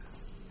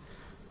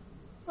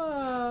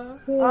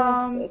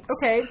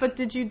 Okay, but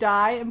did you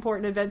die?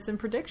 Important events and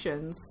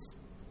predictions.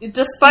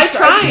 Despite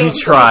trying.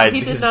 He tried He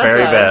did his not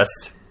very die.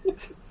 best.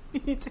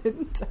 He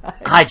didn't die.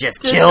 I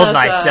just Did killed not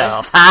die.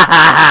 myself. Ha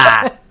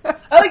ha ha.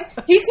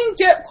 He can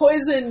get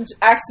poisoned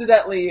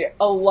accidentally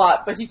a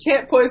lot, but he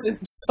can't poison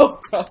himself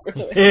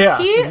properly. Yeah,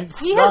 He has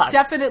sucks.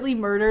 definitely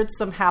murdered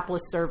some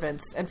hapless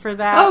servants, and for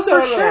that, Oh, for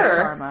totally. sure.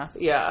 bad karma.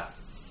 Yeah.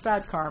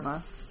 Bad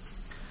karma.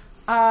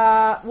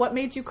 What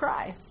made you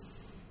cry?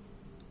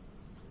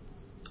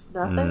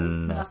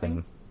 Nothing.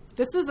 Nothing.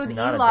 This is an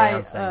Not a Eli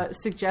damn thing.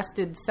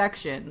 suggested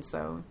section,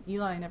 so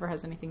Eli never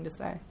has anything to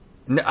say.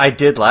 No, I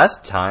did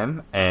last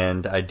time,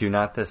 and I do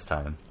not this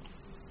time.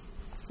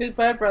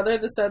 Goodbye, brother,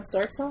 the sad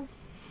Stark song?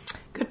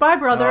 Goodbye,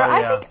 brother. Oh, I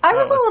yeah. think I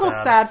was That a was little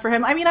sad. sad for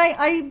him. I mean,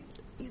 I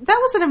that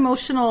was an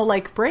emotional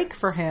break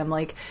for him.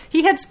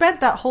 He had spent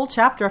that whole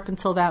chapter up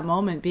until that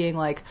moment being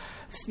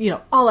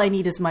all I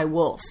need is my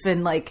wolf,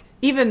 and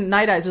even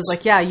Night Eyes was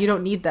yeah, you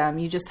don't need them,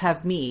 you just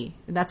have me,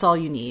 and that's all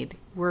you need.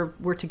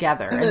 We're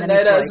together. And then he's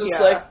Night Eyes was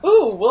yeah.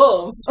 ooh,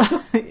 wolves.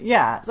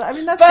 yeah. So, I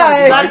mean, that's Bye.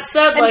 gotta be That nice.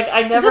 said, And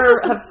I this never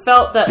is- have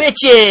felt that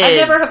Bitches! I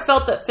never have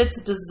felt that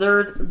Fitz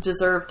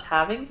deserved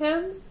having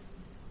him.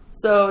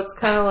 So it's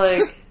kind of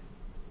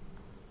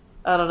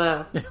I don't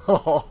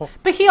know.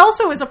 But he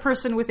also is a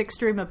person with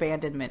extreme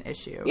abandonment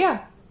issue.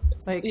 Yeah.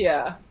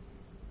 Yeah.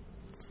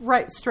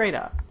 Right, straight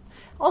up.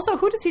 Also,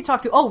 who does he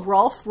talk to? Oh,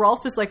 Rolf.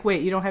 Rolf is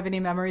wait, you don't have any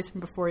memories from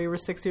before you were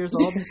 6 years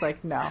old? He's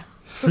no.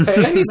 And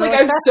he's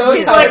I'm so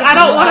He's tired. I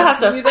don't want to of have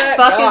to asking you that.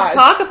 fucking Gosh.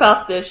 talk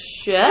about this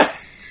shit.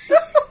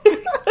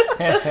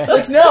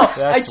 No, I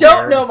That's don't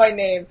weird. know my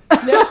name.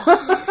 No.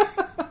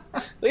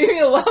 Leave me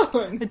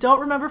alone. I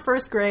don't remember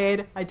first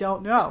grade. I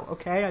don't know,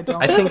 okay? I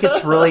don't I think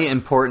it's really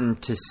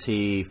important to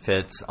see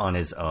Fitz on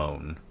his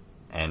own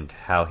and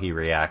how he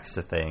reacts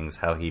to things,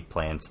 how he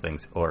plans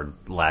things, or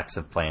lacks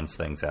of plans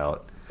things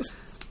out.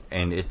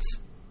 And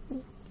it's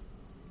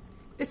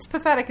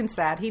pathetic and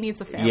sad. He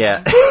needs a family.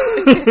 yeah.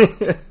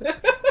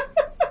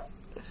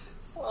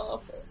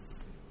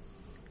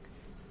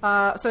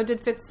 Oh, So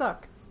did Fitz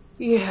suck?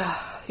 Yeah,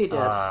 he did.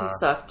 He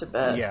sucked a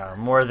bit. Yeah,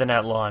 more than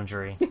at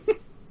laundry.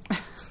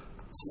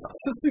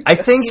 I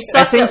think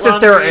sucked at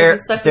that there laundry, are he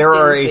sucked there at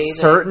are a dating, bathing.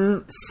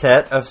 certain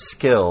set of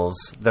skills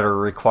that are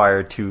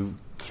required to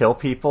kill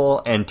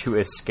people and to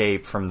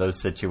escape from those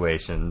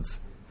situations.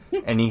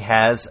 And he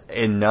has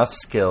enough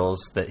skills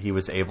that he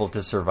was able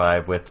to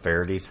survive with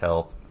Verity's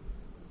help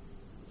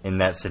in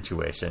that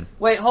situation.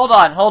 Wait, hold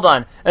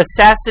on.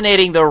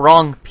 Assassinating the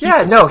wrong people.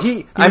 Yeah, no,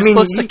 he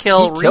supposed to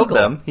kill he killed Regal.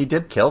 them. He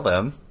did kill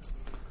them.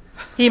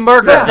 He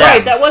murdered Yeah. them.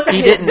 Right, that wasn't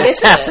He his didn't mission.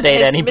 assassinate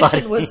His anybody.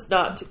 mission was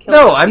not to kill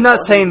No, those I'm not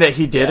people. saying that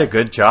he did Yeah. a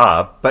good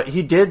job, but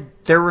he did.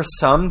 There were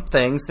some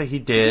things that he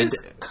did.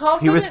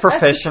 He was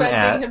proficient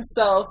defending at.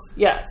 himself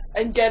Yes.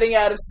 and getting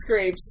out of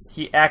scrapes.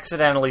 He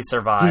accidentally He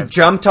survived.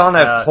 jumped on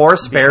a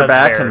horse because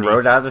bareback and Verity.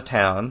 rode out of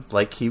town.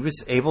 He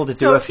was able to do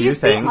So a few he's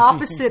things. the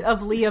opposite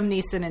of Liam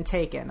Neeson in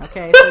Taken,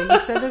 okay? So you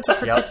said there's a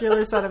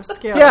particular set of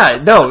skills.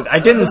 Yeah, no, I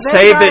didn't The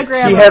say Venn that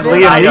diagram he of had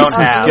Venn Liam I don't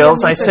Neeson have.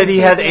 skills. I Liam said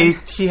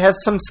Neeson he has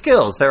some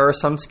skills. There are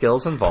some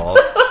skills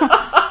involved.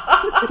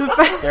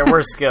 There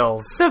were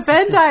skills. The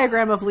Venn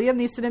diagram of Liam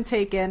Neeson in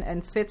Taken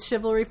and Fitz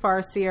Chivalry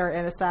Farseer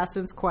and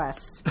Assassin's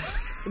Quest.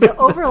 The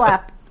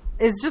overlap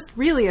is just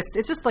really,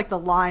 it's just the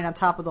line on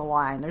top of the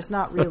line. There's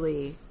not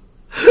really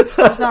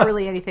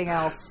anything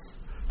else.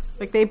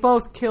 They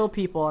both kill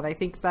people, and I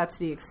think that's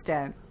the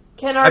extent.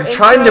 Can our I'm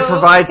trying to intro-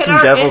 provide can some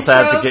our devil's intro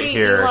advocate be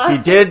here. Eli?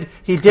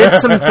 He did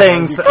some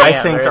things that I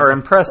can't, think there are isn't.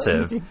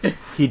 impressive.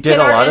 He did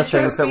Can a our lot of intro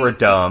things that be- were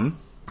dumb.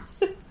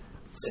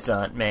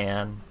 Stunt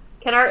man.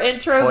 Can our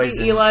intro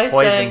Poison- be Eli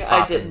poison saying,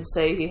 I didn't Poppins.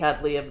 say he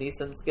had Liam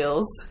Neeson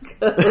skills?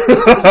 I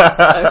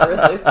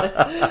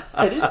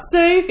didn't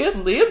say he had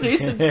Liam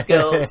Neeson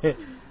skills.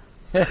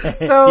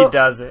 So He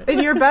does it. in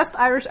your best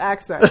Irish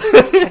accent.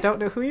 I don't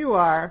know who you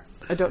are.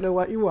 I don't know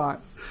what you want.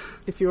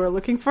 If you are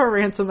looking for a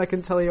ransom, I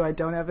can tell you I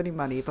don't have any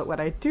money. But what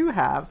I do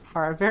have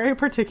are a very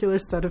particular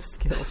set of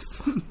skills.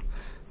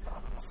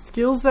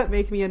 Skills that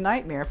make me a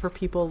nightmare for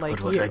people like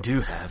But what you. I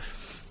do have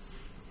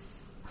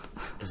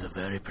is a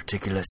very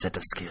particular set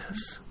of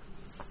skills.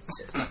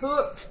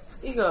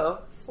 Ego,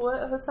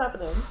 what's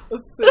happening?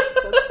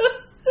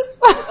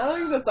 I don't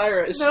think that's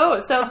Irish. No,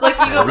 it sounds like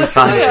Ego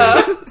Refined.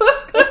 Montoya.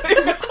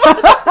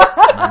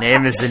 My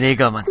name is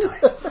Inigo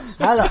Montoya.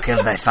 Hello. I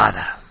killed my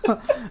father.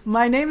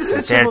 My name is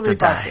Fitz Prepare Chivalry to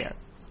die.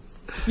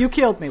 Farseer. You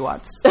killed me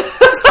once.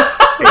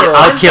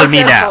 I'll kill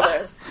me now.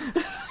 Father.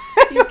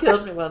 You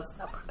killed me once,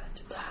 now we're about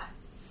to die.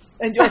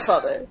 And your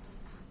father.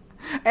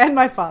 And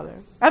my father.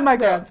 And my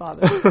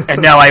grandfather.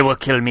 And now I will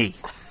kill me.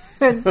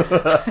 And-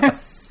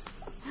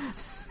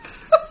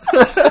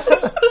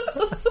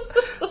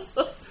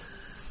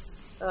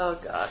 Oh,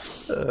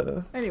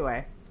 God.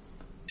 anyway.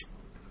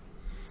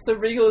 So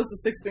Regal is the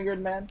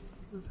six-fingered man.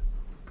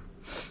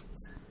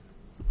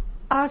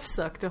 I've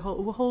sucked a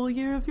whole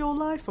year of your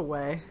life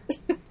away.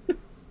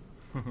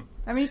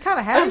 I mean, you kind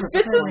of have.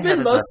 Fitz has How been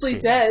does that mostly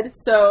feel? dead,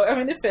 so I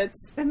mean it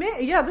fits.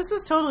 Yeah, this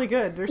is totally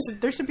good.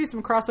 There should be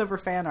some crossover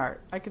fan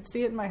art. I could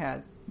see it in my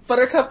head.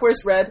 Buttercup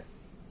wears red.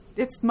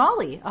 It's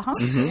Molly.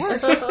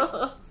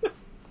 Mm-hmm.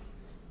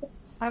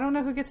 I don't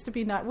know who gets to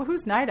be Night. Well,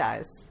 who's Night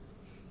Eyes?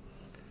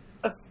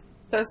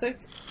 Fezzik.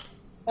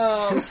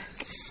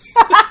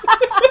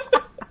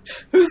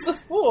 Who's the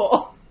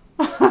fool?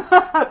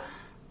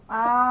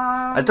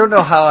 I don't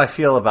know how I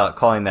feel about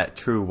calling that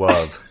true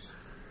love.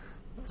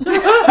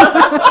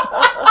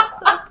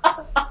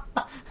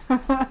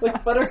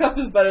 Like, Buttercup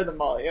is better than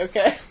Molly,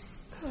 okay?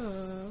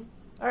 All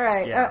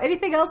right. Yeah.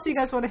 Anything else you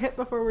guys want to hit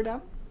before we're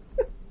done?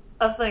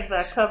 I think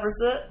that covers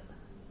it.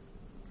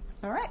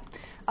 All right.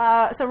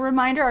 So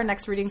reminder, our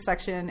next reading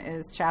section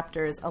is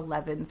chapters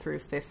 11 through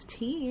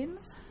 15.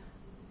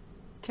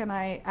 Can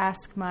I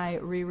ask my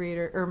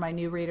rereader or my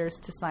new readers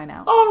to sign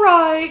out? All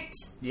right.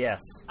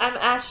 Yes. I'm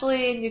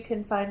Ashley, and you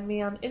can find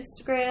me on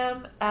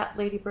Instagram at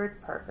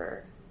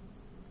LadyBirdParker.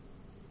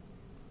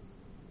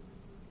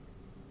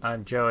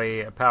 I'm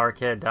Joey,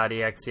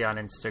 PowerKid.exe on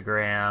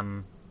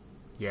Instagram.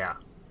 Yeah.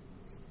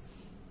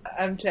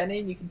 I'm Jenny,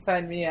 and you can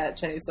find me at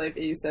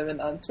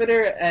Jenny'sLife87 on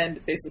Twitter and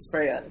Faces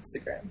Frey on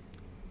Instagram.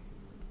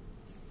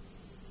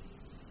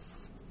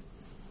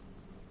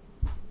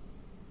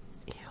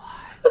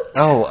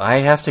 Oh, I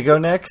have to go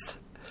next?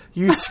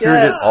 You screwed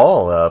Yes. it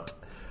all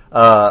up.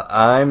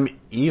 I'm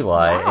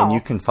Eli, Wow. and you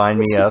can find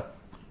me up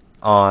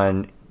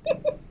on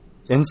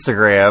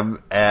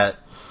Instagram at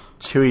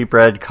Chewy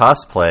Bread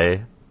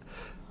Cosplay.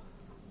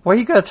 Why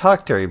you gotta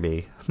talk during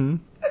me?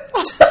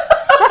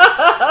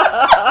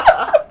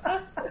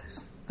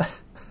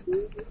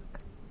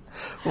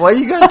 Why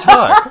you gotta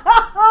talk?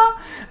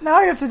 Now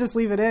I have to just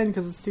leave it in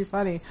because it's too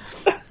funny.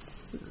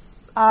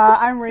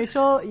 I'm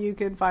Rachel. You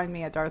can find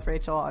me at Darth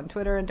Rachel on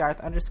Twitter and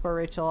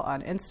Darth_Rachel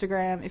on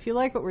Instagram. If you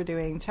like what we're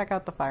doing, check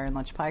out the Fire and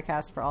Lunch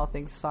podcast for all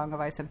things Song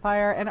of Ice and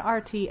Fire and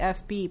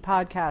RTFB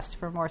podcast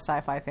for more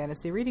sci-fi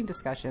fantasy reading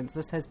discussions.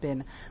 This has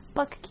been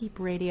Buckkeep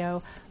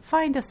Radio.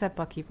 Find us at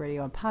Buckkeep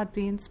Radio on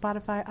Podbean,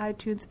 Spotify,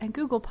 iTunes, and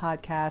Google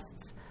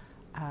Podcasts.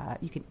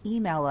 You can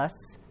email us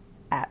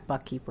at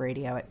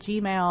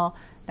buckkeepradio@gmail.com.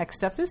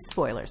 Next up is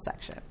spoiler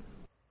section.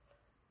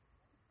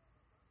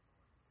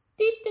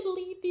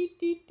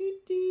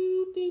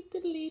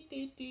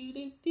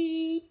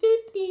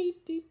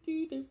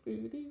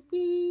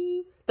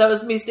 That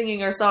was me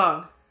singing our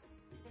song.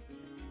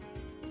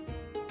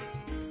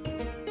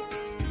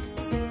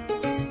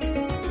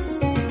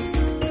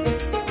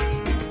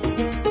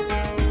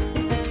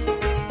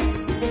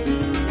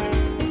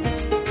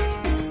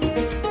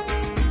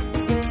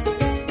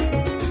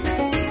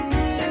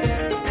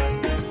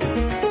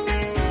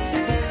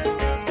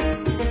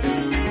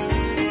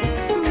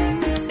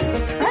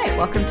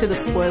 Welcome to the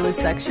spoiler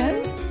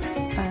section.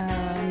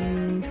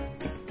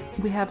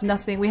 We have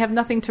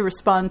nothing to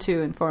respond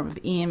to in form of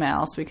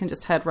email, so we can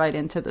just head right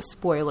into the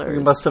spoilers.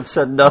 You must have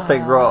said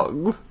nothing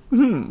wrong.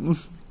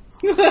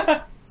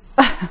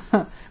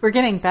 We're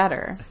getting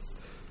better.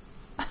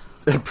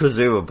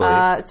 Presumably.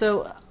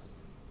 So,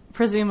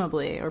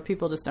 presumably, or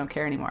people just don't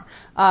care anymore.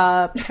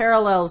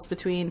 Parallels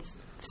between...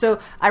 So,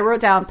 I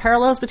wrote down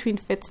parallels between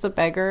Fitz the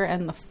Beggar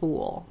and the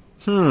Fool.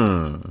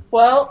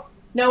 Well,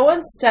 no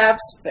one stabs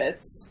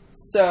Fitz,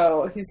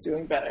 so he's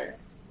doing better.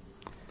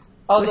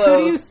 But Although,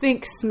 who do you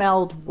think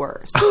smelled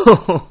worse?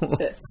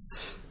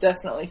 Fitz.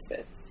 Definitely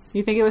Fitz.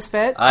 You think it was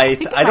Fitz? I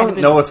think it might don't have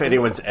been know the if Fool.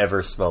 anyone's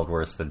ever smelled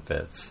worse than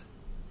Fitz.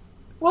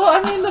 Well,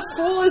 I mean, the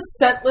Fool is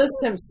scentless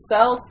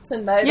himself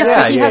tonight. Yes,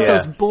 Yeah, but he yeah, had yeah.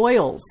 those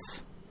boils.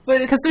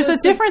 Because there's a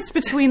difference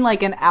between,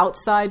 like, an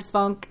outside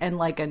funk and,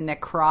 like, a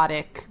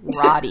necrotic,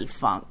 rotty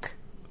funk.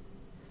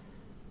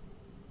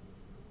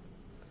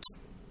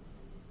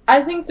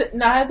 I think that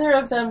neither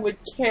of them would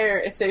care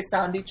if they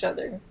found each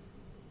other.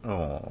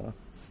 Oh.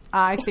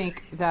 I think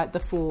that the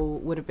Fool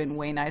would have been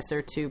way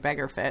nicer to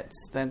Beggar Fitz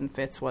than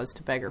Fitz was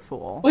to Beggar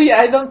Fool. Well, yeah,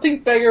 I don't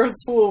think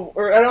Fool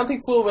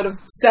would have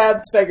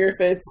stabbed Beggar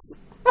Fitz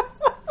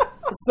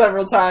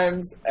several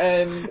times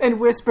and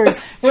whispered,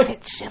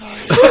 Fitz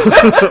chivalry.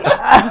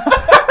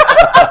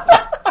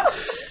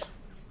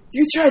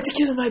 You tried to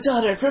kill my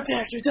daughter,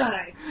 prepare to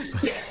die.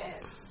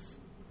 Yes.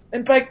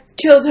 And if I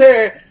killed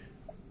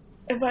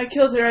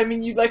her, I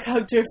mean you like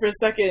hugged her for a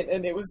second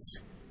and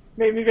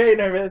made me very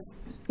nervous.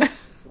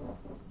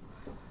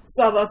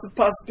 Saw lots of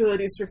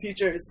possibilities for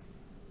futures.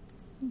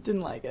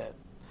 Didn't like it.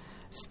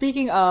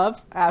 Speaking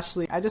of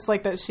Ashley, I just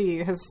like that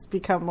she has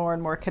become more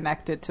and more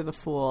connected to the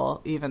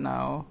Fool, even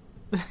though...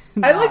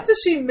 I like that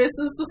she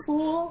misses the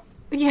Fool.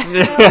 Yeah.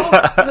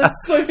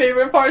 That's my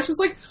favorite part. She's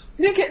like,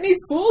 we didn't get any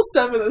Fool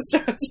stuff in this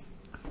chapter.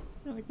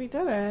 Like, we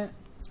did it.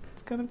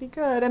 It's gonna be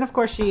good. And of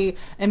course she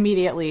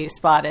immediately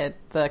spotted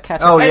the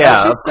ketchup. Oh, I know,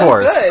 yeah, she's of so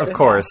course, good. of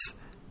course.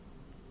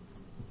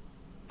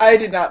 I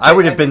did not. I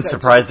would have pay been attention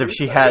surprised to if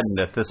she these hadn't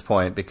things. at this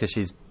point, because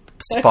she's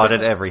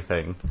spotted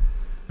everything.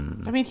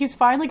 I mean, he's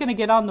finally gonna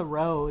get on the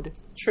road.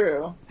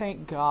 True.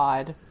 Thank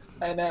God.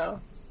 I know.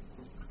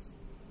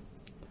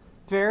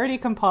 Verity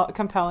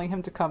compelling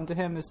him to come to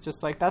him is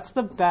just like, that's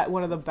the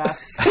one of the best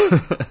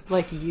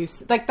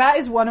that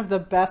is one of the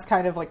best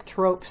kind of like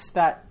tropes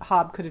that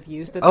Hobb could have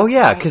used at Oh, this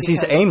yeah, point, because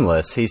he's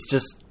aimless. He's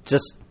just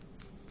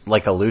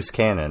like a loose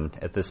cannon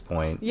at this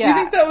point. Yeah. Do you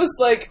think that was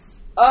like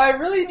I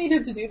really need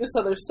him to do this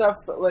other stuff,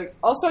 but, like,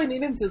 also I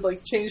need him to,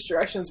 like, change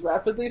directions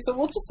rapidly, so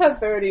we'll just have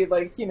Verity,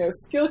 like,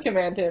 skill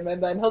command him,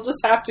 and then he'll just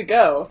have to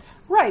go.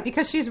 Right,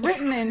 because she's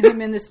written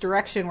him in this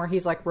direction where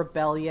he's, like,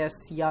 rebellious,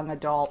 young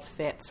adult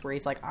Fitz, where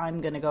he's like,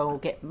 I'm gonna go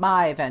get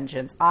my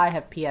vengeance. I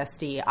have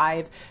PSD.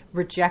 I've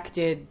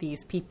rejected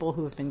these people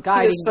who have been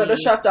guiding His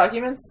Photoshop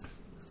documents?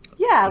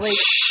 Yeah, like,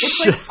 it's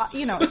like,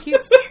 if he's...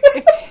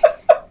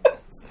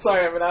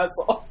 Sorry, I'm an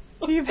asshole.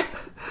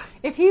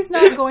 If he's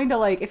not going to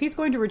if he's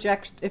going to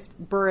reject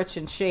Burrich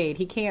and Shade,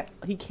 he can't,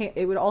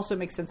 it would also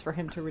make sense for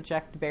him to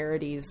reject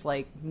Verity's,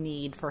 like,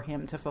 need for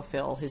him to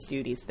fulfill his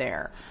duties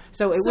there.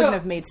 So it wouldn't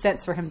have made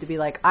sense for him to be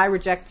like, I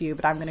reject you,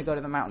 but I'm going to go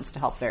to the mountains to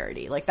help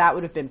Verity. Like, that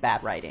would have been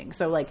bad writing.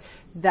 So, like,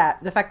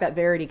 the fact that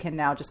Verity can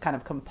now just kind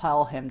of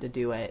compel him to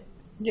do it,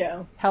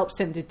 yeah, helps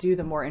him to do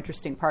the more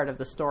interesting part of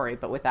the story,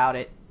 but without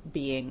it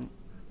being,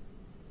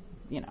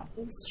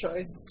 it's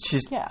choice.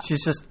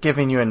 She's just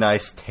giving you a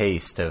nice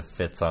taste of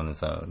Fitz on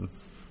his own.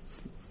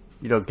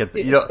 You don't get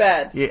it's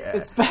bad. Yeah,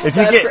 it's bad.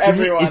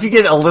 If you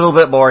get a little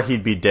bit more,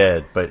 he'd be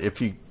dead. But if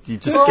you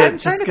just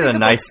get a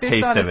nice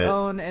taste of it.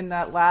 Own in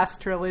that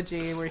last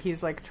trilogy where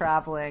he's like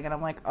traveling, and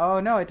I'm like, oh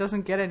no, it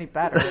doesn't get any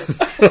better.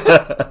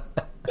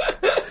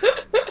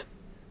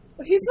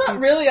 He's not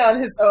really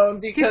on his own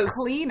because he's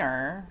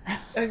cleaner.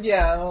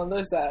 Yeah, well,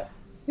 there's that.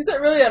 He's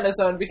not really on his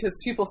own because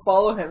people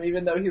follow him,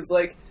 even though he's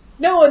like,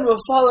 no one will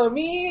follow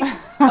me.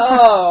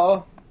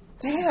 Oh,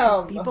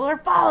 damn! People are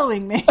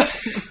following me.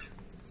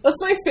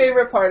 That's my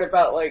favorite part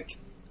about, like,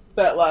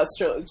 that last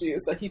trilogy,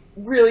 is that he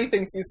really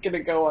thinks he's going to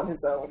go on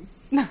his own.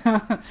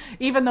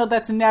 Even though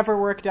that's never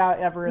worked out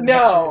ever in the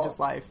history of his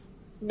life.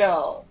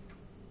 No.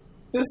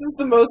 This is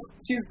the most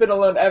he's been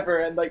alone ever,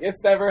 and, like,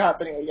 it's never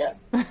happening again.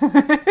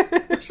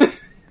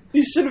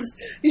 He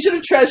should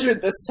have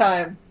treasured this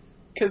time,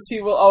 because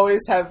he will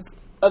always have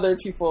other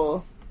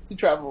people to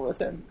travel with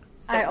him.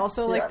 I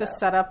also like the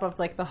setup of,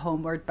 like, the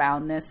homeward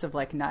boundness of,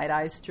 like, Night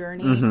Eye's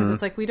journey, because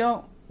it's like we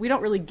don't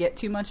really get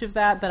too much of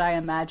that, but I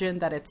imagine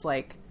that it's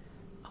like,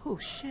 oh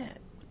shit,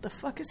 what the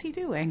fuck is he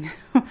doing?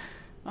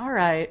 All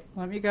right,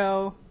 let me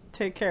go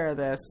take care of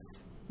this.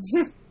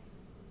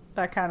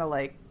 That kind of,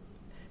 like,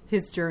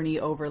 his journey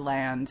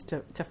overland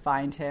to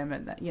find him,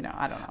 and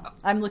I don't know.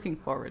 I'm looking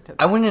forward to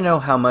that. I want to know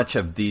how much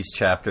of these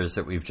chapters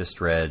that we've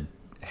just read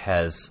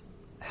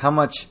how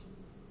much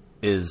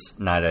is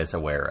Night Eyes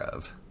aware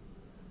of?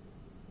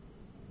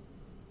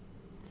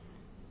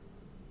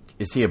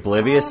 Is he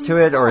oblivious to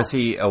it, or is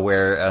he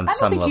aware on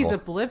some level? I don't think he's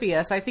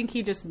oblivious. I think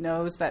he just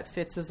knows that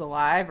Fitz is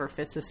alive, or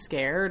Fitz is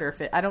scared, or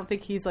I don't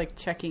think he's, like,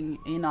 checking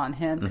in on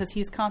him because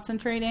he's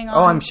concentrating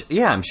on.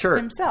 I'm sure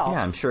himself.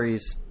 Yeah, I'm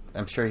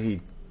sure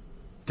he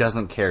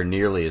doesn't care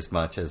nearly as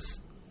much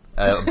as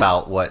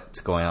about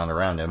what's going on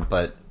around him.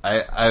 But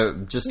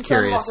I'm just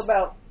curious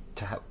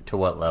to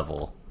what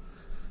level.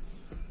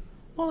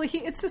 Well,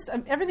 it's just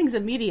everything's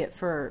immediate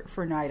for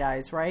Night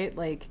Eyes, right?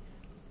 Like,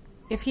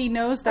 if he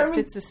knows that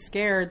Fitz is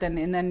scared, then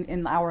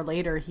an hour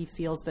later he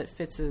feels that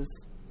Fitz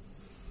is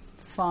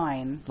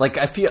fine. Like,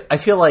 I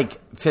feel like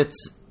Fitz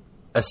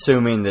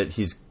assuming that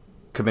he's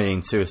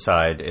committing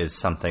suicide is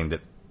something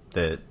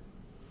that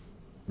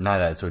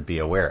Night Eyes would be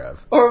aware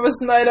of. Or was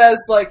Night Eyes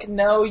like,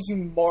 no, you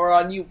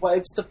moron, you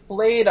wiped the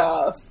blade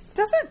off?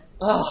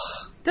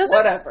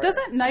 Whatever.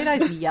 Doesn't Night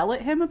Eyes yell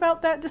at him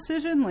about that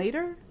decision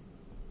later?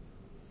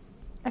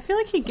 I feel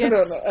like he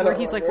gets where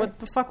he's like, what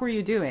the fuck were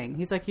you doing?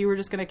 He's like, you were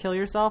just going to kill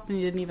yourself and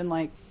you didn't even,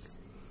 like,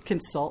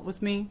 consult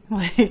with me?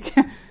 Like,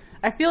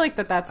 I feel like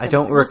that's... I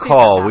don't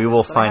recall. We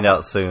will find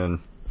out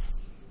soon.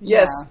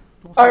 Yes.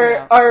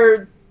 Yeah,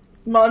 our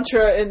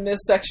mantra in this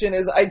section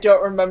is, I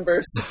don't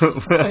remember.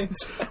 So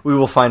we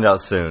will find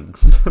out soon.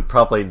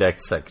 Probably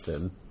next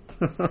section.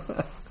 All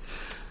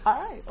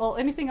right. Well,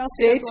 anything else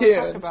Stay you tuned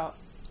want to talk about?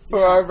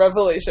 For our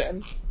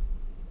revelation.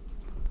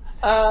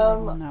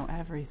 We'll know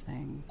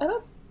everything. I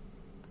don't...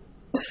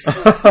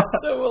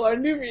 So will our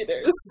new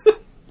readers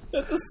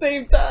at the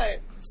same time.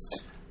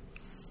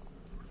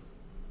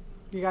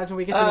 You guys, when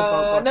we get to the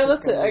boat, no,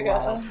 that's it. I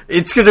got.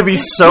 It's going to be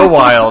so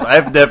wild.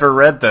 I've never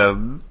read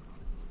them.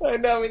 I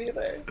know, me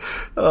neither.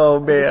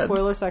 Oh man! The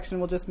spoiler section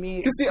will just me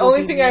because the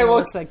only thing I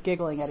will like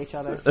giggling at each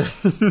other.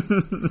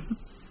 The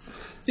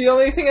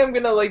only thing I'm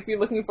gonna be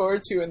looking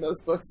forward to in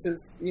those books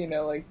is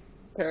like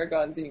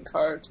Paragon being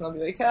carved, and I'll be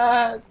like,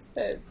 it's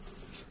Fitz,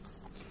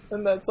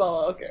 and that's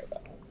all I'll care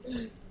about.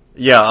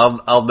 Yeah,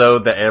 I'll know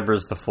that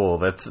Amber's the fool.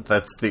 That's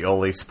the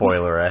only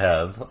spoiler I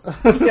have.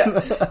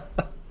 Yeah.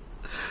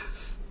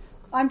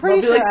 I'm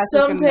pretty sure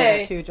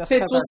someday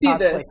Fitz will see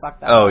this.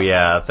 Oh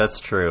yeah,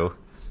 that's true.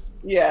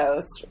 Yeah,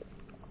 that's true.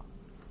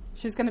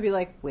 She's gonna be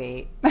like,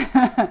 wait,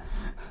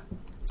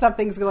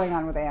 something's going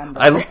on with Amber.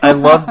 I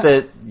love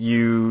that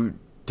you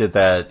did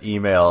that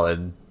email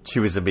and she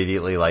was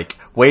immediately like,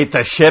 wait,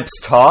 the ships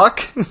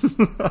talk?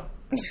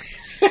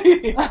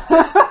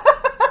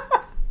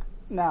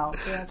 No,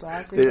 that's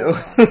exactly. Can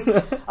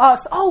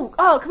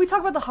we talk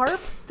about the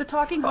harp? The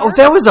talking harp? Oh,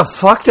 that was a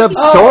fucked up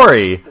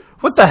story.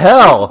 What the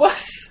hell? What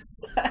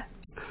is that?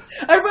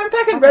 I went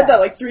back and read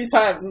that 3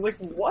 times. I was like,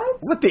 what?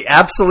 What the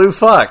absolute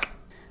fuck?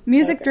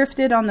 Music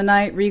drifted on the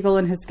night. Regal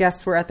and his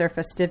guests were at their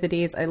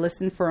festivities. I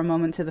listened for a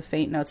moment to the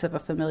faint notes of a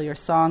familiar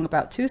song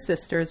about two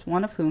sisters,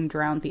 one of whom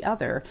drowned the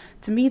other.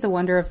 To me, the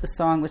wonder of the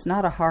song was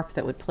not a harp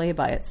that would play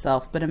by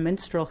itself, but a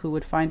minstrel who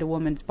would find a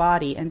woman's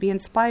body and be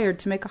inspired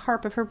to make a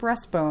harp of her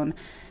breastbone.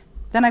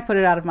 Then I put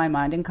it out of my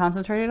mind and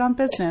concentrated on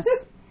business.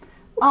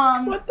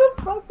 What the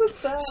fuck was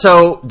that?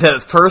 So the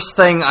first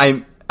thing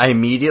I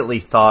immediately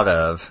thought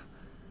of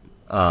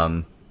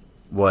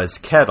was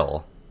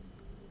Kettle.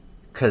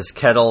 Because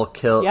Kettle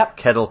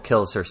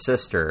kills her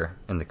sister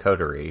in the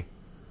coterie.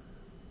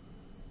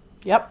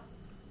 Yep.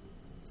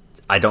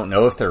 I don't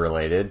know if they're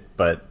related,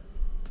 but,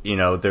 you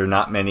know, there are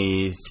not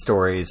many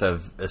stories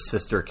of a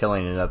sister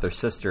killing another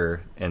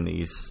sister in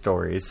these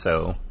stories,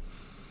 so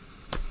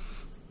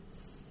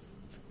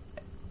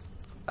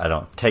I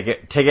don't take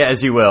it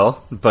as you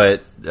will,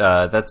 but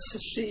that's.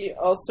 Is she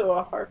also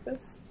a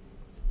harpist?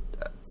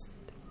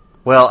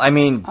 Well, I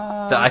mean,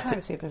 I'm trying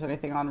to see if there's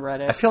anything on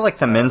Reddit. I feel like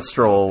the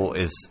minstrel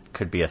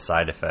could be a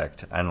side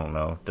effect. I don't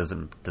know. Does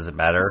it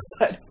matter?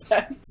 Side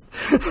effect.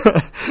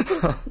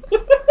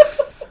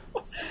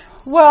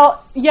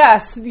 Well,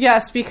 yes,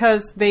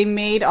 because they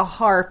made a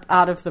harp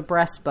out of the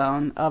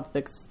breastbone of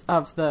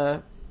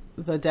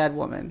the dead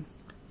woman.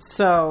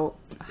 So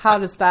how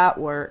does that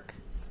work?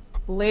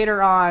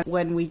 Later on,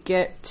 when we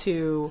get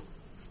to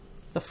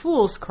the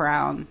Fool's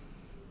Crown,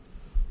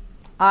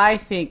 I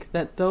think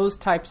that those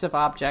types of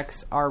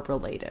objects are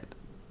related.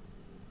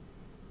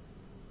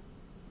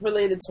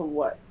 Related to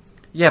what?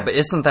 Yeah, but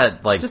isn't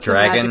that like just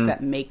dragon the magic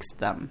that makes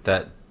them?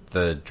 that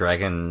the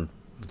dragon,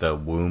 the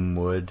womb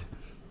wood,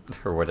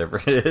 or whatever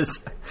it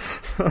is?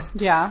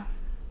 Yeah.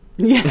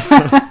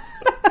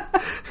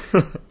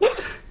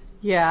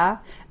 Yeah.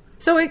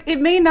 So it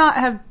may not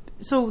have.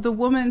 So the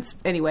woman's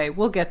anyway.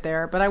 We'll get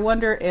there, but I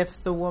wonder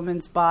if the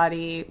woman's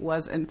body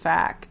was in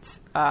fact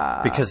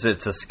Because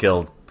it's a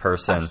skilled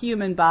person. a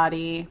human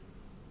body,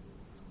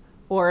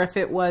 or if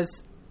it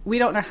was. We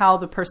don't know how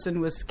the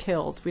person was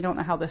killed. We don't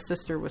know how the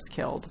sister was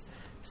killed.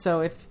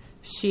 So if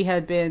she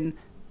had been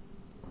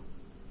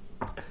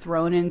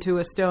thrown into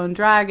a stone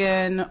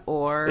dragon,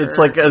 or It's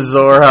like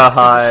Azor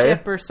Ahai.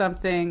 ship or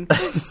something. Put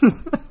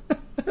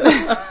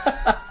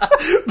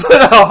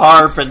a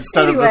harp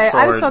instead of the Anyway,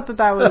 sword. I just thought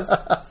that was.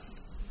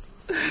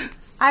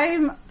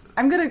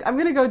 I'm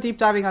gonna go deep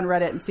diving on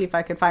Reddit and see if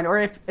I can find, or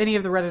if any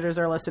of the Redditors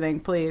are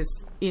listening, please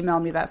email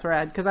me that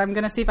thread, because I'm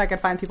gonna see if I can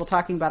find people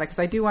talking about it, because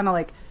I do want to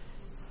like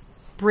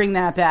bring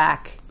that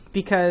back,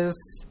 because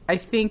I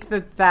think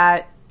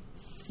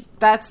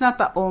that's not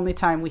the only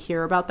time we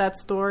hear about that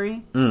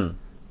story.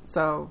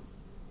 So,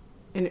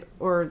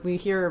 or we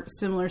hear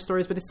similar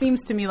stories, but it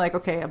seems to me like,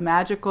 okay, a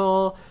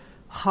magical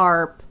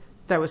harp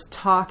that was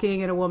talking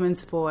in a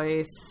woman's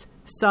voice,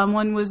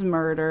 someone was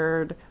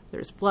murdered,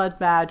 there's blood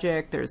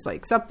magic, there's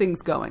like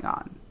something's going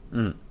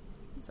on.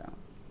 So,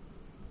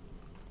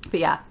 but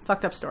yeah,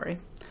 fucked up story.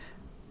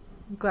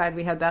 I'm glad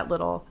we had that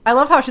little. I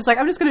love how she's like,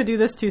 I'm just going to do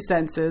this 2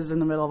 sentences in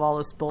the middle of all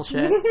this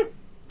bullshit.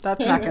 That's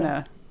not going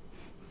to.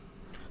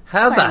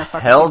 How Not the gonna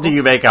fuck hell people. do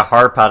you make a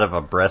harp out of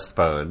a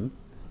breastbone?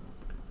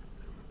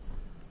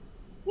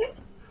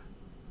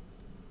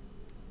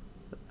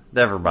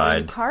 Never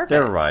mind. carve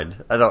Never it.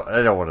 mind. I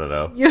don't want to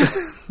know.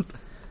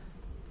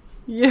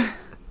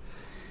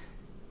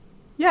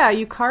 Yeah,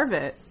 you carve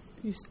it.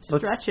 You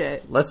stretch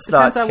it. let's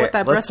Depends not on what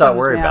ca- that let's breastbone not was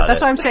worry made about of.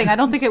 That's it. what I'm saying. I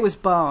don't think it was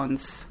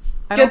bones.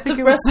 I Get don't the think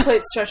it was.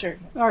 breastplate stretcher.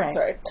 All right.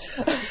 Sorry.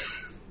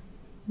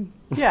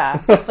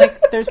 Yeah,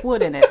 like there's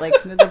wood in it. Like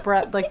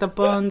like the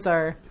bones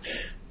are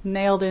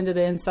nailed into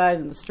the inside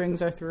and the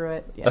strings are through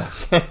it. Yeah.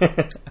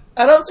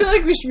 I don't feel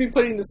like we should be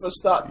putting this much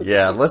thought. into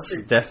Yeah, this.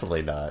 let's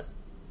definitely not.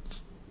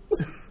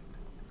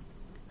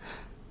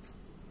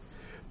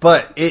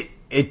 But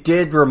it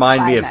did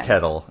remind me Fine of then.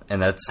 Kettle,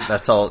 and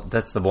that's all.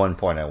 That's the one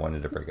point I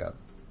wanted to bring up.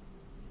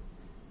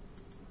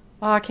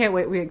 Oh, I can't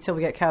wait until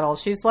we get Kettle.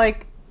 She's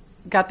like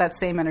got that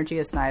same energy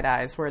as Night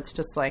Eyes, where it's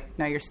just like,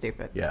 no, you're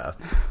stupid. Yeah,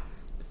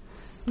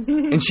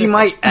 and she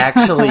might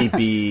actually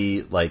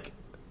be like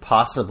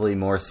possibly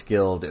more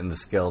skilled in the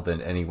skill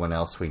than anyone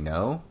else we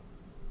know,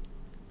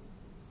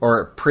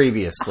 or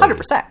previously.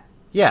 100%.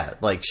 Yeah,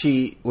 like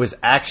she was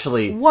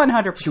actually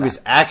 100%. She was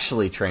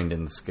actually trained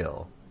in the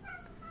skill.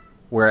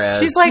 Whereas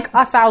She's like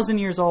 1,000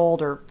 years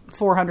old or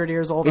 400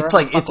 years old. it's or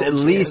like it's at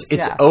least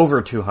it's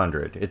over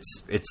 200.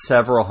 It's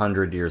several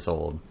hundred years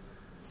old.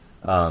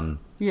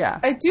 Yeah.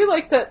 I do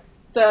like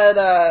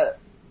that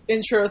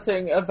intro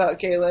thing about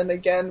Galen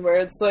again, where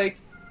it's like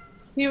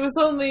he was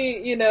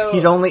only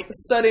He'd only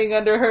studying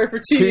under her for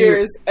 2 2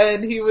 years,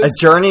 and he was a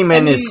journeyman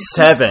and is he just-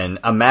 7.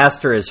 A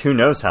master is who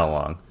knows how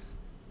long.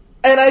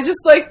 And I just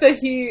like that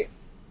he,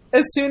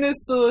 as soon as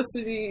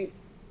Felicity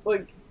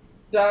like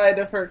died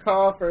of her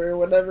cough or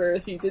whatever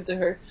he did to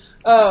her,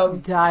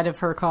 Died of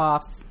her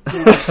cough.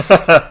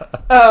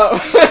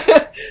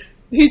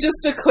 he just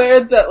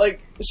declared that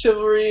like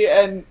Chivalry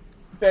and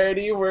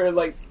Verity were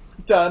like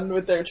done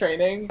with their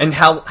training. And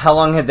how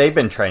long had they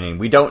been training?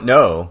 We don't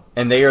know.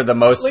 And they are the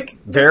most Like-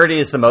 Verity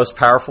is the most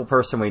powerful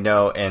person we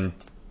know, and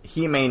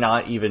he may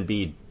not even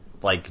be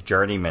like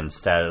journeyman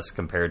status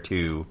compared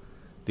to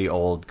the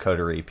old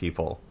coterie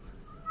people.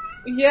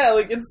 Yeah,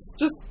 like it's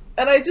just,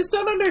 and I just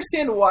don't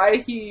understand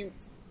why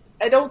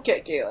I don't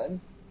get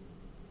Galen.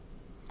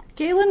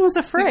 Galen was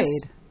afraid.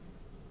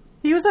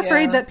 He was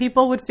afraid Yeah. that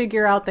people would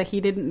figure out that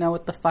he didn't know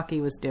what the fuck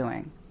he was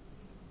doing.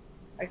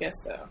 I guess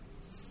so.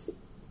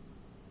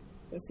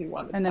 Guess he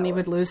wanted And then he power.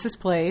 would lose his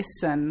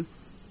place and,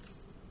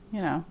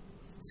 his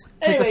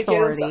Anyway,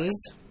 Galen authority.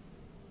 sucks.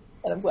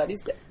 And I'm glad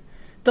he's dead.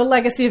 The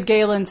legacy of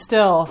Galen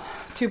still,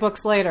 2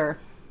 books later.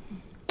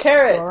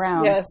 Carrot, Still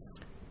around. yes.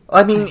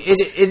 I mean,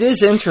 it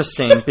is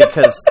interesting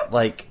because,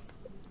 like,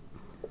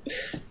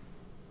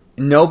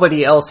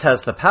 nobody else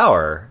has the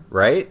power,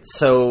 right?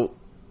 So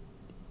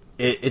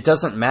it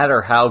doesn't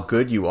matter how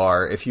good you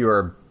are. If you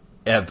are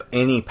of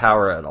any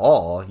power at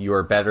all, you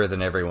are better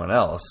than everyone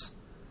else.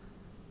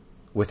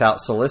 Without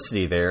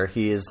Solicity there,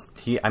 he's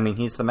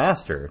the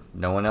master.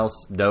 No one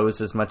else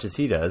knows as much as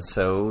he does,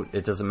 so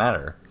it doesn't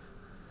matter.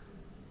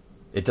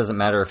 It doesn't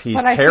matter if he's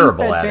But I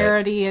terrible think that at it.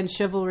 Verity and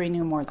Chivalry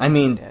knew more than I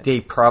mean, he did. they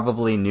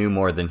probably knew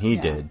more than he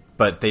Yeah. did,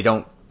 but they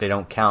don't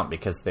count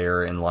because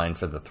they're in line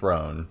for the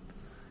throne,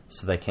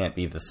 so they can't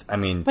be this. I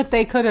mean, But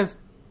they could have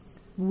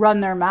run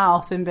their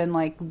mouth and been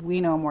like,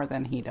 we know more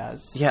than he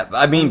does. yeah,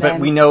 I mean, And but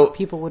then we know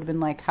people would have been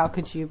like, how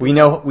could you? we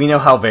know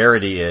how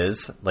Verity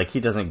is. Like, he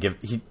doesn't give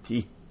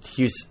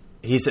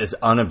he's as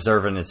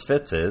unobservant as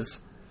Fitz is.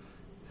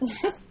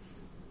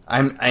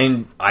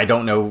 I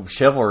don't know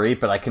Chivalry,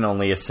 but I can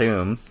only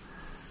assume.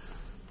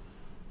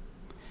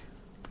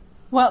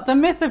 Well, the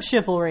myth of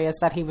Chivalry is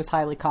that he was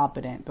highly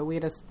competent, but we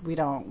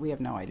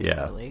have no idea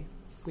Yeah. really.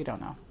 We don't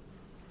know.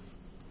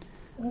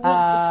 I want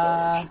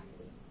the sword.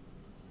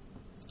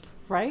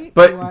 Right?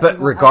 But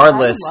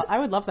regardless- I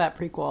would love that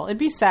prequel. It'd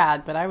be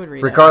sad, but I would read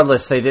it.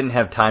 Regardless, they didn't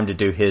have time to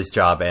do his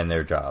job and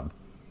their job.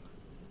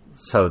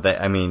 So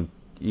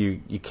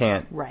you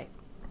can't. Right.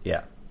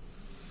 Yeah.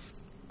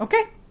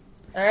 Okay.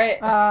 All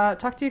right.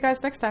 Talk to you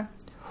guys next time.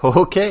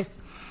 Okay.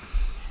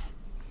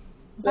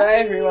 Bye,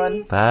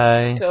 everyone.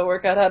 Bye. Go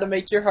work out how to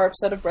make your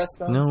harps out of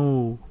breastbones.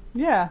 No.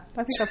 Yeah,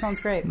 I think that sounds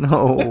great.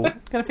 No.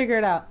 Gotta figure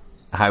it out.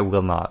 I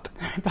will not.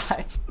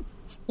 Bye.